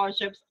giving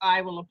scholarships,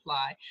 I will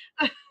apply.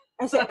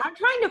 I said, I'm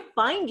trying to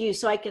find you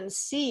so I can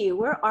see you.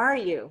 Where are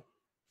you?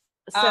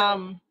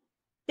 So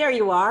there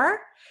you are.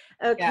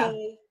 Okay.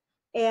 Yeah.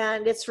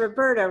 And it's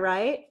Roberta,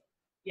 right?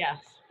 Yes.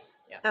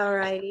 Yeah. All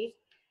righty.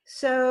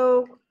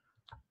 So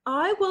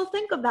I will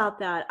think about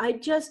that.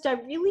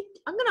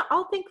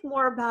 I'll think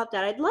more about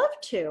that. I'd love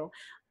to.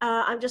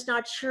 I'm just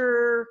not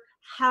sure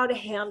how to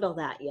handle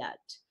that yet.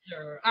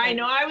 Sure. I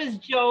know I was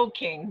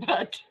joking,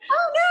 but.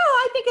 Oh no,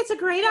 I think it's a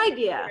great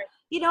idea.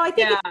 I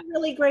think it's a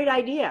really great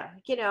idea,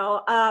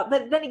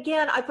 but then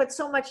again, I put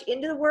so much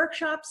into the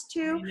workshops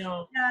too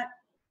that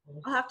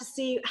I'll have to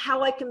see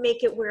how I can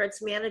make it where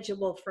it's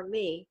manageable for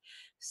me.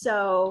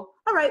 So,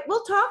 all right,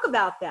 we'll talk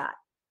about that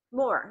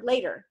more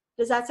later.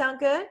 Does that sound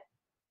good?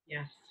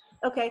 Yes.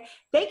 Okay.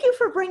 Thank you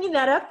for bringing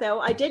that up, though.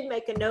 I did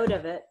make a note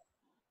of it.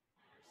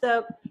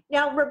 So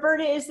now,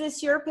 Roberta, is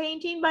this your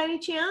painting by any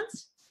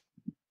chance?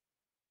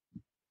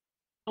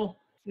 Oh,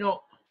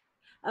 no.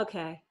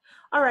 Okay.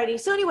 All righty.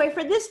 So anyway,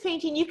 for this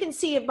painting, you can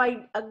see it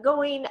by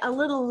going a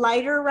little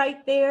lighter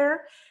right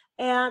there.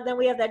 And then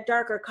we have that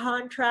darker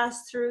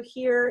contrast through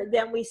here.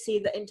 Then we see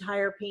the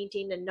entire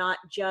painting and not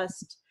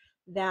just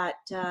that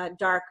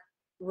dark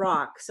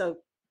rock. So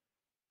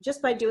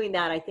just by doing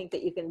that, I think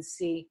that you can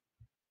see.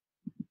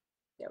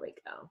 There we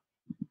go.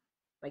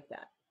 Like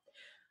that.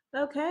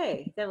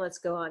 Okay, then let's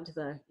go on to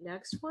the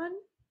next one.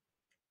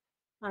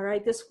 All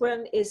right, this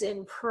one is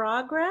in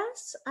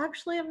progress.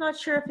 Actually, I'm not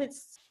sure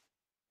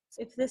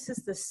if this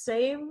is the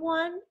same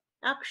one,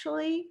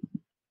 actually.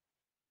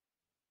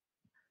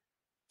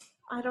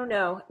 I don't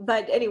know,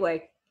 but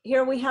anyway,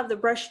 here we have the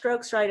brush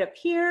strokes right up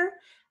here.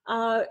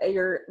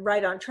 You're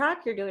right on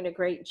track. You're doing a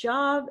great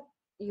job.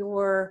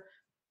 Your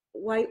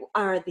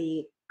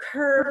the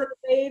curve of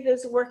the wave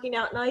is working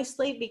out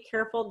nicely. Be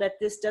careful that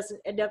this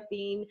doesn't end up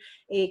being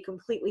a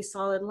completely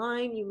solid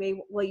line.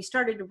 You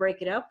started to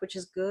break it up, which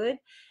is good.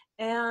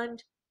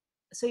 And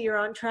so you're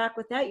on track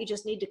with that. You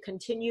just need to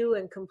continue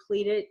and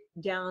complete it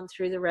down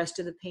through the rest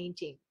of the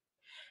painting.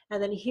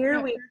 And then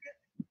here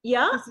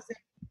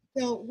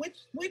So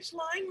which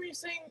line were you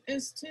saying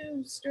is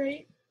too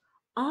straight?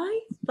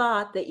 I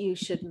thought that you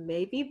should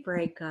maybe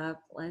break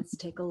up. Let's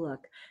take a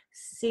look.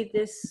 See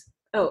this?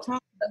 Oh,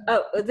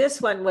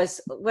 this one was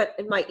what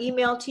in my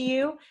email to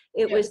you.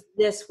 It was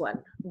this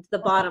one, the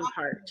bottom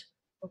part.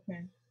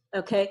 Okay.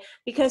 Okay,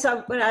 because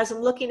as I'm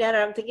looking at it,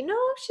 I'm thinking, no,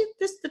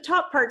 the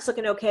top part's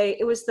looking okay.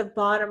 It was the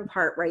bottom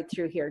part right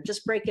through here.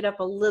 Just break it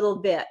up a little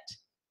bit.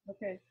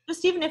 Okay.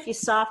 Just even if you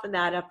soften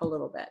that up a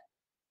little bit.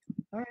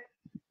 All right.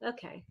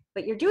 Okay,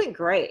 but you're doing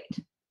great.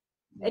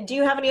 Do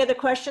you have any other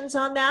questions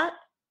on that?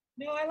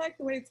 No, I like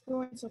the way it's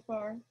going so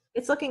far.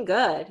 It's looking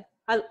good.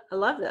 I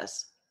love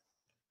this.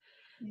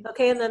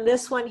 Okay, and then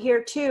this one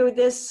here too,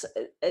 this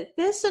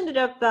ended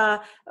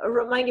up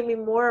reminding me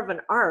more of an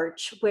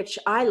arch, which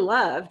I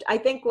loved. I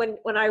think when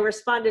I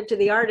responded to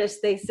the artist,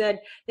 they said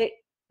they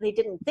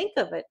didn't think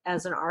of it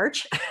as an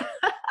arch.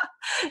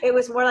 It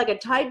was more like a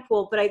tide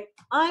pool, but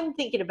I'm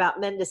thinking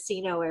about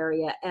Mendocino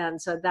area,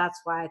 and so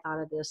that's why I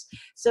thought of this.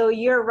 So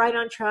you're right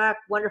on track,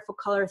 wonderful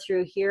color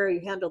through here.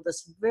 You handled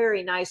this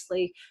very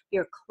nicely.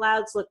 Your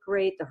clouds look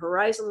great. The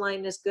horizon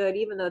line is good.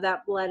 Even though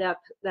that bled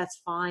up,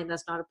 that's fine.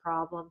 That's not a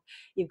problem.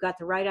 You've got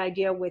the right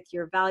idea with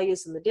your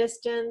values in the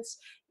distance.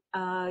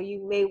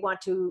 You may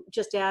want to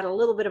just add a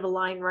little bit of a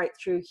line right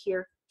through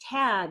here,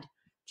 tad,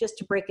 just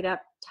to break it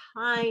up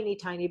tiny,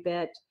 tiny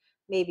bit.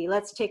 Maybe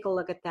let's take a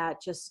look at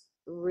that just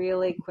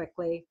really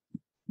quickly.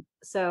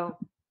 So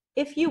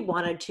if you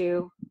wanted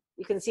to,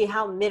 you can see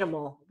how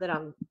minimal that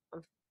I'm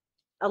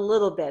a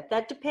little bit.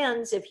 That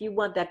depends if you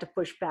want that to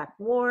push back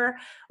more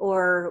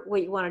or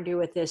what you want to do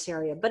with this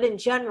area. But in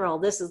general,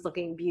 this is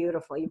looking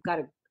beautiful.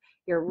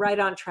 You're right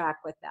on track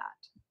with that.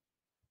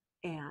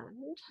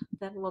 And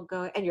then we'll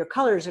go, and your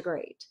colors are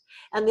great.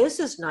 And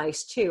this is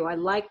nice too. I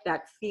like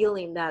that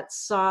feeling, that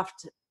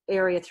soft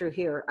area through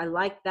here. I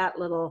like that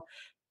little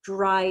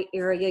dry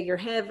area. You're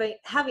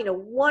having a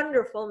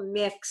wonderful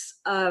mix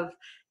of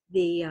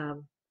the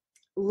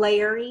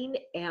layering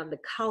and the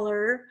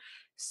color.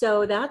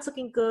 So that's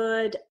looking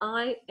good.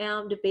 I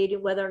am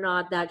debating whether or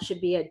not that should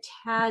be a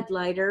tad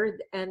lighter.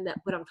 And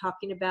what I'm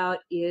talking about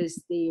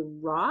is the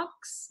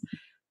rocks.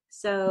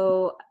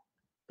 So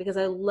because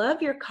I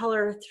love your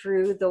color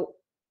through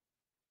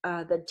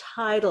the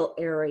tidal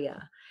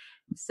area.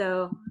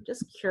 So I'm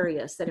just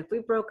curious that if we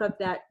broke up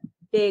that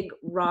big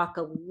rock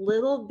a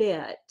little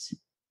bit,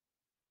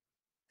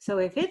 so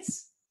if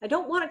I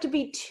don't want it to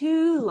be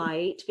too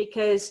light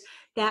because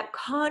that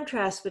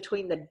contrast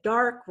between the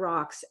dark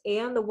rocks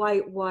and the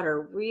white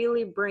water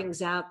really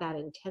brings out that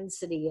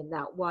intensity in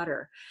that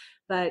water.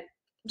 But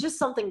just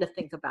something to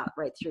think about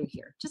right through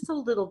here, just a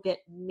little bit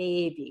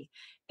maybe.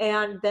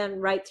 And then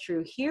right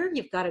through here,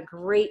 you've got a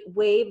great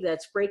wave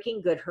that's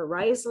breaking, good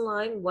horizon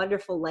line,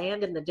 wonderful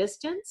land in the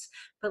distance.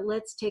 But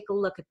let's take a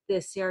look at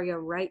this area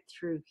right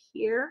through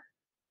here.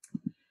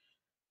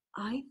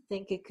 I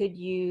think it could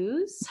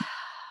use,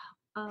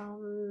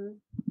 trying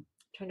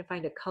to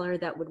find a color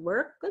that would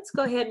work. Let's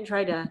go ahead and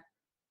try to,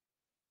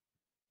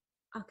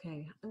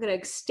 okay, I'm going to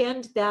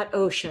extend that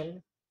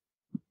ocean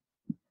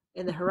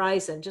in the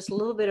horizon just a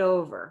little bit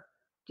over.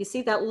 Do you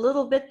see that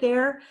little bit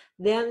there?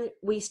 Then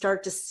we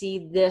start to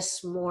see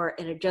this more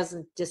and it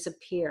doesn't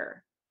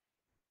disappear.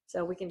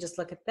 So we can just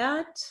look at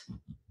that.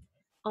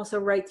 Also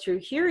right through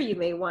here, you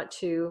may want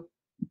to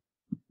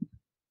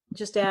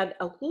just add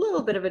a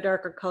little bit of a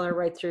darker color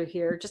right through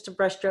here, just a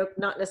brush stroke,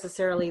 not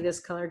necessarily this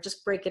color,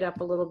 just break it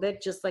up a little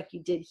bit, just like you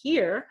did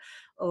here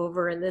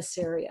over in this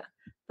area.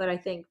 But I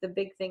think the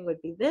big thing would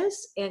be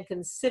this, and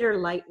consider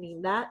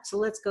lightening that. So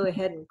let's go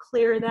ahead and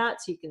clear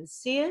that so you can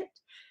see it.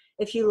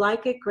 If you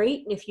like it,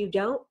 great. And if you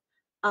don't,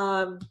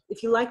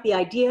 if you like the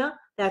idea,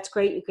 that's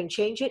great. You can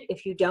change it.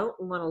 If you don't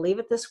and want to leave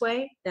it this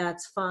way,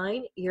 that's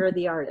fine. You're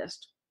the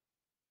artist.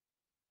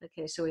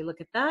 Okay, so we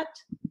look at that.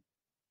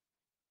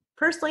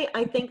 Personally,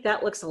 I think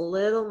that looks a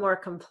little more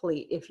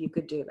complete if you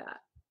could do that.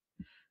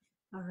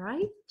 All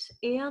right,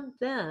 and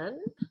then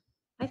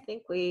I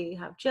think we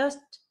have just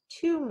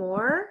two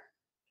more.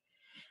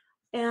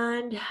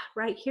 And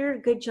right here,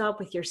 good job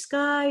with your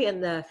sky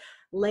and the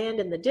land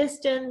in the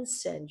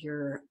distance and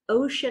your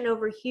ocean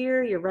over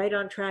here. You're right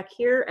on track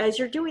here. As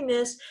you're doing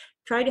this,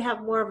 try to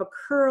have more of a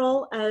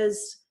curl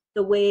as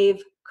the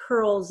wave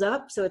curls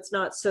up so it's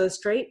not so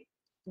straight.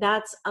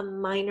 That's a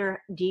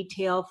minor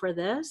detail for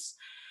this.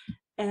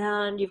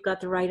 And you've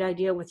got the right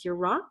idea with your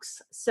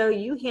rocks. So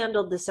you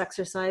handled this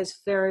exercise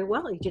very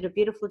well. You did a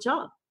beautiful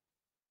job.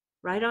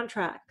 Right on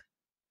track.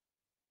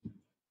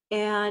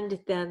 And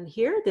then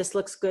here, this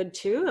looks good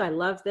too. I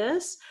love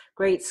this.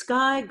 Great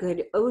sky,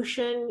 good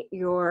ocean,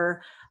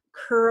 your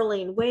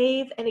curling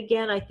wave. And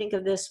again, I think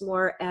of this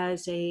more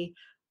as a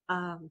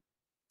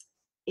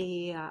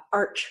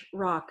arch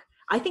rock.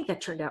 I think that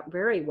turned out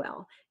very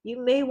well.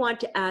 You may want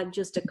to add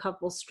just a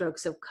couple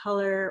strokes of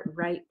color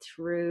right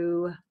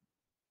through.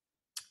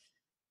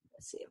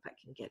 Let's see if I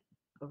can get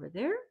over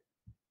there.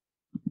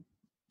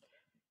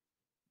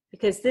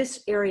 Because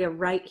this area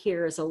right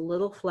here is a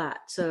little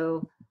flat.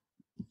 So,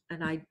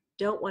 and I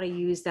don't want to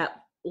use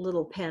that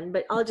little pen,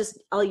 but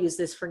I'll use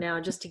this for now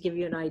just to give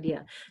you an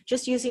idea.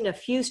 Just using a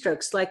few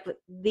strokes, like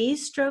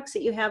these strokes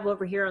that you have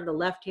over here on the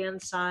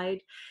left-hand side.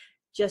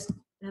 Just,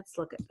 let's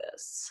look at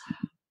this.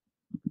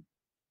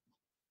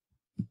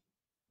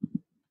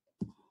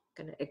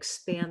 Going to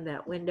expand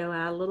that window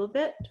out a little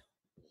bit.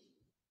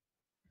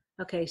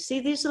 Okay, see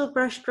these little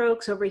brush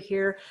strokes over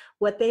here?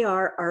 What they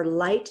are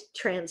light,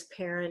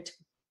 transparent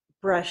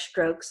brush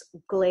strokes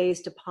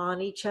glazed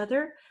upon each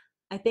other.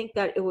 I think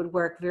that it would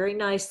work very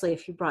nicely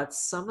if you brought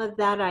some of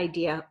that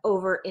idea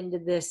over into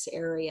this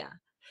area.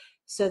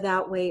 So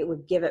that way it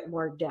would give it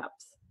more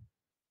depth.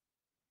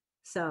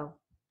 So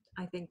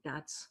I think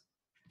that's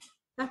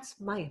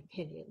my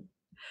opinion.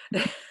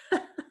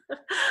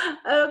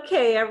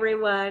 Okay,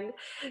 everyone.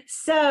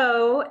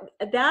 So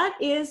that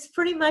is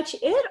pretty much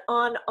it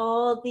on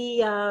all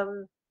the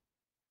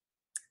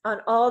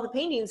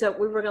paintings that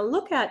we were going to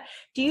look at.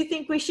 Do you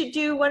think we should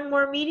do one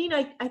more meeting?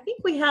 I think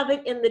we have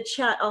it in the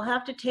chat. I'll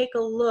have to take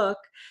a look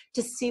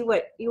to see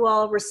what you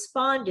all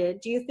responded.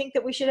 Do you think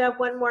that we should have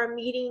one more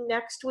meeting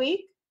next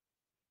week?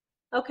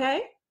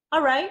 Okay,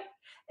 all right.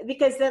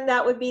 Because then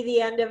that would be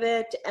the end of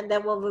it, and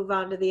then we'll move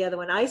on to the other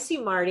one. I see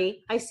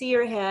Marty. I see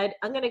your head.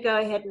 I'm going to go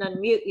ahead and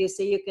unmute you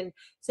so you can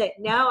say,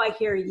 now I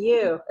hear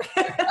you.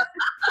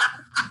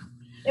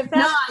 No,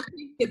 I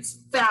think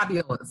it's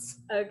fabulous.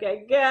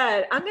 Okay,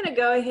 good. I'm going to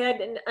go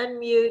ahead and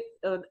unmute.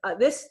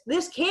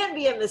 This can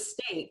be a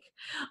mistake.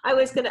 I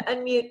was going to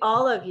unmute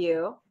all of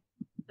you.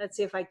 Let's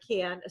see if I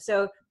can.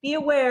 So be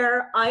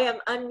aware, I am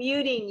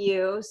unmuting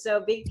you,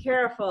 so be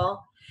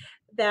careful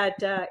that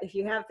if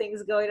you have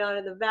things going on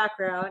in the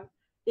background,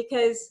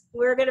 because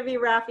we're going to be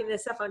wrapping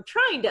this up. I'm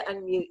trying to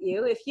unmute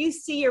you. If you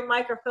see your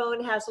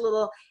microphone has a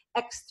little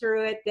X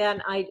through it,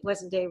 then I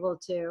wasn't able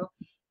to.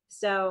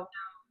 So,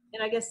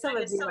 and I guess some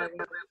of you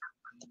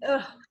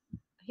are.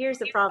 Here's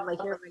the problem.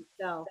 I hear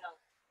myself.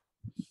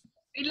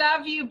 We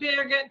love you,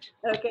 Birgit.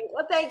 Okay,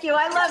 well, thank you.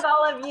 I love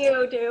all of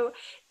you too.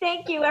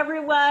 Thank you,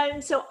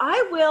 everyone. So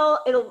I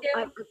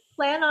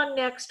plan on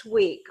next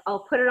week.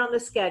 I'll put it on the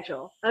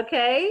schedule.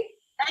 Okay.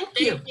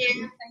 Thank you.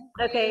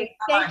 Okay.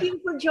 Thank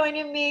you for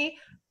joining me.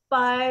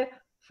 Bye,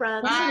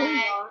 friends.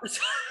 Bye.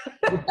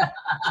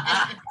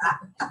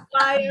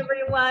 Bye,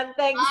 everyone.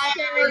 Thanks. Bye,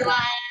 everyone.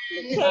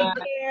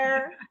 Take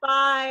care.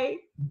 Bye.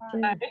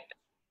 Bye.